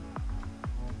 Minotaur.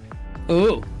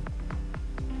 Ooh.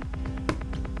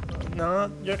 Not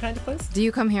your kind of place? Do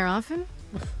you come here often?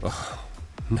 Oh,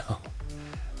 no.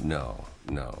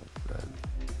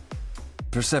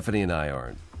 Persephone and I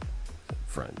aren't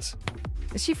friends.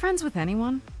 Is she friends with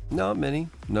anyone? Not many,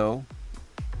 no.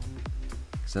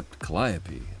 Except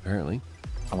Calliope, apparently.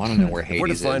 I want to know where Hades If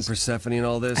we're to find is. Persephone and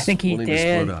all this, I think he we'll need to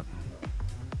did. split up.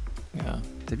 Yeah.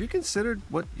 Have you considered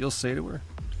what you'll say to her?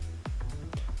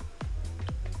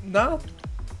 No.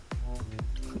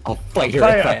 I'll fight her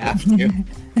if I have to.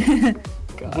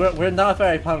 We're not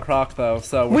very punk rock, though,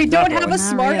 so... We don't have a Not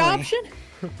smart really. option?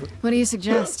 What do you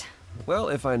suggest? Well,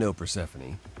 if I know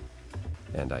Persephone,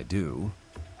 and I do,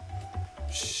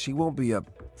 she won't be up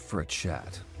for a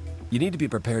chat. You need to be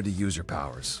prepared to use your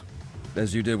powers,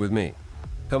 as you did with me.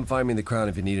 Come find me in the crown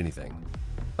if you need anything.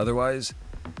 Otherwise,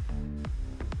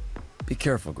 be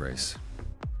careful, Grace.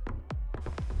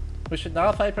 We should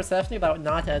not fight Persephone, that would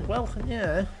not end well.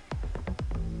 Yeah.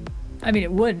 I mean,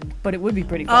 it would, but it would be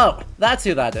pretty fun. Oh, that's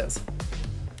who that is.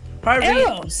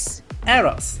 Eros!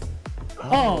 Eros.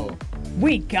 Oh,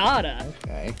 we gotta.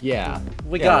 Okay. Yeah.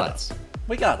 We Yeah, gotta. let's.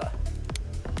 We gotta.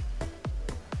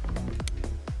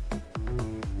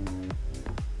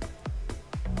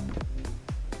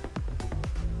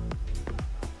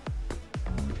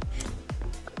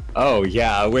 Oh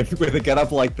yeah, with a get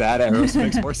up like that, Eros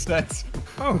makes more sense.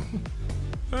 Oh,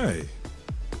 hey,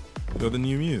 you're the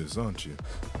new muse, aren't you?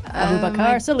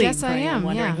 Abubakar Salim, guess for I anyone am,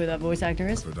 wondering yeah. who that voice actor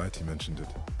is. Aphrodite mentioned it.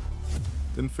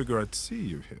 Didn't figure I'd see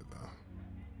you here, though.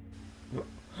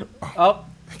 Oh.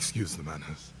 Excuse the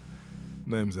manners.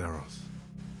 Name's Eros,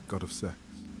 god of sex.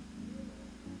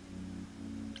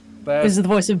 This is the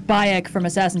voice of Bayek from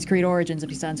Assassin's Creed Origins, if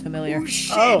he sounds familiar.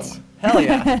 Oh, hell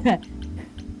yeah.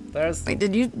 There's... Wait,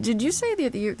 did you say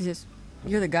that you're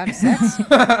the god of sex?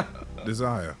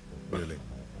 Desire, really.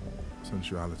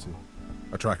 Sensuality.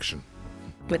 Attraction.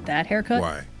 With that haircut?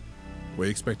 Why? Were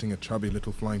you expecting a chubby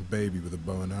little flying baby with a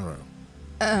bow and arrow?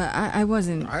 I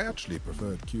wasn't. I actually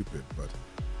preferred Cupid, but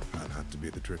Man had to be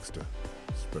the trickster.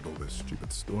 Spread all their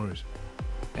stupid stories.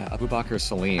 Yeah, Abu Bakr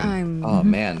Salim. I'm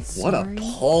Man, what a sorry.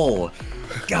 pull!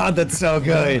 God, that's so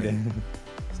good.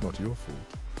 It's not your fault.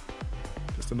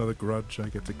 Just another grudge I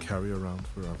get to carry around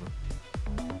forever.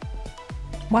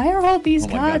 Why are all these Oh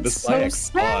my God, gods this so Bayek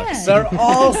sad? sucks. They're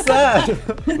all sad.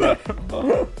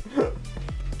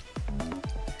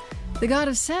 The god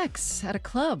of sex at a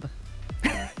club.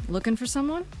 Looking for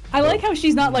someone? I like how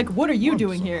she's not like, what are you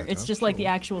doing sorry, here? It's I'm just like the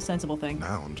sure. actual sensible thing.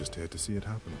 Now I'm just here to see it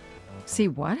happen. See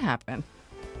what happened?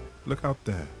 Look out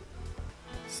there.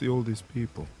 See all these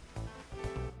people.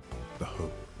 The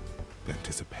hope, the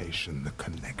anticipation, the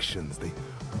connections, they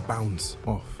bounce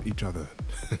off each other.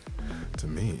 To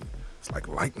me, it's like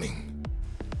lightning.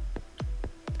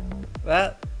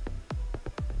 That.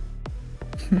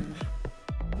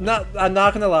 No, I'm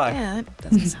not gonna lie. Yeah, that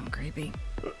doesn't sound creepy.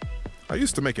 I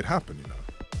used to make it happen, you know.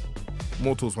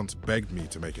 Mortals once begged me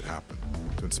to make it happen,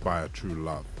 to inspire true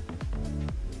love.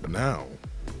 But now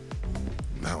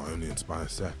I only inspire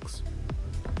sex.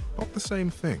 Not the same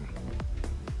thing.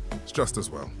 It's just as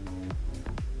well.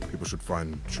 People should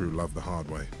find true love the hard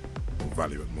way, or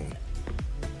value it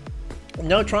more.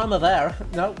 No trauma there.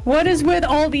 No. What is with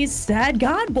all these sad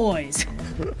god boys?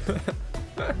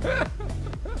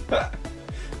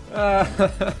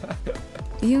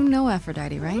 You know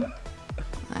Aphrodite, right?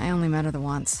 I only met her the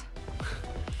once.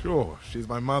 Sure, she's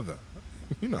my mother.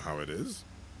 You know how it is.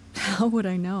 How would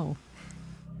I know?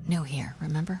 New here,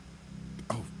 remember?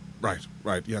 Oh, right.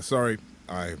 Yeah, sorry.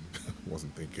 I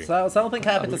wasn't thinking. So something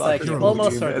happened to You're Psyche. an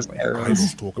Almost old certainly.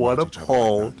 Idols talk What about a each other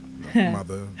pull. like that.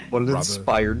 Mother, What an brother,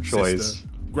 inspired choice. sister,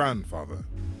 grandfather.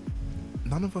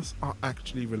 None of us are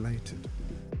actually related.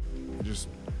 We just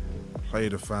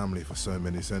played a family for so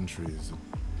many centuries.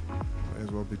 It may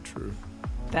as well be true.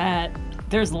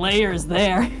 There's layers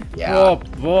there. Yeah. Oh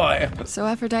boy. So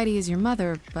Aphrodite is your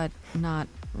mother, but not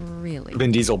really.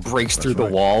 Vin Diesel breaks through the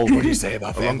right. wall. What do you say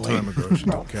about A long family? time ago, she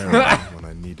took care of me when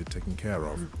I needed taken care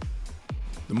of.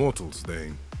 The mortals,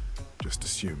 they just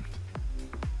assumed.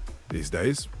 These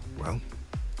days, well,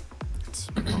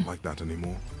 it's not like that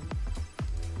anymore.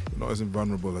 We're not as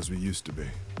invulnerable as we used to be.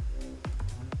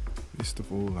 Least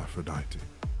of all, Aphrodite.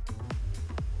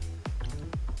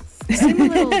 You seem a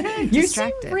little You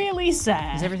distracted. seem really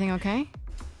sad. Is everything okay?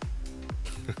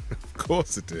 Of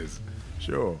course it is.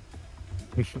 Sure.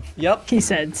 Yep. He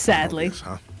said sadly. Obvious,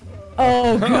 huh?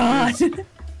 Oh god.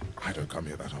 I don't come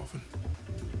here that often.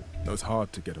 No, it's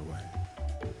hard to get away.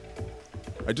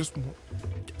 I just want...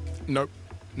 Nope.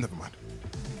 Never mind.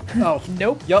 Oh,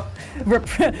 Nope. Yep.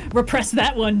 Repress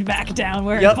that one back down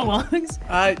where Yep. it belongs.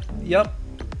 Yep.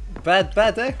 Bad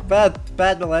day.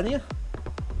 Bad millennia.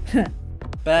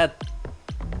 Bad.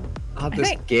 Oh, I this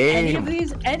think game.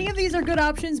 any of these are good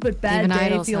options, but bad Even day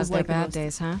idols feels has their like the bad most-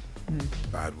 days, huh?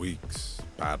 Bad weeks,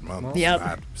 bad months, Yep.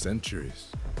 bad centuries.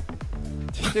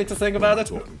 Do you need to think about it?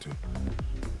 Talking to.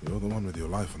 You're the one with your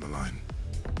life on the line.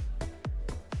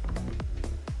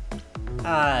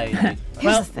 I.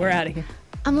 Well, the thing. we're out of here.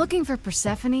 I'm looking for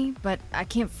Persephone, but I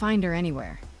can't find her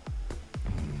anywhere.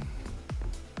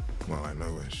 Well, I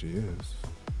know where she is,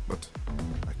 but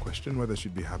I question whether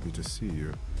she'd be happy to see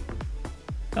you.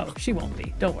 Oh, she won't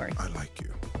be. Don't worry. I like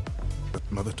you, but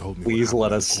Mother told me. Please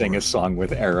let us sing a song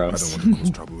with arrows. I don't want to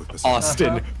cause trouble with Persephone.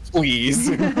 Austin, please.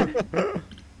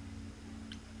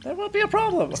 There won't be a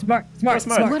problem. Smart.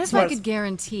 What if I could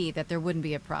guarantee that there wouldn't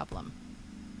be a problem?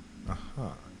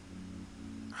 Aha.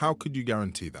 How could you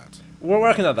guarantee that? We're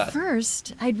working on that.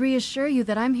 First, I'd reassure you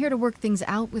that I'm here to work things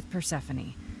out with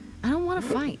Persephone. I don't want to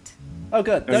fight. Oh,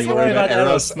 good. Are Don't you you worry worried about about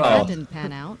arrows. arrows? That Oh. didn't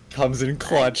pan out. Comes in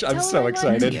clutch. I'm Tell so her I lied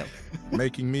to excited. you.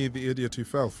 Making me the idiot who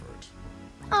fell for it.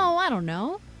 Oh, I don't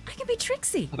know. I can be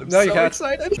tricksy. I'm No, you so can't.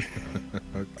 excited.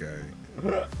 Okay.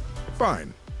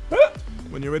 Fine.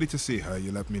 When you're ready to see her,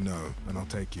 you let me know, and I'll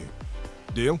take you.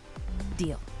 Deal?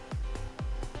 Deal.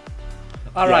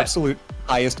 All The right. absolute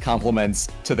highest compliments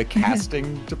to the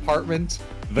casting department,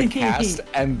 the cast,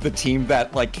 and the team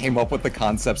that like came up with the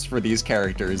concepts for these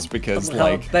characters because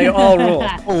like They all rule.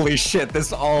 holy shit,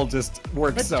 this all just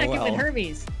works Let's so check well. in with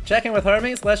Hermes. Check in with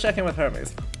Hermes? Let's check in with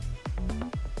Hermes.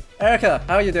 Erica,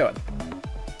 how are you doing?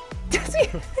 Do they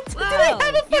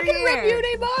have a fucking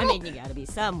Rebude model? I mean, you gotta be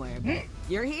somewhere, but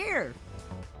you're here.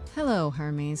 Hello,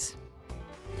 Hermes.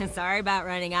 Sorry about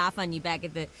running off on you back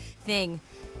at the thing.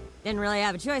 Didn't really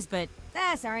have a choice, but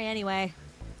sorry anyway.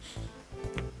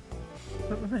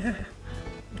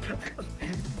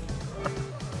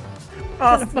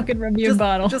 Got a fucking Rebude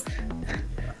bottle.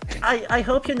 I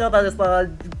hope you know that is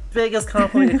the biggest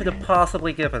compliment you could have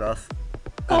possibly given us.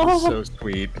 That's so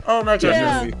sweet. Oh my goodness.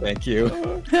 Genuinely, thank you.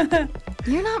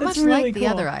 You're not That's much really like the cool.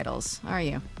 other idols, are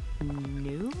you?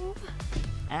 New?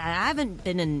 I haven't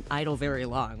been an idol very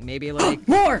long. Maybe like...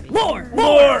 More!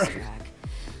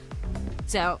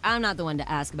 So, I'm not the one to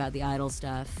ask about the idol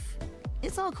stuff.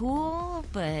 It's all cool,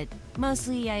 but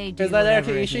mostly I do Is that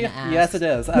whatever Eric Athena Kishi? asks. Yes, it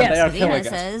is. Yes. They are Athena killing it.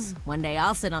 says, one day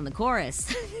I'll sit on the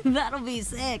chorus. That'll be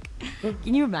sick.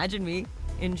 Can you imagine me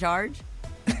in charge?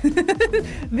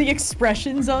 The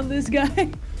expressions on this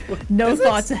guy. No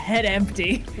thoughts, head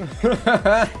empty.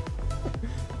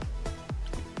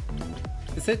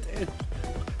 Is it?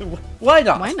 Why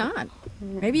not? Why not?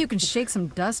 Maybe you can shake some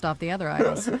dust off the other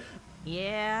idols.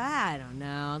 Yeah, I don't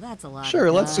know. That's a lot. Sure,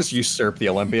 of let's dust. just usurp the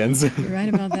Olympians. You're right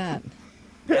about that.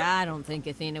 I don't think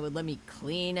Athena would let me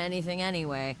clean anything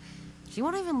anyway. She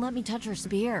won't even let me touch her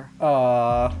spear.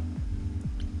 When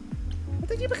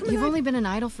did you become an You've idol? only been an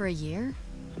idol for a year?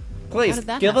 Please, did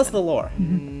that give us happen? the lore.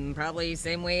 Probably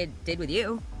same way it did with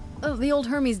you. Oh, the old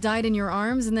Hermes died in your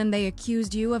arms and then they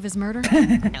accused you of his murder?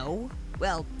 No.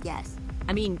 Well, yes.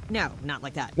 I mean, no, not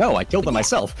like that. No, I killed him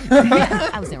myself.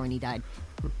 I was there when he died.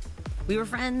 We were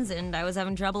friends, and I was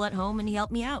having trouble at home, and he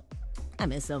helped me out. I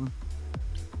miss him.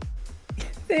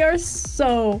 They are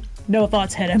so no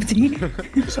thoughts, head empty.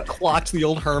 Just clocked the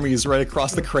old Hermes right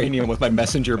across the cranium with my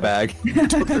messenger bag.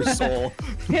 Took her soul.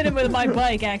 Hit him with my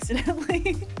bike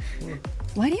accidentally.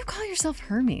 Why do you call yourself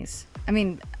Hermes? I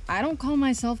mean, I don't call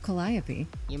myself Calliope.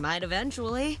 You might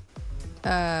eventually.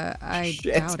 I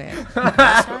Shit. doubt it.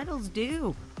 Most idols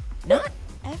do. Not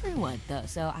everyone, though,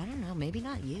 so I don't know, maybe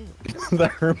not you. The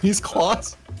Hermes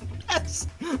claws? Yes!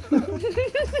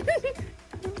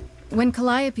 When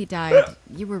Calliope died,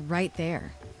 you were right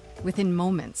there, within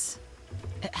moments.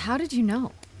 How did you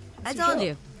know? I told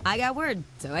you. I got word,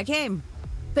 so I came.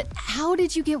 But how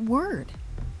did you get word?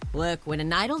 Look, when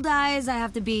an idol dies, I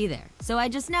have to be there. So I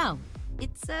just know.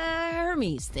 It's a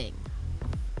Hermes thing.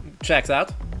 Checks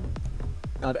out.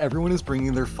 God, everyone is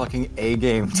bringing their fucking A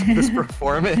game to this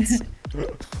performance.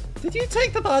 Did you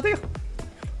take the body?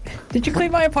 Did you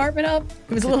clean my apartment up?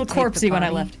 It was a little Take the corpsey when I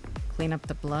body, left. Clean up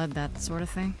the blood, that sort of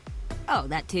thing? Oh,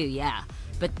 that too, yeah.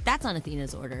 But that's on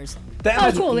Athena's orders.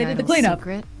 Oh, cool, they did the cleanup.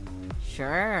 Secret?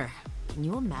 Sure. Can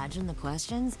you imagine the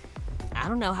questions? I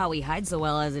don't know how he hides so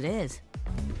well as it is.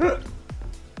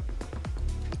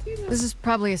 This is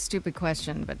probably a stupid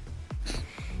question, but...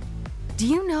 Do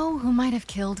you know who might have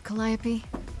killed Calliope?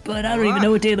 But I don't even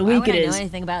know what day of the Why week would it I know is.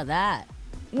 anything about that?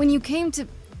 When you came to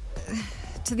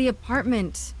the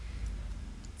apartment,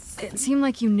 it seemed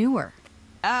like you knew her.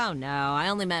 Oh no, I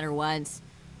only met her once.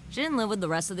 She didn't live with the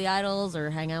rest of the idols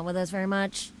or hang out with us very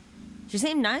much. She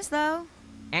seemed nice though.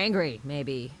 Angry,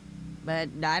 maybe. But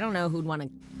I don't know who'd want to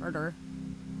hurt her.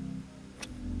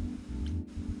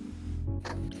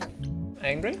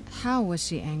 Angry? How was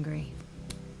she angry?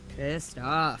 Pissed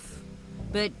off.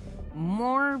 But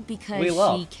more because We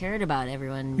love. she cared about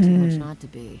everyone too much not to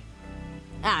be.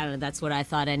 I don't know, that's what I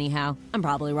thought anyhow. I'm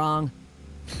probably wrong.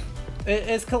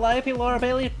 Is Calliope Laura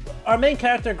Bailey? Our main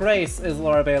character, Grace, is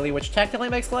Laura Bailey, which technically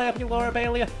makes Calliope Laura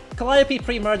Bailey. Calliope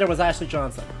pre-murder was Ashley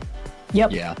Johnson.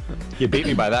 Yep. Yeah. You beat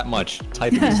me by that much.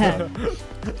 Typing this stuff.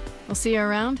 We'll see you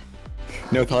around.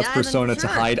 No thoughts Yeah, I'm persona to sure.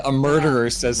 hide a murderer,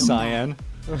 says Cyan.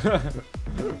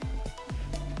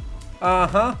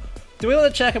 Uh-huh. Do we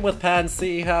want to check in with Pan,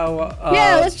 see how,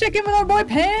 Yeah, let's check in with our boy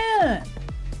Pan.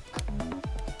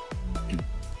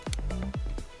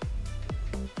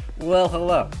 Well,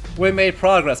 hello. We made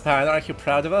progress, Pan. Aren't you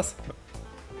proud of us?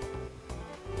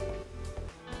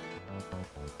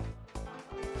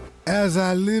 As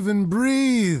I live and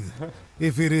breathe,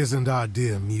 if it isn't our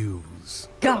dear muse.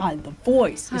 God, the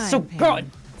voice is Hi, so Pan. good.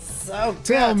 So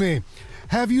Tell me,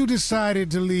 have you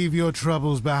decided to leave your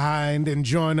troubles behind and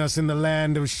join us in the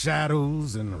land of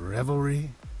shadows and revelry?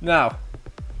 No.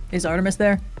 Is Artemis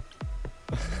there?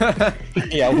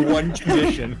 Yeah, one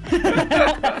condition.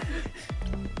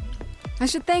 I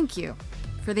should thank you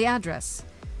for the address.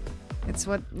 It's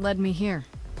what led me here.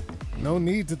 No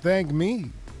need to thank me.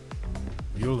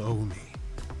 You'll owe me.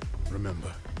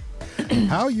 Remember,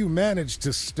 how you managed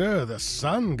to stir the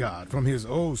sun god from his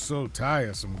oh so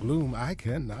tiresome gloom, I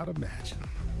cannot imagine.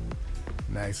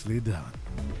 Nicely done.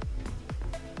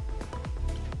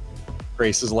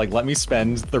 Grace is like, let me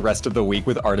spend the rest of the week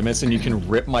with Artemis and you can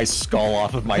rip my skull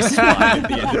off of my spine at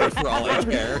the end of it for all I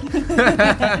care.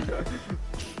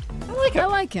 I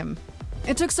like him.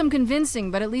 It took some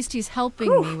convincing, but at least he's helping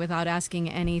me without asking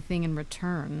anything in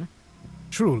return.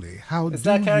 Truly, how Is do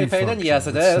that Carrie you Payton? function Yes,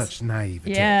 it with is. such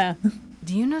naivety? Yeah.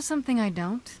 Do you know something I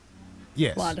don't?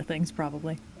 Yes. A lot of things,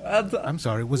 probably. I'm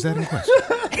sorry, was that in question?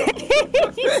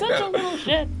 He's such a little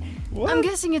shit. I'm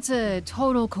guessing it's a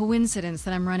total coincidence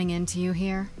that I'm running into you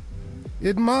here.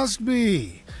 It must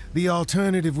be. The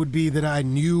alternative would be that I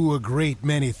knew a great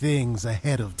many things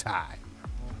ahead of time.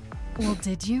 Well,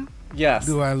 did you? Yes.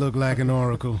 Do I look like an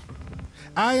oracle?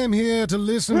 I am here to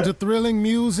listen to thrilling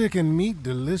music and meet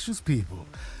delicious people.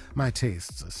 My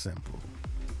tastes are simple.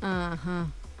 Uh-huh.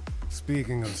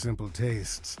 Speaking of simple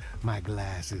tastes, my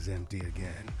glass is empty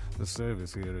again. The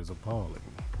service here is appalling.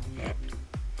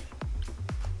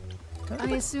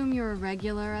 I assume you're a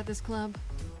regular at this club?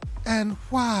 And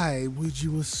why would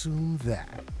you assume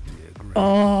that?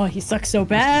 Oh, he sucks so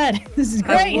bad. This is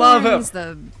great. I love him. He's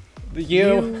the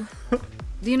You.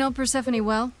 Do you know Persephone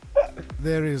well?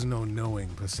 There is no knowing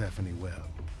Persephone well.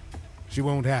 She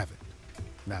won't have it.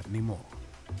 Not anymore.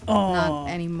 Oh. Not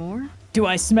anymore? Do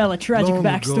I smell a tragic Long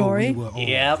backstory? Ago, we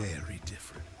were all very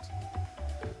different.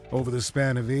 Over the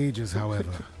span of ages,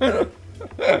 however,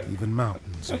 even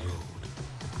mountains erode.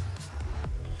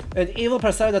 An evil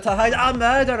persona to hide a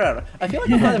murderer. I feel like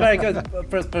it's not a very good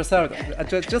persona.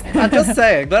 I'm just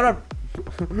saying. There are.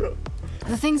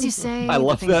 The things you say, I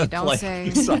love the things you that. don't Like,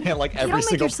 say. like You every don't make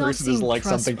single yourself person is seem like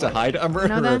something to hide a trustworthy. You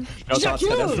know murderer. that? No, it's not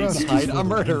to hide a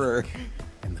murderer.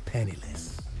 And the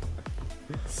penniless.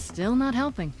 Still not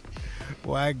helping.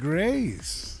 Why,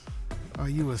 Grace, are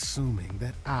you assuming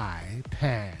that I,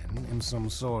 Pan, am some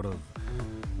sort of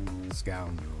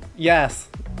scoundrel? Yes.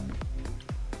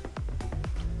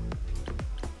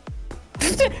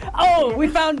 Oh, we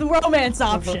found the romance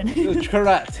option.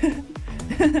 Correct.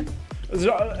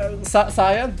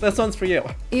 Cyan, this one's for you.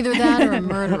 Either that or a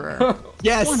murderer.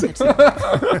 Yes. One of the two.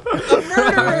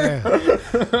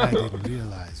 I didn't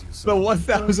realize you The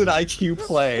 1000 IQ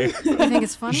play. You think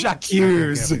it's funny? Jacques.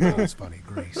 It's funny,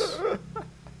 Grace.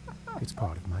 It's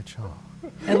part of my charm.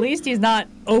 At least he's not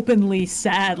openly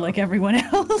sad like everyone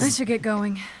else. I should get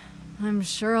going. I'm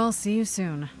sure I'll see you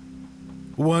soon.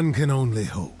 One can only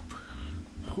hope.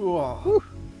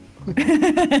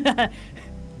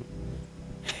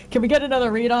 Can we get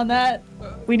another read on that?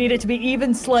 We need it to be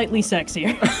even slightly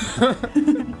sexier.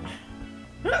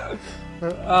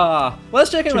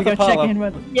 Let's check in Should with we go Apollo. check in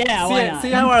with- yeah, why not?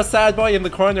 See how our sad boy in the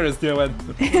corner is doing.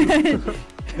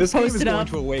 This game is Post it going up.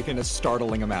 to awaken a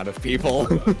startling amount of people.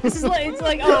 This is like, it's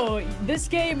like, oh, this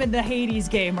game and the Hades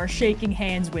game are shaking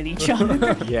hands with each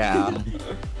other. Yeah.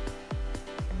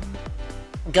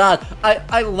 God,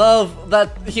 I love that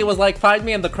he was like, find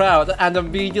me in the crowd, and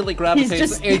immediately gravitates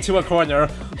just- into a corner.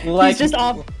 Like, He's just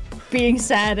off being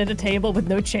sad at a table with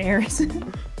no chairs.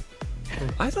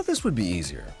 I thought this would be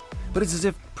easier, but it's as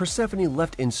if Persephone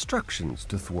left instructions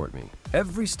to thwart me.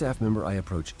 Every staff member I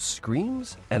approach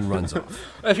screams and runs off.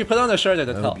 If you put on a shirt,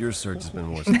 it'd I help. hope your search has been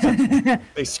more successful.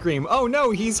 They scream, "Oh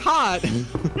no, he's hot!"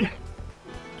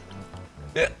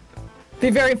 Be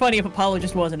very funny if Apollo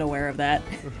just wasn't aware of that.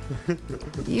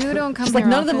 You don't come Just like here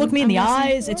none of them often, look me in the I'm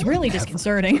guessing? eyes. It's really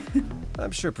disconcerting.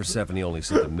 I'm sure Persephone only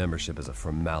said the membership as a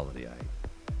formality. I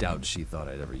doubt she thought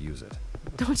I'd ever use it.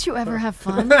 Don't you ever have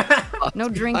fun? No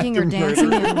drinking or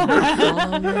dancing in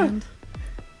Holland?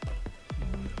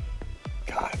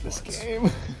 God, this game.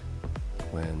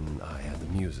 When I had the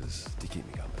muses to keep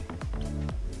me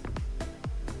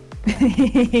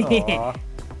company. Aw.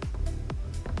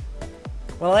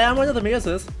 Well, I am one of the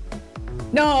muses.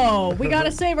 No, we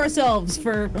gotta save ourselves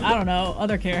for, I don't know,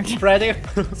 other characters. Freddy?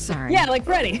 Sorry. Yeah, like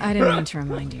Freddy. I didn't mean to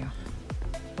remind you.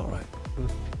 All right.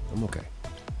 I'm okay.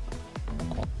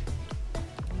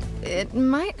 It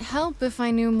might help if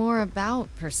I knew more about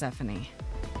Persephone.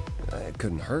 It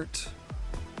couldn't hurt.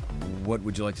 What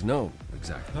would you like to know,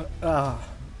 exactly?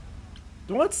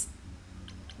 What's...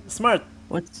 Smart.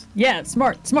 What's... Yeah,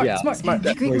 smart.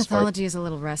 The Greek mythology is a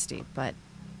little rusty, but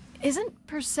isn't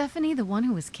Persephone the one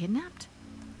who was kidnapped?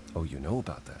 Oh, you know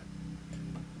about that?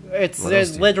 It's What else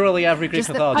do you- literally every Greek Just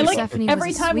that mythology. I like Persephone every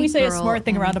was a time we sweet say a girl smart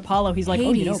thing and around Apollo, he's like,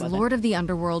 Hades, oh, you know about Lord of the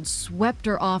Underworld, swept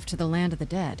her off to the land of the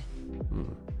dead.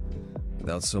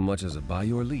 Without so much as a by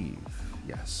your leave,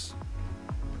 yes.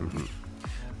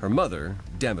 Her mother,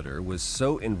 Demeter, was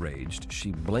so enraged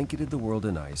she blanketed the world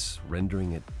in ice,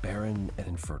 rendering it barren and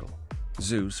infertile.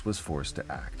 Zeus was forced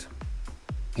to act.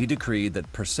 He decreed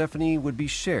that Persephone would be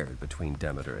shared between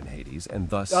Demeter and Hades, and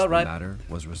thus the matter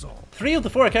was resolved. 3 of the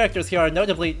 4 characters here are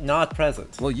notably not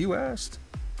present. Well, you asked.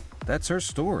 That's her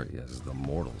story, as the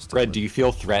mortals tell Red, do you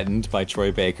feel threatened by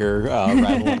Troy Baker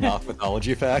rattling off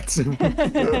mythology facts?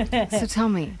 So tell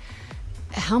me,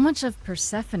 how much of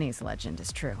Persephone's legend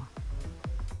is true?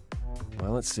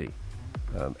 Well, let's see.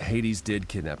 Hades did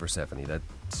kidnap Persephone. That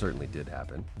certainly did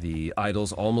happen. The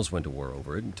idols almost went to war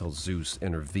over it until Zeus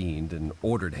intervened and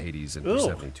ordered Hades and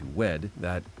Persephone to wed.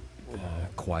 That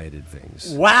quieted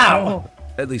things. Wow!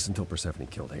 At least until Persephone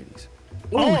killed Hades.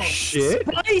 Oh, shit!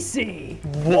 Spicy!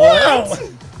 What?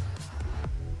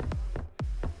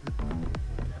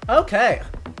 Okay.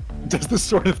 Does this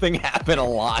sort of thing happen a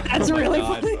lot? That's Oh my really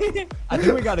God. funny. I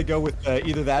think we gotta go with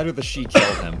either that or the she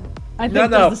killed him. I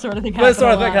think that's the sort of thing this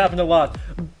sort of thing happen happened a lot.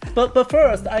 But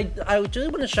first, I do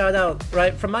want to shout out,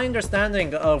 right, from my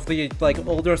understanding of the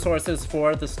older sources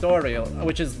for the story,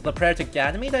 which is the prayer to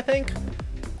Ganymede, I think,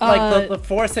 the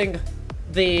forcing,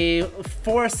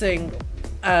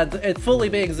 and it fully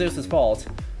being Zeus's fault.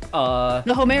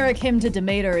 The Homeric hymn to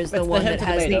Demeter is the one that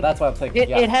has Demeter, that's what I'm thinking.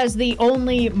 It has the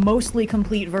only mostly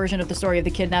complete version of the story of the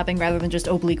kidnapping, rather than just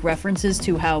oblique references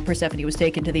to how Persephone was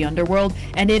taken to the underworld.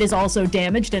 And it is also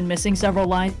damaged and missing several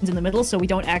lines in the middle, so we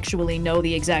don't actually know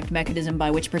the exact mechanism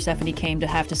by which Persephone came to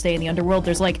have to stay in the underworld.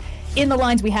 There's in the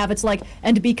lines we have, it's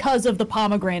and because of the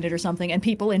pomegranate or something, and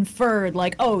people inferred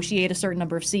oh, she ate a certain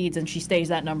number of seeds and she stays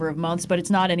that number of months, but it's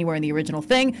not anywhere in the original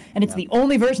thing, and it's the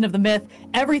only version of the myth.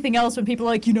 Everything else, when people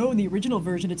are in the original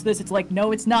version it's this, it's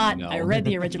no, it's not. No. I read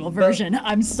the original version.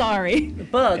 I'm sorry.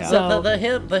 But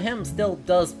the hymn still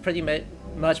does pretty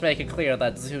much make it clear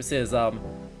that Zeus is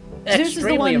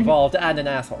extremely involved and an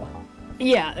asshole.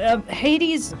 Yeah,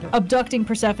 Hades abducting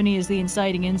Persephone is the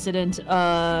inciting incident.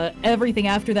 Everything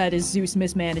after that is Zeus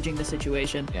mismanaging the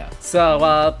situation. Yeah.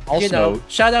 So, also,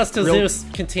 shoutouts to Zeus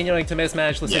continuing to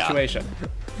mismanage the situation.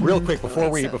 Real quick, before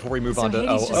we move on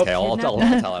to... okay, I'll tell it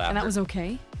after. And that was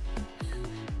okay?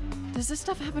 Does this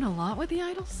stuff happen a lot with the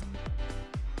idols?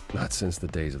 Not since the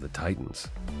days of the Titans,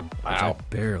 which Wow. I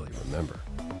barely remember.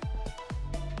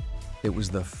 It was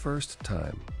the first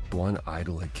time one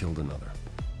idol had killed another.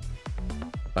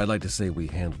 I'd like to say we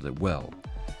handled it well.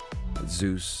 That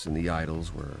Zeus and the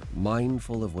idols were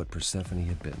mindful of what Persephone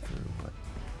had been through, but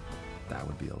that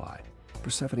would be a lie.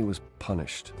 Persephone was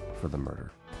punished for the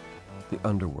murder, the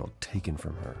underworld taken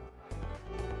from her.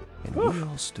 And we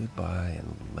all stood by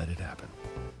and let it happen.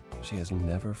 She has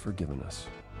never forgiven us.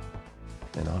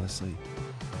 And honestly,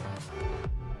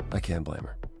 I can't blame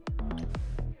her.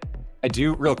 I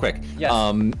do, real quick. Yes.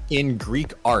 In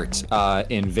Greek art,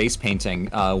 in vase painting,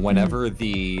 whenever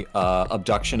the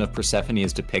abduction of Persephone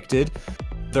is depicted,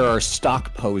 there are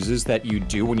stock poses that you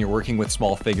do when you're working with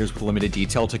small figures with limited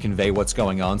detail to convey what's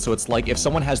going on. So it's if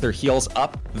someone has their heels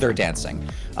up, they're dancing.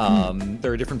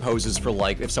 There are different poses for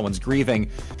if someone's grieving.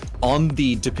 On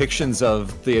the depictions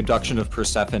of the abduction of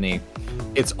Persephone,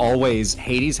 it's always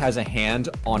Hades has a hand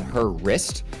on her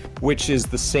wrist, which is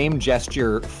the same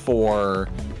gesture for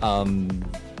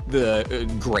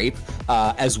the grape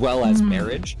as well as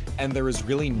marriage, and there is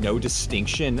really no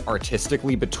distinction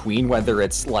artistically between whether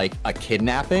it's a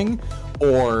kidnapping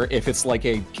or if it's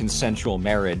a consensual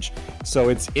marriage. So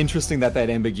it's interesting that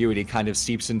ambiguity kind of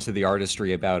seeps into the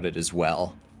artistry about it as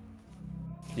well.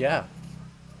 Yeah.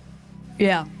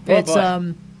 Yeah,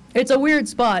 it's a weird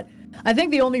spot. I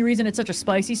think the only reason it's such a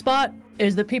spicy spot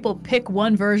is that people pick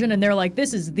one version and they're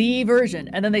this is the version,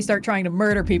 and then they start trying to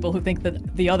murder people who think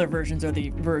that the other versions are the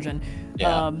version.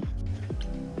 Yeah.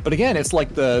 But again, it's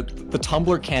the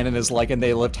Tumblr canon is and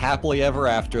they lived happily ever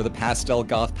after, the pastel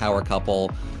goth power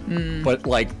couple. But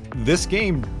this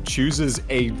game chooses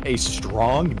a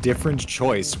strong, different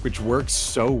choice, which works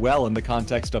so well in the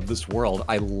context of this world.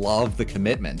 I love the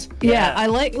commitment. Yeah, I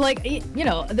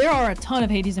there are a ton of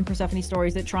Hades and Persephone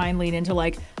stories that try and lean into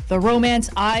the romance.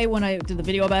 When I did the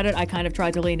video about it, I kind of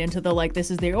tried to lean into the this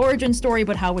is the origin story,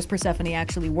 but how was Persephone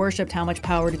actually worshipped? How much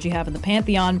power did she have in the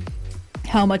pantheon?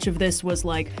 How much of this was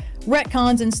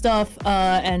retcons and stuff,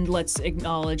 and let's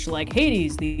acknowledge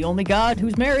Hades, the only god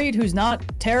who's married, who's not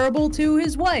terrible to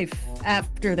his wife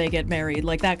after they get married,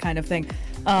 that kind of thing.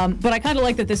 But I kind of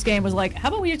like that this game was how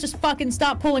about we just fucking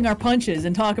stop pulling our punches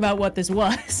and talk about what this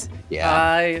was? Yeah.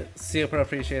 I super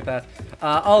appreciate that.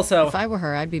 Also, if I were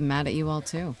her, I'd be mad at you all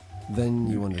too. Then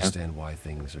you understand why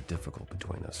things are difficult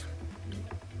between us.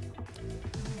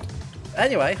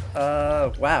 Anyway,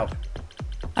 wow.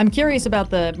 I'm curious about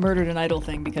the murdered an idol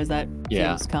thing because that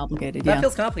feels complicated. That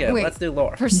feels complicated. Wait, let's do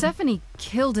lore. Persephone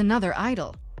killed another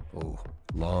idol. Oh,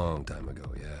 long time ago,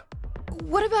 yeah.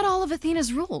 What about all of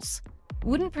Athena's rules?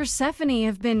 Wouldn't Persephone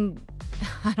have been,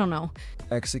 I don't know,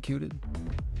 executed?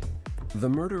 The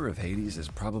murder of Hades is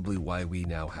probably why we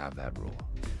now have that rule.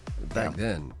 Back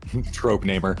then, trope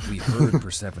namer. We heard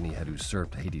Persephone had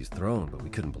usurped Hades' throne, but we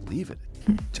couldn't believe it.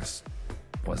 It just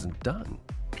wasn't done.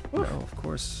 Now, of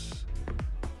course,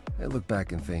 I look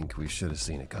back and think we should have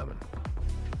seen it coming.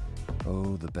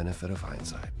 Oh, the benefit of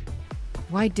hindsight.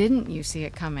 Why didn't you see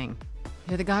it coming?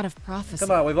 You're the god of prophecy. Come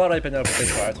on, we've already been over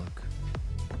this part. Look,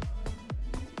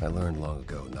 I learned long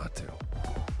ago not to.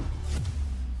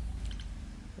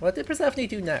 What did Persephone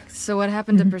do next? So what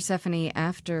happened to Persephone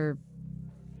after...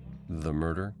 the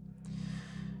murder?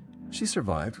 She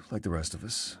survived, like the rest of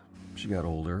us. She got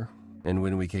older, and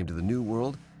when we came to the new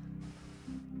world,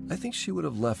 I think she would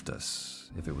have left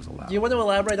us if it was allowed. Do you want to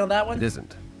elaborate on that one? It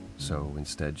isn't. So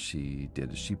instead, she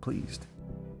did as she pleased.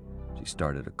 She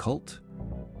started a cult,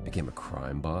 became a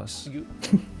crime boss.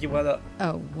 You wanna?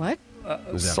 Oh, what?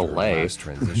 It was after her last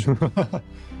transition.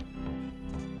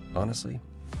 Honestly,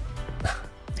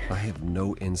 I have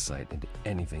no insight into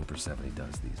anything Persephone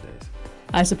does these days.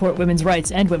 I support women's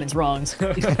rights and women's wrongs.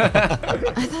 I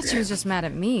thought she was just mad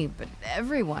at me, but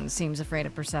everyone seems afraid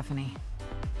of Persephone.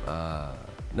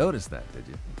 Noticed that, did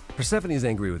you? Persephone is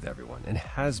angry with everyone, and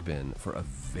has been for a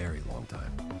very long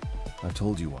time. I've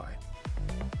told you why.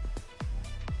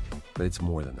 But it's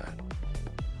more than that.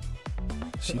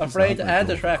 She does Afraid not let and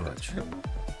go of a attracted. grudge.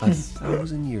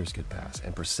 1,000 years could pass,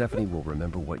 and Persephone will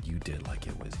remember what you did like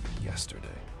it was yesterday.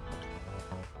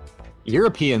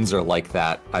 Europeans are like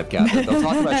that, I've gathered. They'll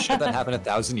talk about shit that happened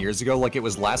 1,000 years ago like it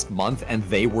was last month, and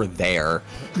they were there.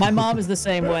 My mom is the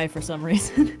same way for some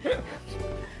reason.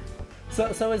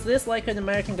 So is this like in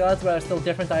American Gods where there are still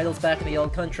different idols back in the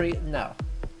old country? No.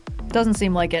 Doesn't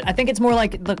seem like it. I think it's more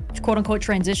like the quote-unquote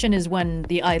transition is when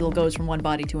the idol goes from one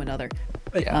body to another.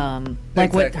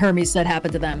 Like what Hermes said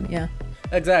happened to them, yeah.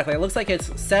 Exactly. It looks like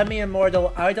it's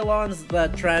semi-immortal eidolons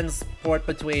that transport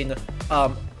between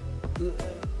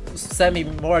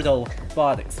semi-mortal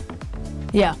bodies.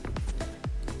 Yeah.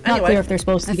 Not Anyway, clear if they're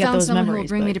supposed to I get found those someone who will memories.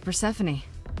 bring me but- to Persephone.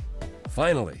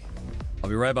 Finally. I'll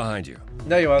be right behind you.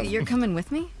 No, you won't. You're coming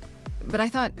with me? But I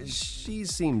thought... She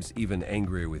seems even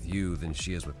angrier with you than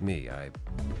she is with me. I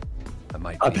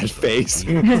might On be that face.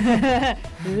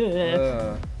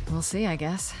 We'll see, I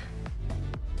guess.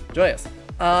 Joyous.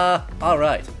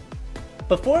 Alright.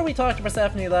 Before we talk to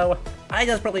Persephone, though, I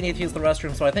desperately need to use the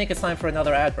restroom, so I think it's time for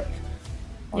another ad break.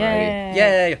 Yay!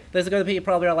 Yay! This is going to be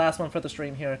probably our last one for the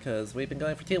stream here, because we've been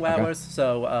going for 2 hours,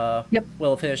 so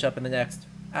we'll finish up in the next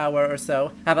hour or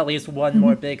so. Have at least one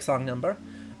more big song number.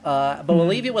 But we'll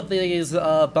leave you with these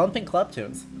bumping club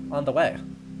tunes on the way.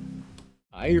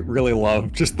 I really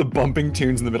love just the bumping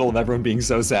tunes in the middle of everyone being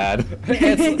so sad.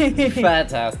 It's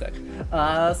fantastic.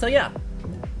 So yeah,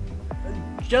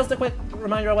 just a quick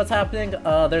reminder of what's happening.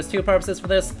 There's 2 purposes for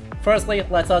this. Firstly,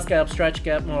 lets us get upstretched,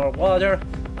 get more water.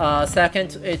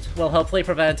 Second, it will hopefully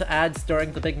prevent ads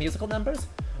during the big musical numbers,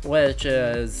 which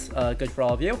is good for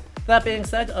all of you. That being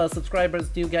said, subscribers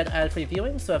do get ad-free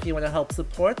viewing, so if you want to help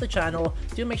support the channel,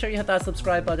 do make sure you hit that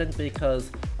subscribe button,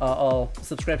 because all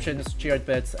subscriptions, cheered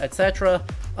bits, etc.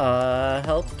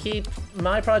 help keep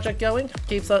my project going,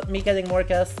 keeps me getting more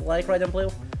guests like Red and Blue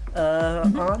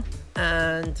on,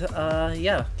 and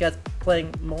yeah, gets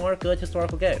playing more good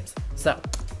historical games. So,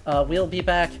 we'll be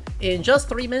back in just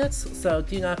 3 minutes, so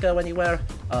do not go anywhere,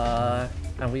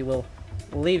 and we will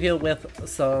leave you with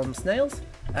some snails,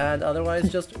 and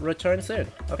otherwise just return soon,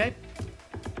 okay?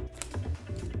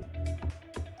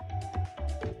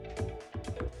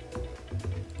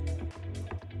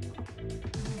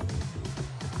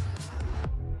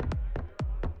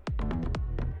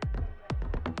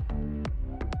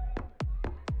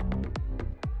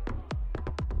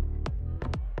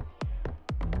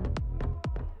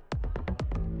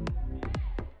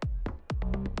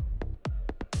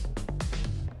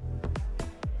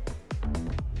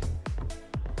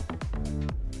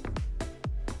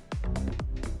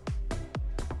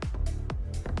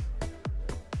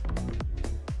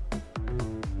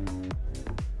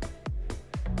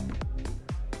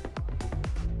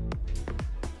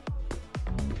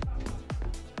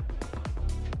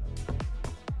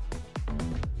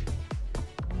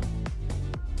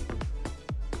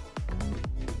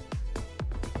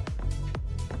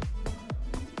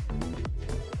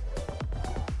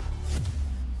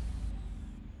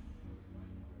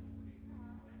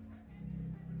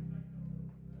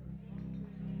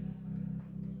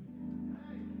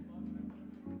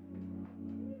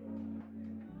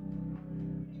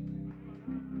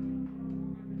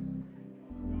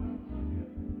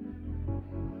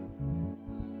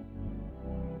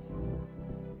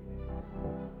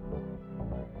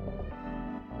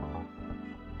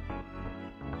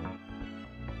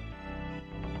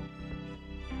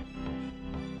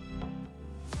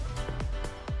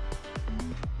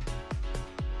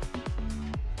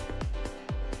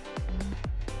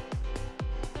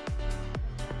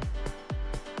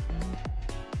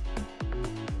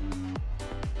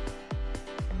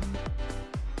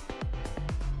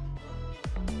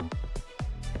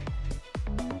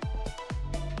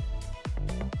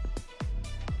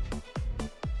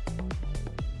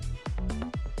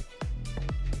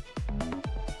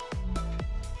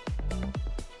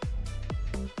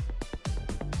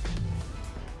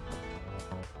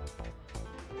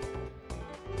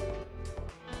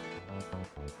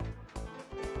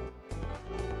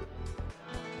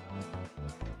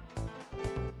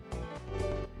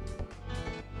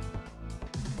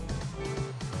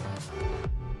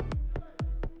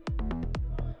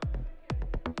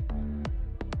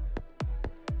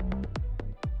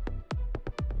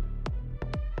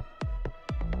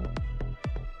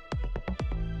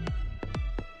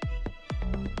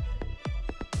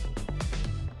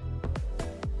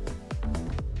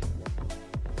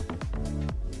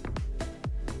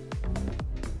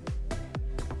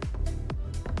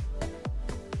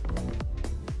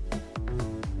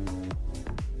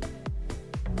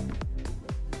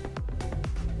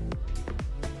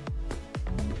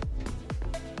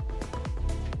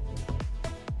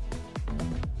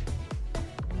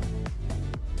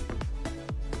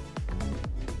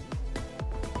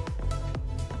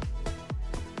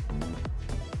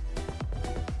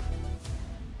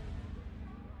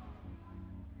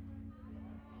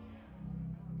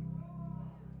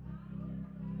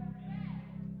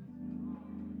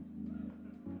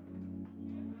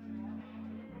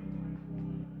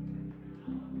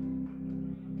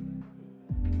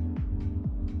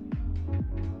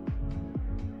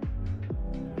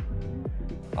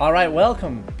 Alright,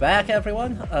 welcome back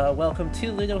everyone. Welcome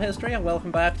to Ludohistory, and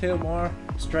welcome back to more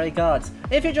Stray Gods.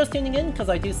 If you're just tuning in, because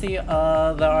I do see there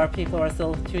are people who are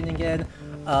still tuning in,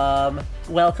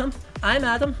 welcome. I'm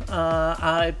Adam.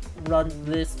 I run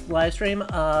this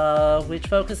livestream, which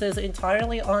focuses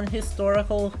entirely on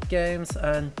historical games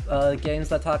and games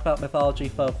that talk about mythology,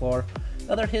 folklore,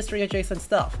 other history-adjacent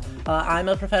stuff. I'm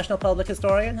a professional public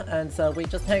historian, and so we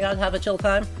just hang out and have a chill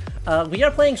time. We are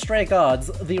playing Stray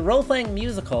Gods, the role-playing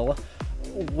musical,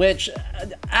 which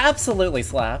absolutely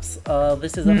slaps.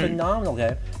 This is a phenomenal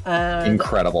game. And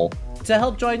incredible. To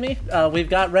help join me, we've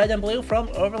got Red and Blue from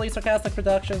Overly Sarcastic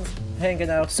Productions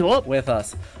hanging out with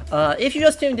us. If you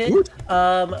just tuned in,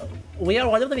 we are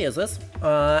one of the muses,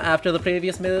 after the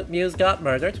previous muse got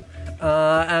murdered.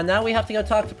 And now we have to go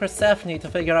talk to Persephone to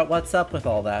figure out what's up with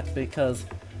all that, because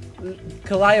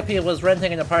Calliope was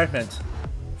renting an apartment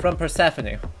from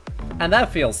Persephone. And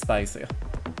that feels spicy.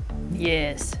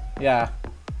 Yes. Yeah.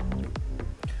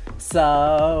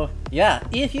 So, yeah,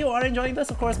 if you are enjoying this,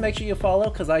 of course, make sure you follow,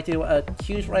 because I do a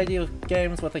huge variety of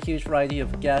games with a huge variety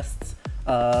of guests.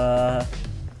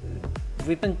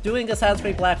 We've been doing Assassin's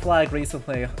Creed Black Flag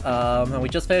recently, and we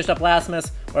just finished up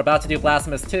Blasphemous. We're about to do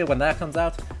Blasphemous 2 when that comes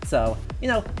out. So, you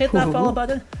know, hit that follow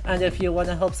button, and if you want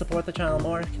to help support the channel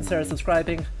more, consider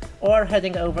subscribing, or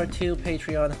heading over to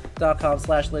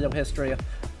patreon.com/Ludohistory.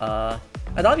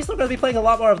 And obviously we're going to be playing a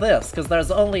lot more of this, because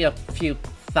there's only a few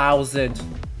thousand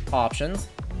options.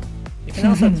 You can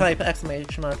also type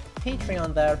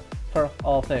 !Patreon there for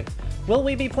all things. Will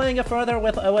we be playing it further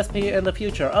with OSP in the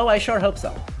future? Oh, I sure hope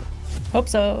so. Hope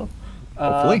so.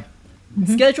 Hopefully.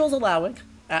 Schedules allowing,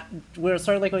 we're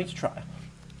certainly going to try.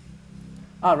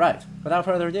 Alright, without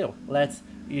further ado, let's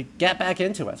get back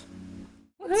into it.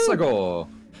 Let's go.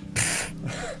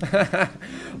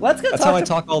 Let's go. That's how I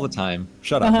talk all the time.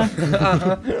 Shut up.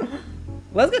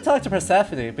 Let's go talk to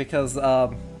Persephone, because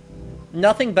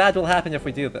nothing bad will happen if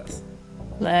we do this.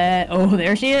 Oh,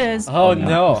 there she is. Oh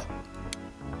no.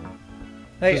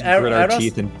 Hey, just grit our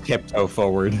teeth and tiptoe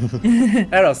forward.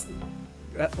 Eros,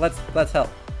 let's help.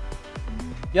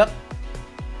 Yep.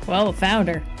 Well, found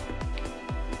her.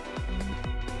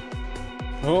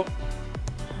 Oh.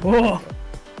 Whoa.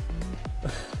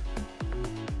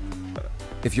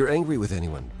 If you're angry with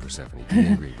anyone, Persephone, be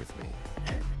angry with me.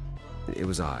 It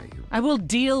was I who... I will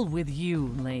deal with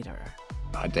you later.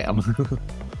 God damn.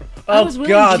 Oh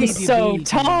God, he's so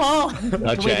tall.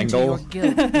 A jangle. Your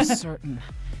guilt is certain.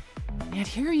 Yet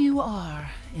here you are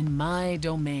in my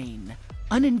domain,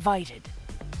 uninvited.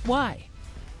 Why?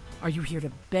 Are you here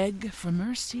to beg for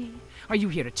mercy? Are you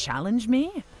here to challenge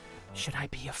me? Should I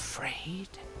be afraid?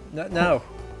 No.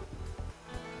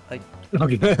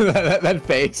 Okay, that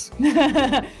face.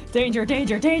 Danger,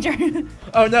 danger, danger.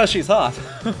 Oh no, she's hot.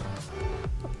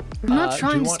 I'm not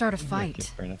trying to start a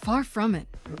fight. Far from it.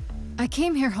 I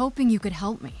came here hoping you could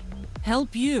help me.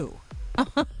 Help you?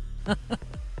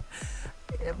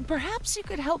 Perhaps you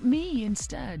could help me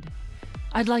instead.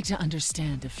 I'd like to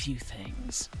understand a few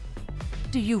things.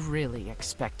 Do you really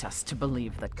expect us to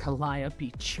believe that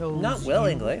Calliope chose Not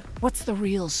willingly. you? What's the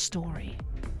real story?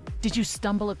 Did you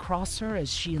stumble across her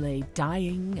as she lay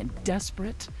dying and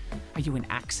desperate? Are you an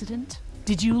accident?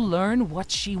 Did you learn what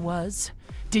she was?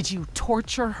 Did you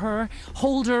torture her,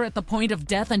 hold her at the point of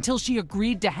death until she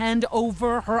agreed to hand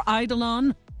over her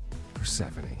eidolon?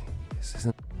 Persephone, this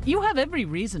isn't... You have every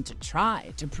reason to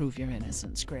try to prove your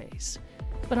innocence, Grace.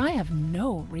 But I have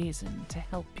no reason to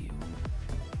help you.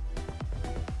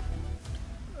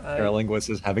 Paralinguist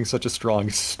is having such a strong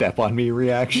step on me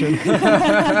reaction.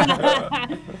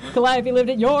 Calliope lived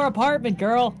at your apartment,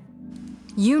 girl.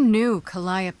 You knew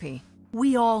Calliope.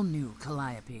 We all knew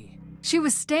Calliope. She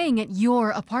was staying at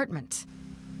your apartment.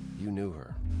 You knew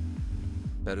her.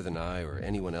 Better than I or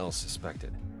anyone else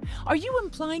suspected. Are you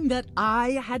implying that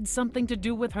I had something to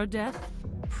do with her death?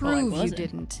 Prove you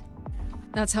didn't.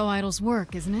 That's how idols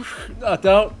work, isn't it?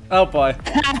 Don't. Oh boy.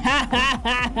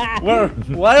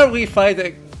 Why are we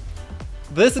fighting?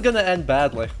 This is gonna end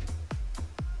badly.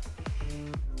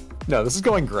 No, this is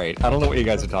going great. I don't know what you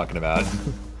guys are talking about.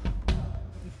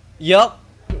 Yup.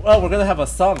 Oh, we're gonna have a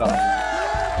song off.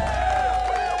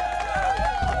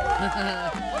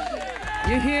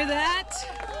 You hear that?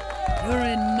 You're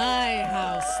in my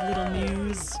house, little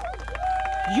muse.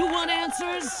 You want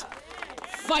answers?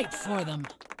 Fight for them.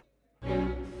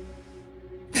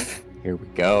 Here we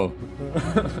go.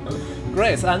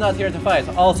 Grace, I'm not here to fight.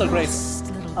 Also, Grace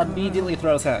immediately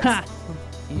throws hands. Ha.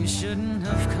 You shouldn't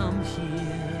have come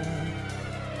here.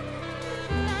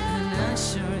 And I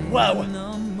sure Whoa. in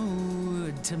the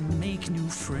mood to make new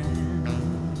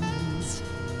friends.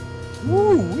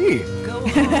 Woo-wee. Go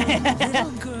home,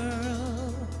 little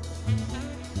girl.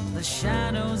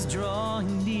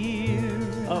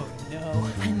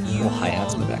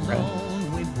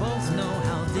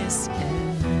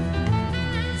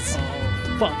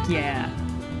 Fuck yeah.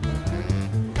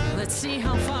 Let's see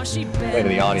how far she bends. Play to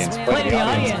the audience. Play to the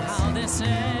audience. How this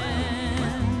ends.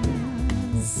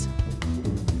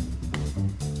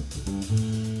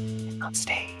 On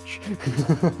stage.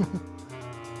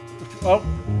 Oh.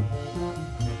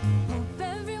 Hope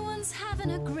everyone's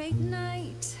having a great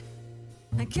night.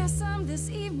 I guess I'm this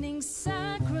evening's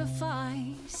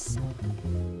sacrifice.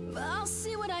 But I'll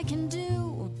see what I can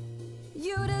do.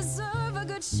 You deserve a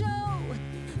good show.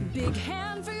 Big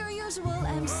hand for your usual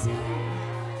MC.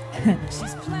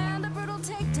 She's planned a brutal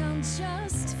takedown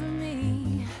just for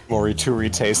me. Glory to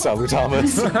Rite, Salut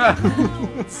Thomas.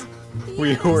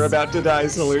 We who are about to die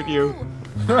salute you.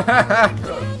 My,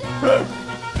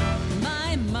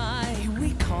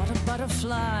 we caught a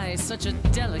butterfly, such a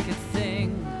delicate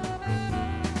thing.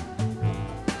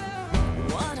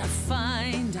 What a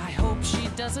find, I hope she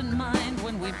doesn't mind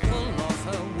when we pull off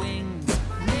her wings.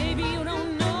 Maybe you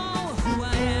don't know who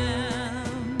I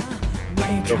am.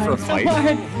 Go for a fight.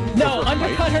 No,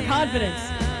 undercut her confidence.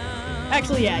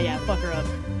 Actually, yeah, fuck her up.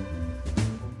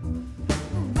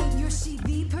 You're she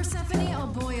the Persephone? Oh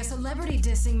boy, a celebrity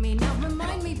dissing me. Now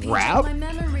remind me, Peach, Rap? of my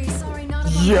memory. Sorry, not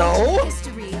about Yo?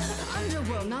 history.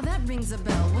 Underworld, now that rings a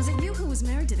bell. Was it you who was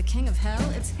married to the king of hell?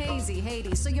 It's hazy,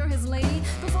 Hades. So you're his lady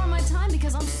before my time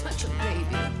because I'm such a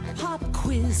baby. Pop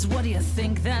quiz, what do you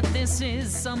think that this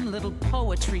is? Some little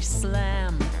poetry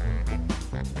slam.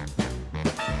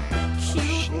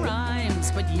 Cute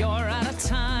rhymes, but you're out of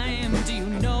time. Do you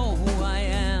know who I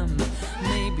am?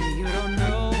 Maybe you don't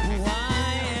know who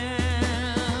I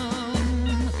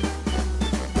am.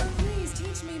 Please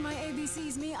teach me my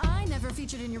ABCs. Me, I never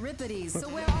featured in Euripides. So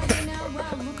where are they now?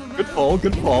 Well, look around. Good fall,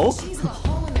 good fall. She's a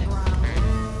hole in the ground.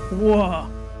 Whoa.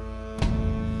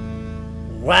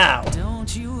 Wow.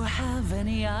 Don't you have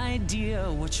any idea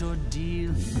what you're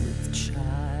dealing with, child?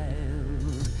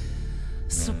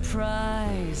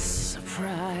 Surprise,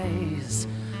 surprise.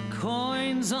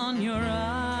 Coins on your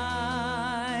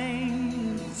eyes.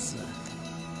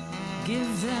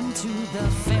 Give them to the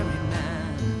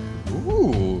ferryman.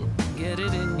 Ooh. Get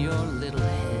it in your little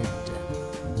head.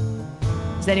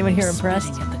 Is anyone here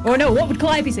impressed? Or no, what would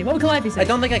Calliope say? What would Calliope say? I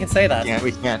don't think I can say that. Yeah,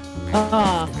 we can't.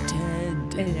 I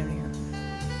didn't hear.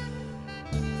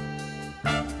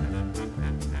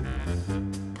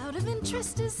 Out of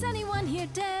interest, is anyone here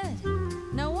dead?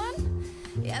 No one?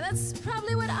 Yeah, that's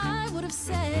probably what I would have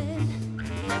said.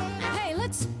 Hey,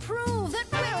 let's prove that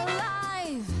we're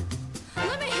alive.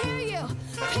 Let me hear you.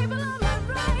 People on my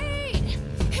right.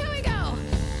 Here we go.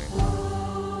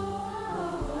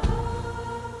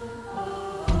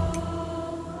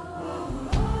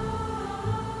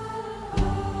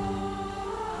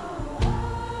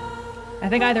 I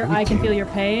think either I can feel your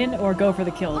pain or go for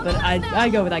the kill, but I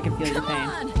go with I can feel your pain.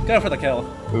 Go for the kill.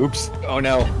 Oops. Oh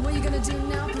no. What are you gonna do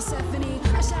now, Persephone?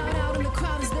 I shout out and the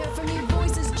crowd is there for me.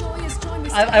 Voices joyous, join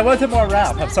me. I wanted more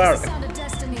rap. I'm sorry. Sound of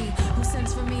destiny. Who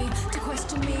sends for me to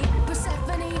question me?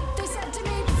 Persephone, they said to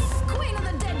me, Queen of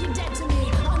the dead, you dead to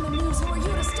me. On the moves, who are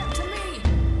you to step to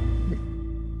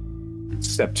me?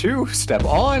 Step 2, step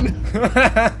on.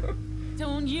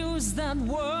 Don't use that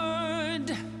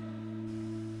word.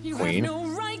 You Queen? have no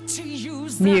right to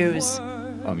use Muse. that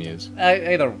word. Oh, Muse.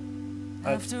 Either.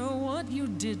 After what you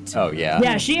did to Oh, yeah.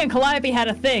 Yeah, she and Calliope had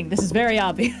a thing. This is very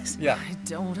obvious. Yeah.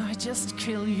 Don't I just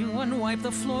kill you and wipe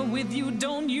the floor with you?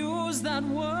 Don't use that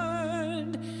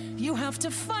word. You have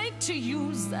to fight to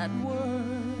use that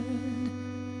word.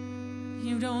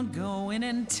 You don't go in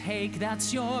and take.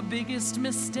 That's your biggest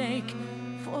mistake.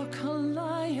 For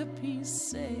Calliope's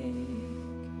sake.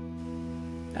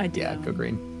 I do. Yeah, go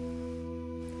green.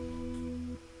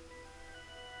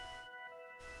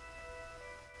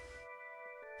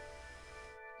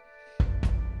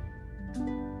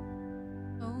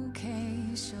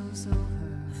 Okay, show's over.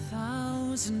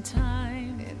 1,000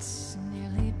 times. It's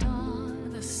nearly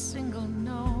dawn. The single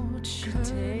note should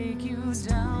take you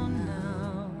down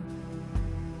now.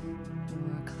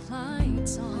 Work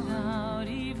lights on. Without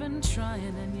even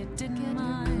trying, and you didn't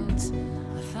mind.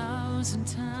 1,000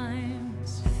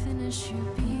 times. Finish your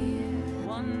beer.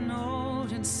 One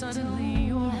note, and suddenly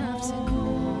you're have to go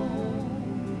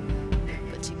home.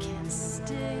 But you can't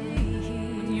stay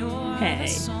here. You're Hey. the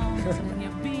song, and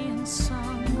you're being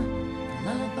sung.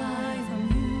 Lullaby the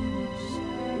muse.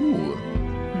 Ooh.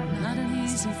 Not an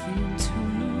easy thing to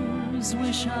lose.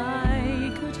 Wish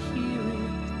I could hear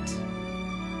it.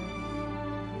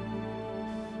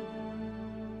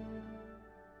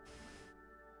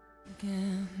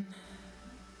 Again.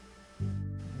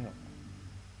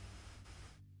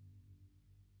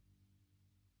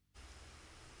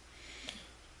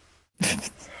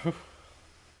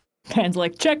 Pan's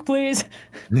like, check please.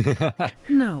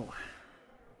 No.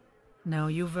 No,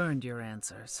 you've earned your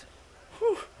answers.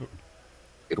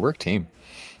 Good work, team.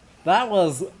 That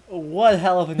was one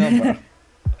hell of a number.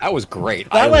 That was great.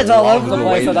 That went all over the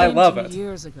place, and I love it.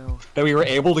 Years ago. That we were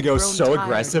able to go Grown so tired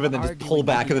aggressive and then of just pull arguing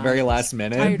back at the very last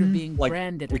Tired minute. of being Like,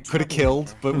 branded we a could have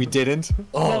killed, but we didn't.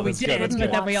 Oh, Well, we that's good, did, that's but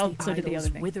good. then we Watch also did the idols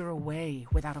other thing. wither away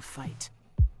without a fight.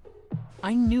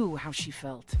 I knew how she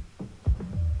felt.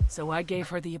 So I gave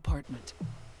her the apartment.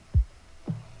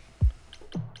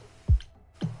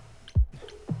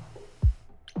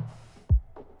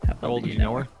 How old did you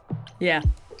know her? Yeah.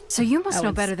 So you must I know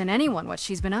was- better than anyone what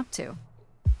she's been up to.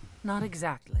 Not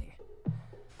exactly.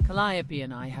 Calliope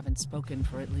and I haven't spoken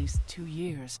for at least 2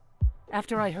 years.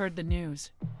 After I heard the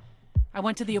news, I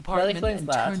went to the apartment explains and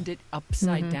that. turned it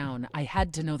upside down. I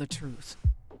had to know the truth.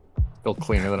 Built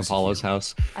cleaner than Apollo's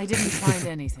house. I didn't find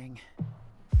anything.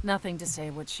 Nothing to say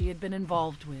what she had been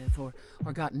involved with, or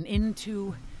gotten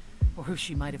into, or who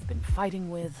she might have been fighting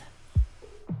with.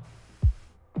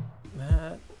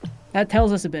 That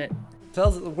tells us a bit.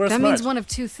 That means one of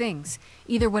two things.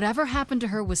 Either whatever happened to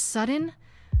her was sudden,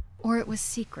 or it was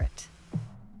secret.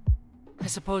 I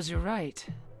suppose you're right.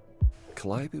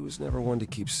 Calliope was never one to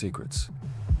keep secrets.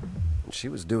 When she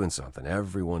was doing something,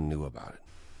 everyone knew about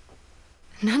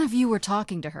it. None of you were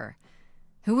talking to her.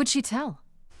 Who would she tell?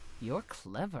 You're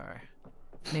clever.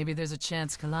 Maybe there's a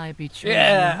chance Calliope chose you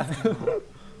Yeah. after all.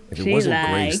 If it She wasn't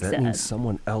Grace, likes that us. means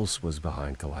someone else was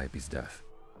behind Calliope's death.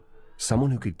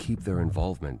 Someone who could keep their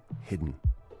involvement hidden.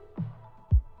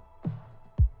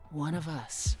 One of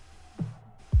us.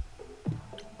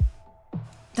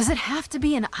 Does it have to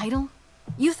be an idol?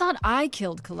 You thought I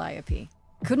killed Calliope.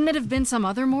 Couldn't it have been some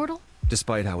other mortal?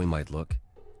 Despite how he might look,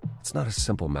 it's not a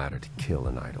simple matter to kill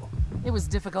an idol. It was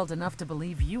difficult enough to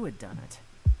believe you had done it.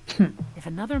 If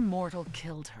another mortal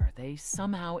killed her, they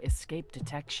somehow escaped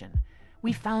detection.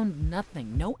 We found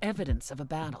nothing, no evidence of a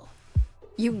battle.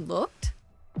 You looked?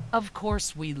 Of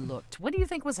course we looked. What do you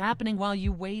think was happening while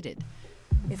you waited?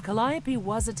 If Calliope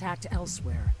was attacked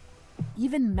elsewhere,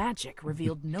 even magic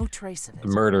revealed no trace of it. The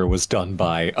murder was done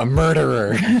by a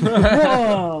murderer.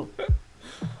 Whoa.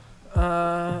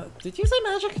 Did you say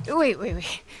magic?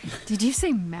 Wait. Did you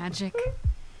say magic?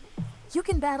 You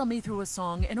can battle me through a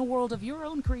song in a world of your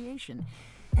own creation,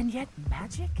 and yet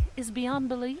magic is beyond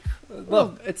belief?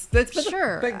 Look, it's been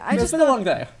sure, it's been a long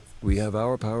day. We have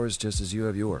our powers just as you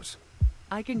have yours.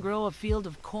 I can grow a field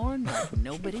of corn like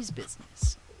nobody's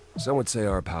business. Some would say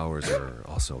our powers are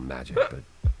also magic, but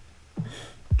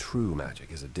true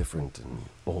magic is a different and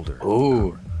older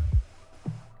Ooh.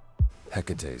 power.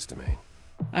 Hecate's domain.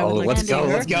 I would like let's to go,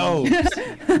 see let's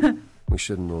her. go. We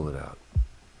shouldn't rule it out.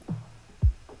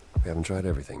 We haven't tried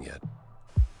everything yet.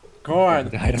 Corn.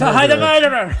 To hide a To hide a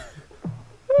murderer.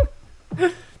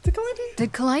 murderer. To Calliope?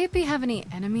 Did Calliope have any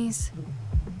enemies?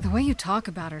 The way you talk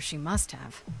about her, she must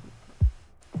have.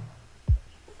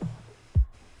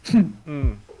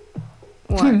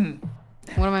 What?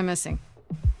 What am I missing?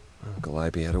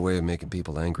 Calliope had a way of making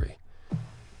people angry.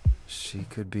 She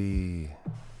could be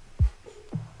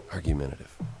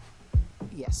argumentative.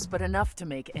 Yes, but enough to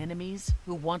make enemies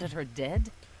who wanted her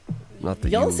dead? Not that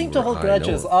Y'all you seem to or hold I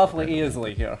grudges know of, awfully but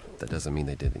easily here. That doesn't mean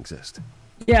they didn't exist.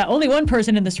 Yeah, only one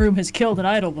person in this room has killed an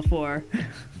idol before.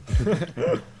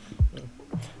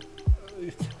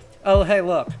 Oh, hey,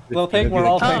 look. We'll think we're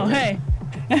all Oh, thinking.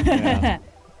 hey.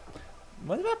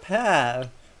 What about Pat?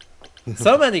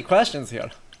 So many questions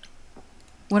here.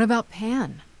 What about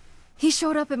Pan? He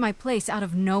showed up at my place out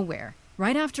of nowhere,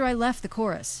 right after I left the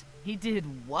chorus. He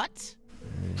did what?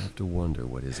 I have to wonder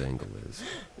what his angle is.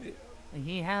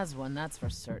 He has one, that's for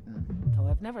certain. Though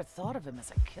I've never thought of him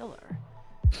as a killer.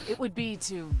 It would be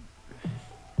too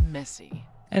messy.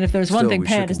 And if there's one Still, thing we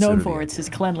Pan should is known consider for, the it's his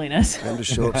cleanliness. And to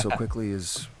show up so quickly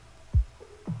is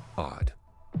odd.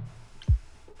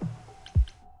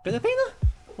 But Athena?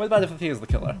 What about if Athena's the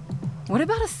killer? What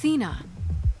about Athena?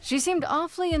 She seemed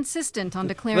awfully insistent on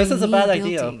declaring This is a me bad guilty,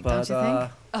 idea, don't but you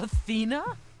think? Athena?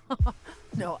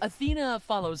 No, Athena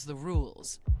follows the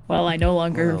rules. Well, I no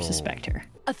longer Well. suspect her.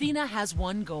 Athena has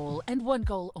one goal, and one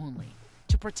goal only.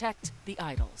 To protect the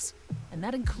idols. And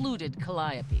that included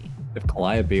Calliope. If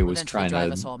Calliope was Eventually trying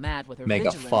drive us to all mad with her make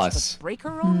a vigilance, fuss, but break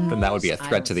her own then that would be a rules,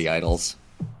 threat to the idols.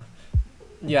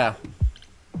 Yeah.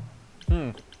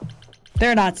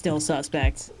 They're not still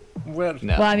suspects. We're,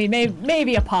 No. Well, I mean,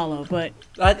 maybe Apollo, but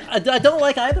I don't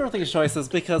like either of these choices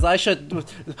because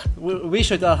we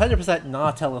should 100%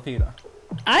 not tell Athena.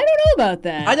 I don't know about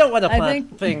that. I don't want to I plant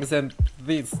think things in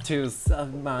these two's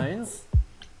minds.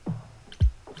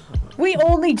 we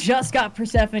only just got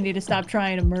Persephone to stop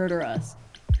trying to murder us.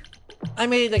 I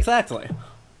mean, exactly.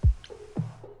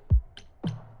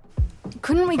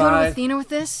 Couldn't we go to Fine. Athena with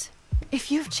this?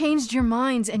 If you've changed your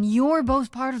minds and you're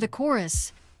both part of the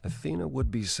chorus. Athena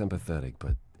would be sympathetic,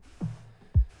 but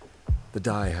the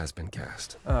die has been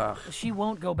cast. She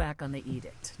won't go back on the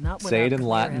edict. Not without Say it in clear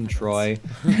Latin, evidence. Troy.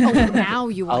 Oh, now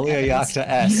you want Alia evidence. Yacta She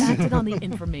S. acted on the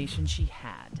information she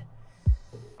had.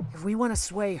 If we want to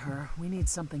sway her, we need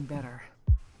something better.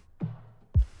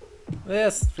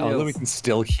 This Oh, then we feels... can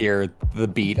still hear the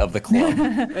beat of the club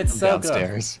It's from so good.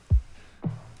 downstairs.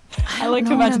 I like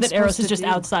to know what imagine I'm that Eros supposed is to just do.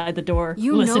 outside the door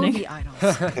You listening. know the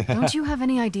idols. Don't you have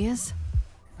any ideas?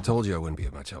 I told you I wouldn't be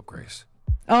of much help, Grace.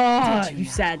 Oh, you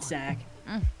sad sack.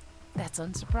 That's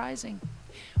unsurprising.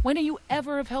 When are you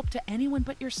ever of help to anyone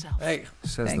but yourself? Hey,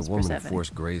 Says Thanks, the woman who Persephone.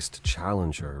 forced Grace to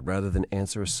challenge her rather than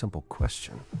answer a simple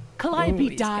question. Calliope Ooh,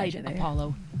 he's died, catching it.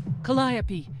 Apollo.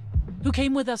 Calliope, who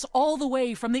came with us all the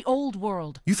way from the old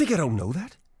world. You think I don't know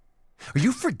that? Are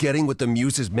you forgetting what the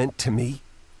muses meant to me?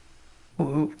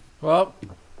 well,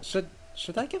 should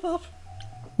I give up?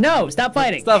 No, stop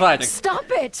fighting. Stop fighting. Stop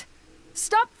it!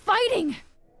 Stop fighting!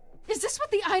 Is this what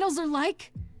the idols are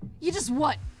like? You just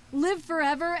what? Live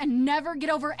forever and never get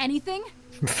over anything?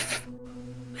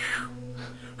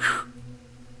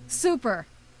 Super.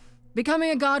 Becoming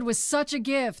a god was such a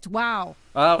gift. Wow.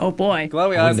 Oh boy.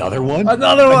 Glowy eyes. Another one?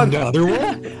 Another one. Another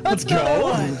one? Let's go.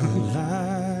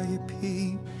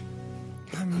 Calliope,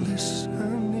 I'm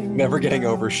listening. Never getting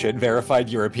over shit. Verified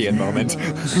European moment.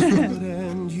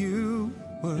 And you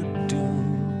were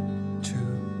doomed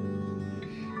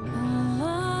to.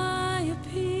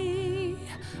 Calliope,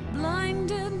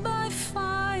 blinded by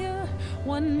fire,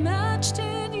 one match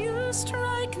did you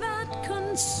strike that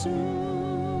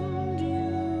consumed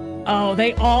you. Oh,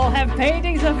 they all have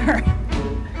paintings of her.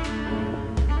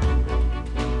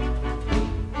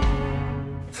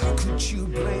 How could you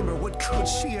blame her? What could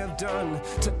she have done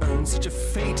to earn such a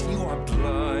fate? You are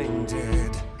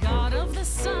blinded. God of the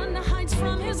sun hides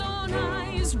from his own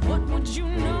eyes. What would you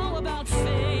know about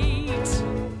fate?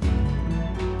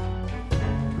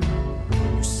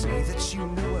 You say that you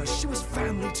knew her, she was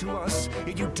family to us,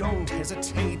 yet you don't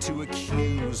hesitate to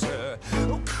accuse her.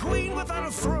 Oh, queen without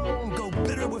a throne, go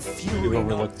bitter with fury. You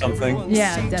overlooked something? Everyone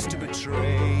Yeah, seems definitely. to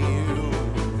betray you.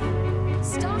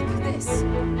 Stop this.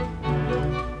 There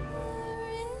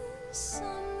is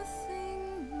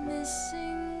something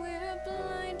missing we're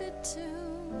blinded to.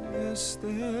 Yes,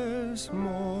 there's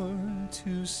more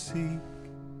to seek.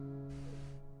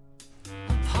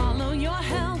 Apollo, your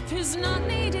help is not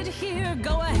needed here.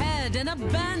 Go ahead and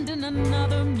abandon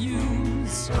another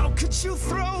muse. How could you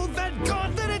throw that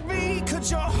gauntlet at me? Could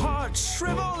your heart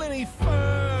shrivel any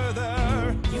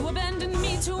further? You abandoned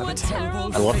me to a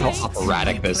terrible I love how fate.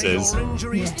 operatic this is. Your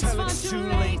injuries It's tell far it's too too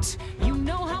late. late. You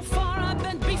know how far I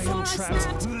bent before I trapped.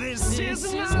 snapped. This is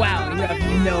Wow, you have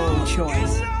no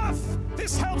choice. enough.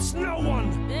 This helps no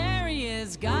one. There he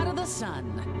is, God of the Sun.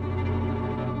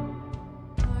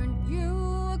 Aren't you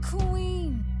a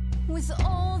queen with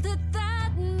all that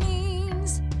that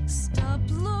means? Stop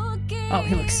looking. Oh,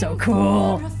 he looks so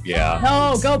cool. Yeah.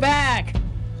 No, go back.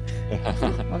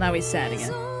 Well, now he's sad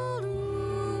again. Old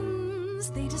wounds,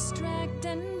 they distract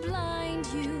and blind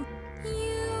you.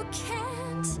 You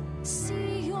can't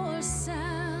see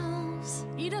yourselves.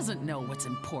 He doesn't know what's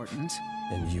important.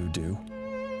 And you do?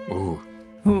 Ooh.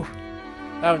 Ooh.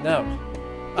 Oh no.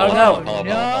 Oh no.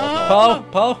 Apollo?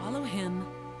 Apollo? Follow him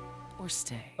or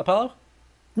stay. Apollo?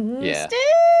 Yeah.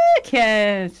 Stick.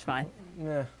 Yeah, it's fine.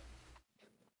 Yeah.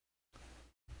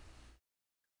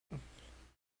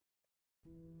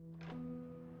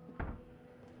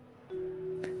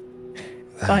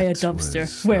 By a That dumpster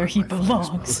was where not he my finest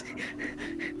belongs.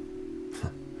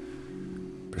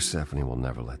 Persephone will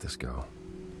never let this go.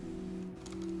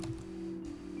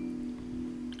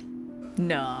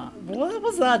 Nah. What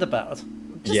was that about?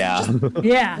 Yeah.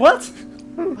 Yeah. What?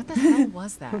 What the hell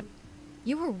was that?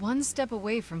 You were one step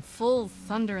away from full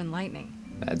thunder and lightning.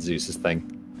 That's Zeus's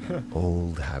thing.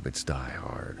 Old habits die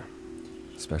hard,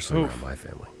 especially around my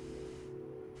family.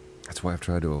 That's why I've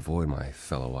tried to avoid my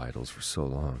fellow idols for so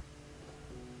long.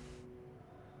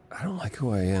 I don't like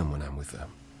who I am when I'm with them.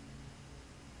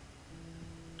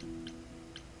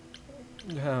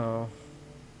 No.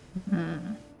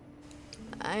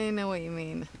 I know what you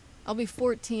mean. I'll be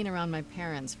 14 around my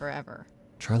parents forever.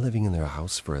 Try living in their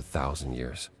house for 1,000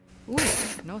 years. Ooh,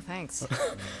 no thanks.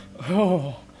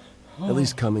 Oh. At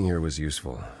least coming here was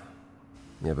useful.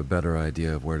 You have a better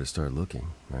idea of where to start looking,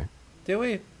 right? Do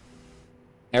we?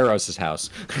 Eros' house.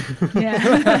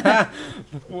 Yeah.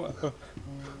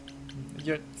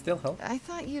 You're still help? I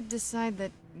thought you'd decide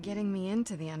that getting me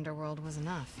into the underworld was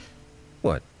enough.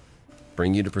 What?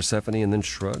 Bring you to Persephone and then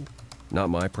shrug? Not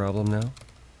my problem now?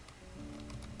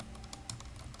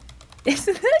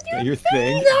 Isn't that Your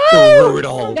thing? No!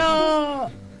 Brutal.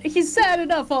 No! He's sad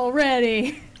enough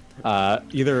already.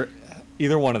 Either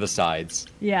one of the sides.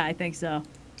 Yeah, I think so.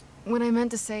 What I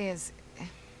meant to say is,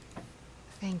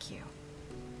 thank you.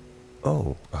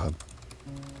 Oh,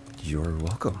 you're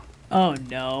welcome. Oh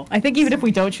no. I think even if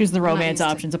we don't choose the I'm not romance used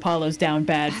to options, Apollo's down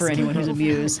bad for anyone who's a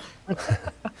muse.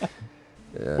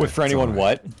 Wait, for anyone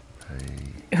what?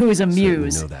 Who is a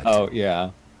muse. Know that. Oh, yeah.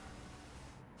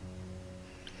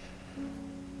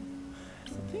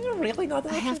 Athena really not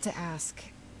an I have option? to ask,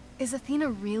 is Athena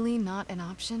really not an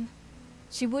option?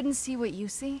 She wouldn't see what you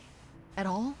see? At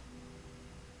all?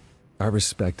 I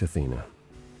respect Athena.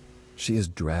 She has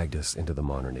dragged us into the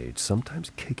modern age,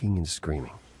 sometimes kicking and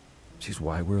screaming. She's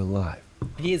why we're alive.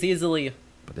 He's easily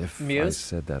But if muse. I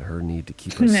said that her need to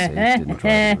keep us safe didn't drive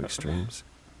her to extremes,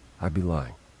 I'd be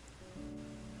lying.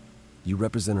 You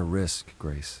represent a risk,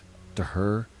 Grace. To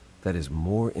her, that is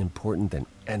more important than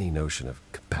any notion of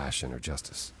compassion or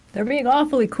justice. They're being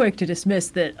awfully quick to dismiss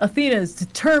that Athena is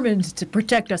determined to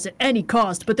protect us at any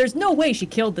cost, but there's no way she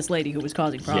killed this lady who was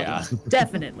causing problems. Yeah.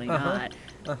 Definitely not.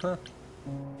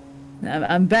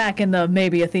 I'm back in the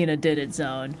maybe Athena did it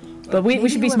zone. But we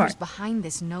should be whoever's smart. behind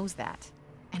this knows that,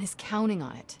 and is counting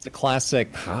on it. It's a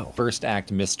classic first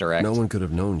act misdirect. No one could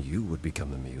have known you would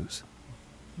become the muse.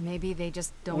 Maybe they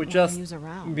just don't We're want just to use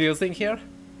around. musing here?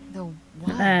 Though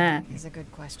why is a good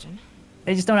question.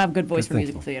 They just don't have a good voice Good for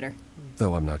thinking. musical theater.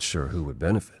 Though I'm not sure who would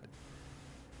benefit.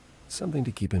 Something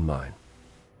to keep in mind.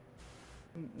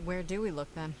 Where do we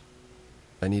look then?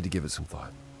 I need to give it some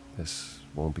thought. This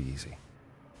won't be easy.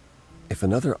 If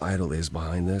another idol is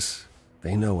behind this,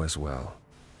 they know as well.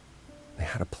 They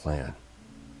had a plan.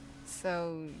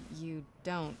 So you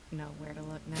don't know where to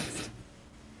look next.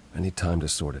 I need time to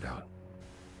sort it out.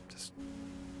 Just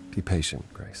be patient,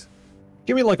 Grace.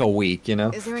 Give me like a week, you know?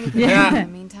 Is there anything else in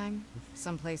the meantime?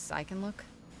 Someplace I can look?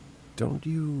 Don't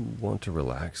you want to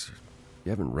relax? You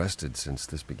haven't rested since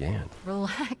this began.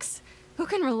 Relax? Who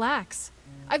can relax?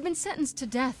 I've been sentenced to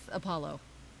death, Apollo.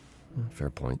 Fair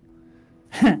point.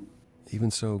 Even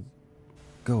so,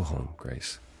 go home,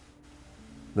 Grace.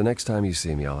 The next time you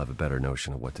see me, I'll have a better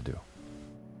notion of what to do.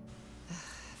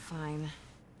 Fine.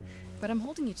 But I'm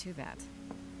holding you to that.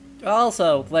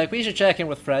 Also, like, we should check in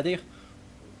with Freddy.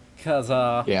 Because,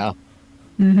 Yeah.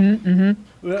 Mm-hmm.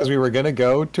 Because we were gonna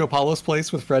go to Apollo's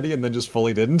place with Freddy and then just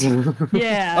fully didn't.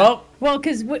 Yeah. Oh. Well,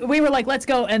 because we were like, let's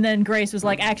go, and then Grace was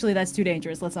like, actually, that's too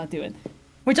dangerous. Let's not do it.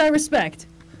 Which I respect.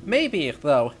 Maybe,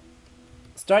 though.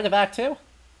 Start of Act 2?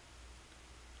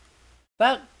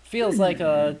 That feels like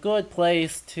a good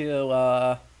place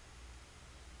to,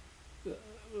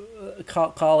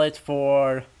 call it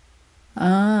for...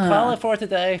 Call it for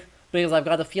today, because I've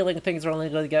got a feeling things are only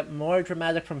going to get more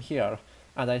dramatic from here,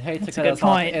 and I'd hate That's to a cut good us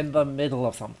off point. in the middle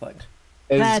of something.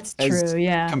 That's true,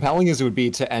 yeah. Compelling as it would be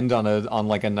to end on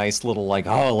like a nice little like,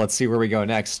 oh, let's see where we go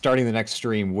next. Starting the next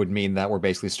stream would mean that we're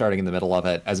basically starting in the middle of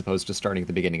it, as opposed to starting at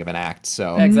the beginning of an act.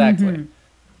 So Exactly.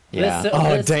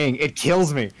 yeah. Dang! It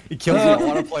kills me. It kills me. I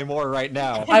want to play more right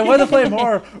now. I want to play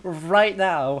more right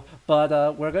now,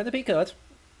 but we're going to be good.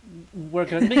 We're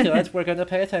going to be good. We're going to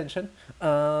pay attention,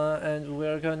 and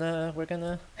we're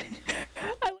gonna.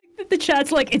 The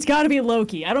chat's like, it's gotta be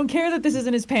Loki. I don't care that this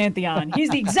isn't his pantheon. He's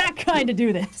the exact kind to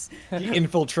do this. He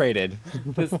infiltrated.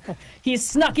 He's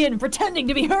snuck in pretending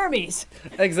to be Hermes.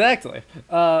 Exactly.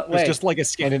 There's Wait. just like a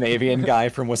Scandinavian guy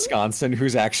from Wisconsin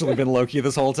who's actually been Loki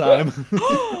this whole time.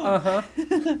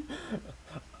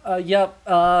 Yep.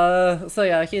 So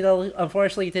yeah, he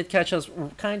unfortunately did catch us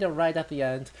kind of right at the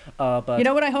end. But You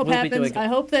know what I hope we'll be happens? doing- I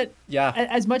hope that, Yeah.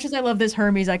 as much as I love this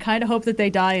Hermes, I kind of hope that they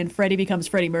die and Freddie becomes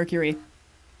Freddie Mercury.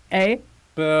 Eh?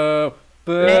 Boo.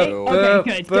 Boo. Eh? Boo.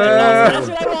 Okay, good. Boo. Good. That's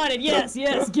what I wanted. Yes,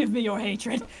 yes. Give me your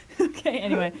hatred. Okay.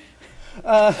 Anyway.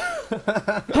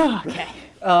 Okay.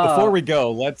 Before we go,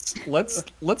 let's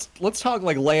talk,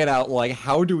 like, lay it out, like,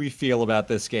 how do we feel about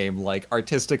this game, like,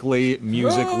 artistically,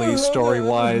 musically, story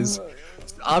wise?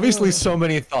 Obviously so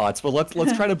many thoughts, but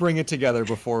let's try to bring it together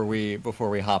before we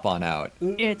hop on out.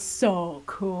 It's so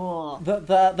cool.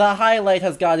 The highlight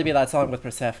has got to be that song with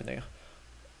Persephone.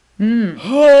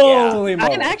 Holy moly.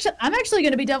 I'm actually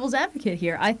going to be devil's advocate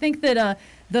here. I think that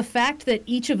the fact that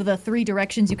each of the three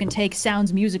directions you can take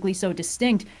sounds musically so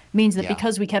distinct means that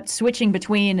because we kept switching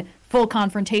between full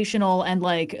confrontational and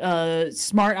like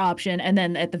smart option, and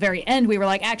then at the very end we were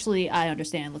like, actually, I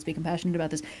understand, let's be compassionate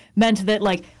about this, meant that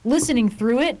like listening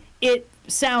through it, it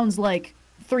sounds like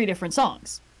three different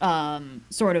songs,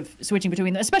 sort of switching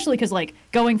between them, especially because like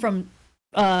going from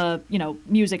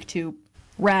music to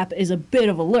rap is a bit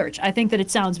of a lurch. I think that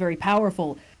it sounds very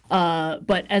powerful,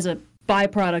 but as a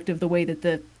byproduct of the way that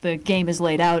the game is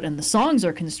laid out and the songs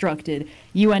are constructed,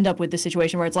 you end up with the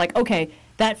situation where it's like, okay,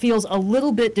 that feels a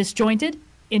little bit disjointed,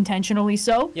 intentionally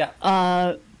so.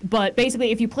 Yeah. But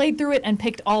basically, if you played through it and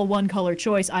picked all one color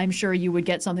choice, I'm sure you would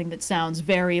get something that sounds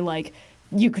very like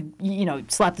you could,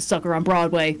 slap the sucker on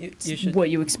Broadway. You should,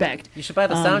 what you expect. You should buy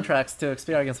the soundtracks to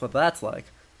experience what that's like.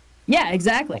 Yeah,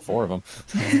 exactly. All 4 of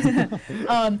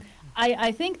them.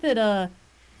 I think that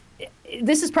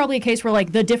this is probably a case where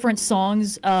like the different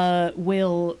songs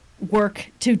will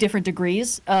work to different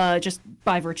degrees, just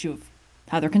by virtue of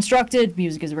how they're constructed.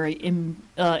 Music is a very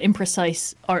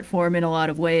imprecise art form in a lot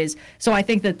of ways. So I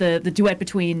think that the duet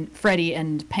between Freddie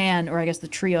and Pan, or I guess the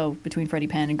trio between Freddie,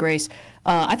 Pan, and Grace,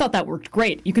 I thought that worked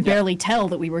great. You could barely tell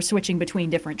that we were switching between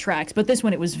different tracks, but this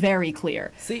one it was very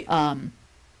clear. See,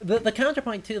 the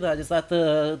counterpoint to that is that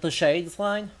the Shades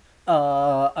line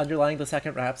underlying the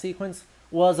second rap sequence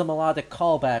was a melodic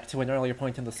callback to an earlier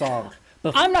point in the song.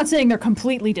 I'm not saying they're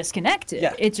completely disconnected.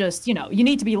 Yeah. It just, you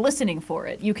need to be listening for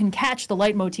it. You can catch the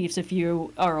leitmotifs if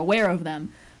you are aware of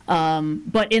them.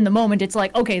 But in the moment, it's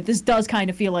like, okay, this does kind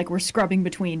of feel like we're scrubbing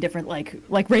between different,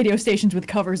 like radio stations with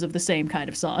covers of the same kind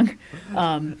of song.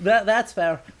 That's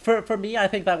fair. For me, I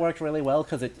think that worked really well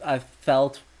because it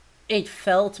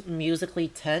felt musically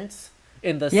tense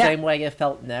in the same way it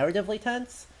felt narratively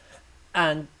tense.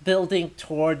 And building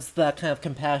towards that kind of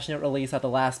compassionate release at the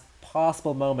last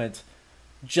possible moment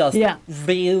just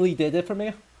really did it for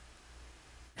me.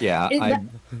 Yeah,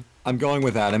 I'm going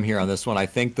with Adam here on this one. I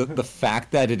think that the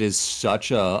fact that it is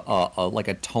such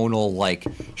a tonal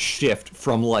shift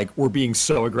from we're being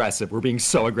so aggressive, we're being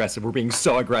so aggressive, we're being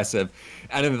so aggressive,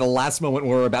 and in the last moment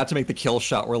when we're about to make the kill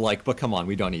shot, we're like, but come on,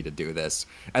 we don't need to do this.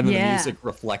 And then the music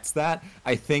reflects that.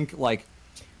 I think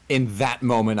in that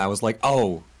moment I was like,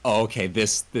 oh, okay,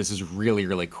 this is really,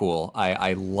 really cool.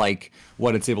 I like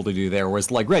what it's able to do there.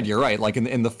 Whereas Red, you're right.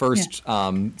 In the first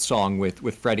song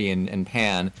with Freddie and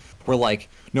Pan, we're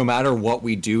no matter what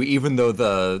we do, even though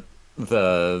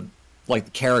the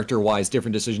character-wise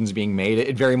different decisions being made,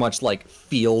 it very much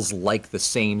feels like the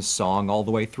same song all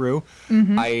the way through.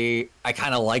 Mm-hmm. I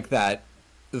kind of like that.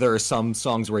 There are some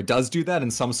songs where it does do that,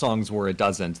 and some songs where it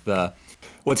doesn't.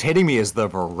 What's hitting me is the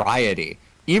variety.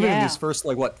 Even in these first,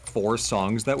 4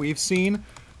 songs that we've seen,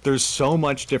 there's so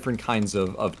much different kinds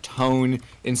of tone,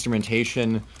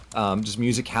 instrumentation, just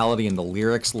musicality in the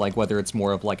lyrics, whether it's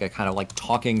more of a kind of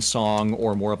talking song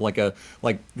or more of a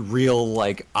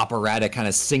real operatic kind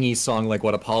of singy song like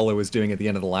what Apollo was doing at the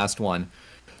end of the last one.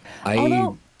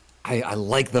 I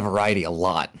like the variety a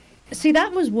lot. See,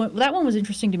 that one was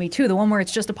interesting to me too. The one where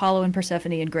it's just Apollo and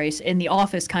Persephone and Grace in the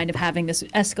office, kind of having this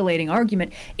escalating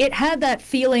argument. It had that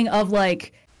feeling of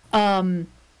like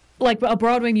a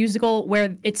Broadway musical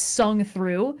where it's sung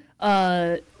through.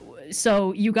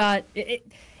 So you got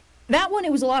that one.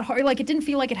 It was a lot harder. It didn't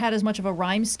feel like it had as much of a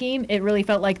rhyme scheme. It really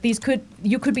felt like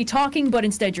you could be talking, but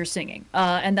instead you're singing.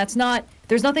 And that's not.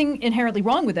 There's nothing inherently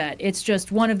wrong with that. It's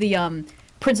just one of the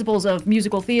principles of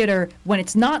musical theater when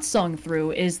it's not sung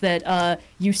through is that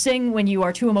you sing when you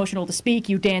are too emotional to speak,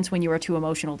 you dance when you are too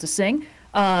emotional to sing.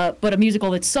 But a musical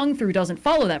that's sung through doesn't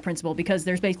follow that principle because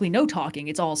there's basically no talking,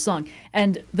 it's all sung.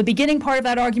 And the beginning part of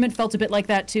that argument felt a bit like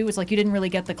that too. It's like you didn't really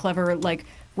get the clever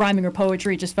rhyming or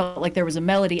poetry, it just felt like there was a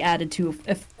melody added to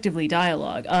effectively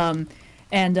dialogue.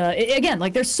 Again,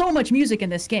 there's so much music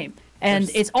in this game.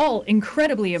 And it's all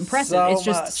incredibly impressive. So it's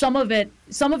just much.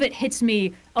 some of it hits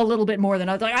me a little bit more than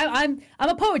others. I'm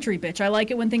a poetry bitch. I like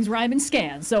it when things rhyme and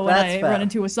scan. So when I run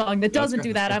into a song that doesn't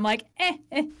do that, I'm like,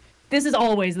 eh. This is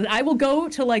always. I will go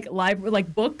to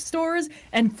bookstores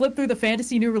and flip through the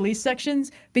fantasy new release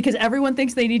sections because everyone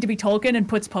thinks they need to be Tolkien and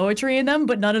puts poetry in them,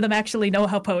 but none of them actually know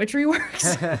how poetry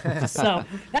works. So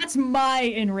that's my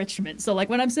enrichment. So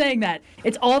when I'm saying that,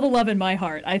 it's all the love in my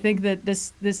heart. I think that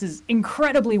this is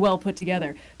incredibly well put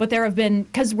together. But there have been,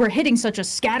 because we're hitting such a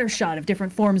scattershot of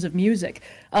different forms of music,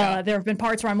 there have been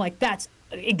parts where I'm like, that's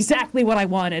exactly what I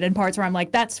wanted, and parts where I'm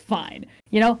like, that's fine.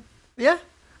 Yeah.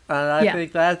 And I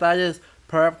think that is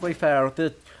perfectly fair.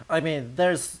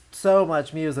 There's so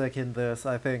much music in this,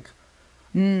 I think.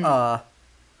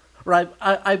 Right,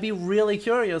 I'd be really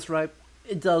curious, right?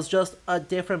 It does just a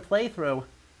different playthrough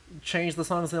change the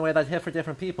songs in a way that hit for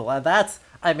different people. And that's,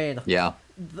 the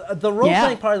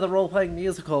role-playing part of the role-playing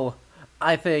musical,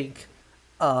 I think,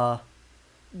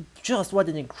 just what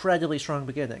an incredibly strong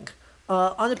beginning.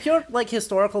 On a pure,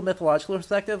 historical, mythological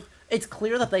perspective, it's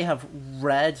clear that they have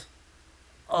read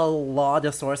a lot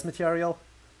of source material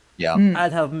and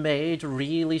have made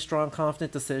really strong,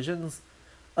 confident decisions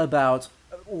about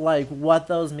what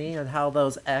those mean and how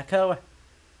those echo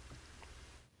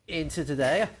into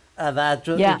today. And that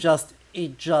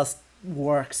it just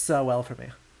works so well for me.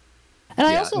 And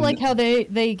I also like how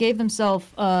they gave themselves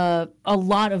a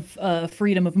lot of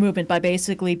freedom of movement by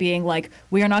basically being like,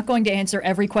 we are not going to answer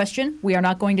every question. We are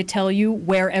not going to tell you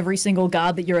where every single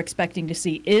god that you're expecting to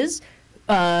see is.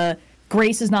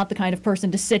 Grace is not the kind of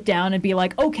person to sit down and be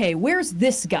like, okay, where's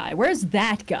this guy? Where's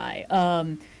that guy?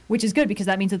 Which is good because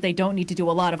that means that they don't need to do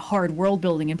a lot of hard world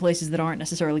building in places that aren't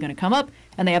necessarily going to come up,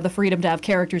 and they have the freedom to have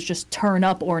characters just turn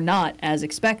up or not as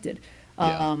expected.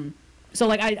 So,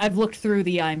 like, I've looked through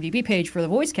the IMDb page for the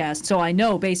voice cast, so I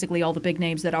know basically all the big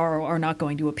names that are or are not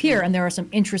going to appear, and there are some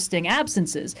interesting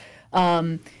absences.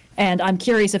 And I'm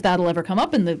curious if that'll ever come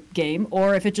up in the game,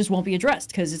 or if it just won't be addressed,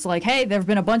 because it's like, hey, there have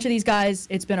been a bunch of these guys,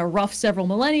 it's been a rough several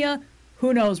millennia,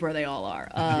 who knows where they all are.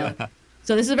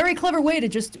 So this is a very clever way to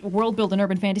just world build an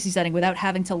urban fantasy setting without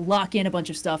having to lock in a bunch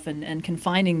of stuff and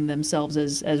confining themselves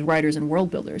as writers and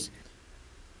world builders.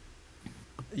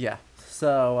 Yeah.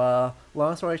 So,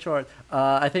 long story short,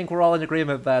 I think we're all in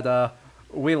agreement that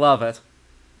we love it.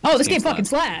 Oh, this game fucking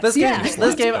slaps. This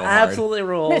game absolutely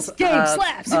rules. This game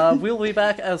slaps. We'll be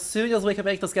back as soon as we can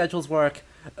make the schedules work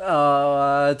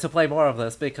to play more of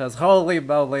this, because holy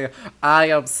moly, I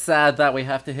am sad that we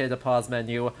have to hit a pause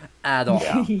menu at all.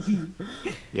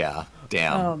 Yeah,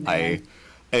 damn. Oh,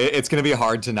 It's going to be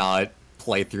hard to not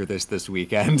play through this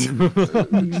weekend.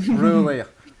 Truly.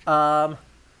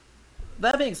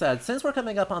 That being said, since we're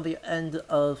coming up on the end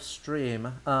of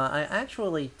stream, I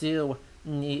actually do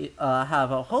need,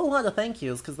 have a whole lot of thank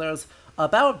yous, because there's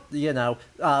about,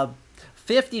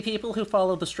 50 people who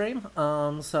follow the stream,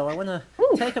 so I want to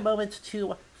take a moment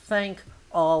to thank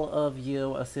all of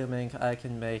you, assuming I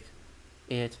can make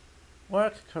it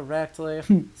work correctly.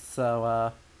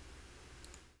 So,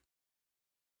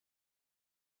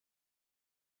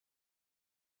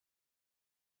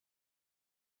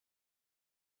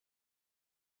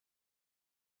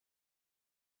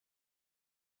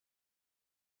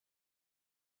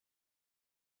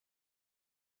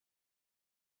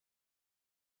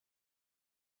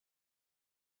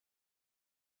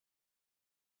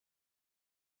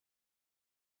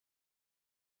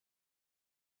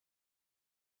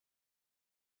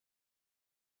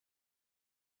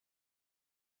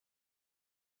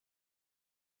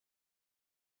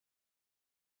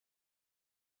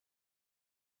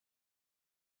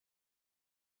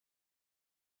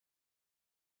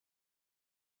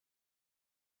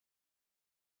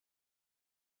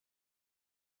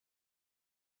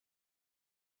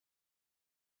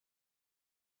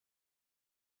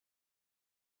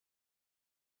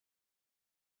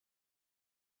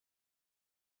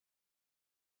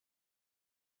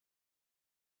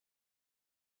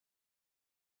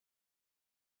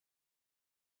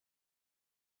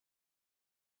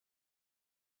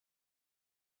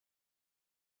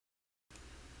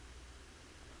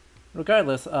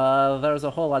 regardless, there's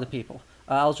a whole lot of people.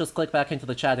 I'll just click back into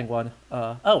the chatting one.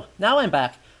 Oh, now I'm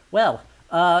back. Well,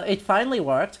 it finally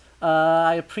worked.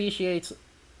 I appreciate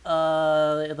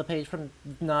the page from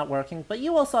not working, but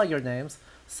you all saw your names.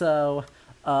 So,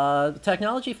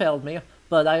 technology failed me,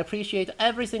 but I appreciate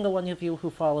every single one of you who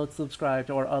followed, subscribed,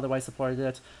 or otherwise supported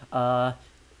it.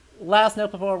 Last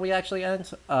note before we actually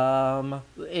end,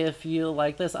 if you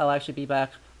like this, I'll actually be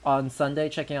back on Sunday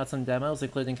checking out some demos,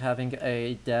 including having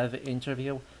a dev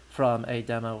interview from a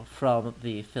demo from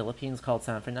the Philippines called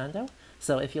San Fernando.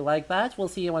 So if you like that, we'll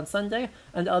see you on Sunday,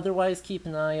 and otherwise keep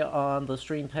an eye on the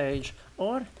stream page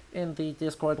or in the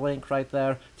Discord link right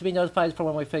there to be notified for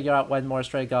when we figure out when more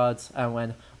Stray Gods and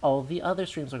when all the other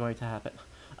streams are going to happen.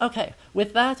 Okay,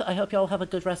 with that, I hope you all have a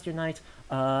good rest of your night,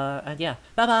 and yeah,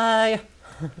 bye-bye!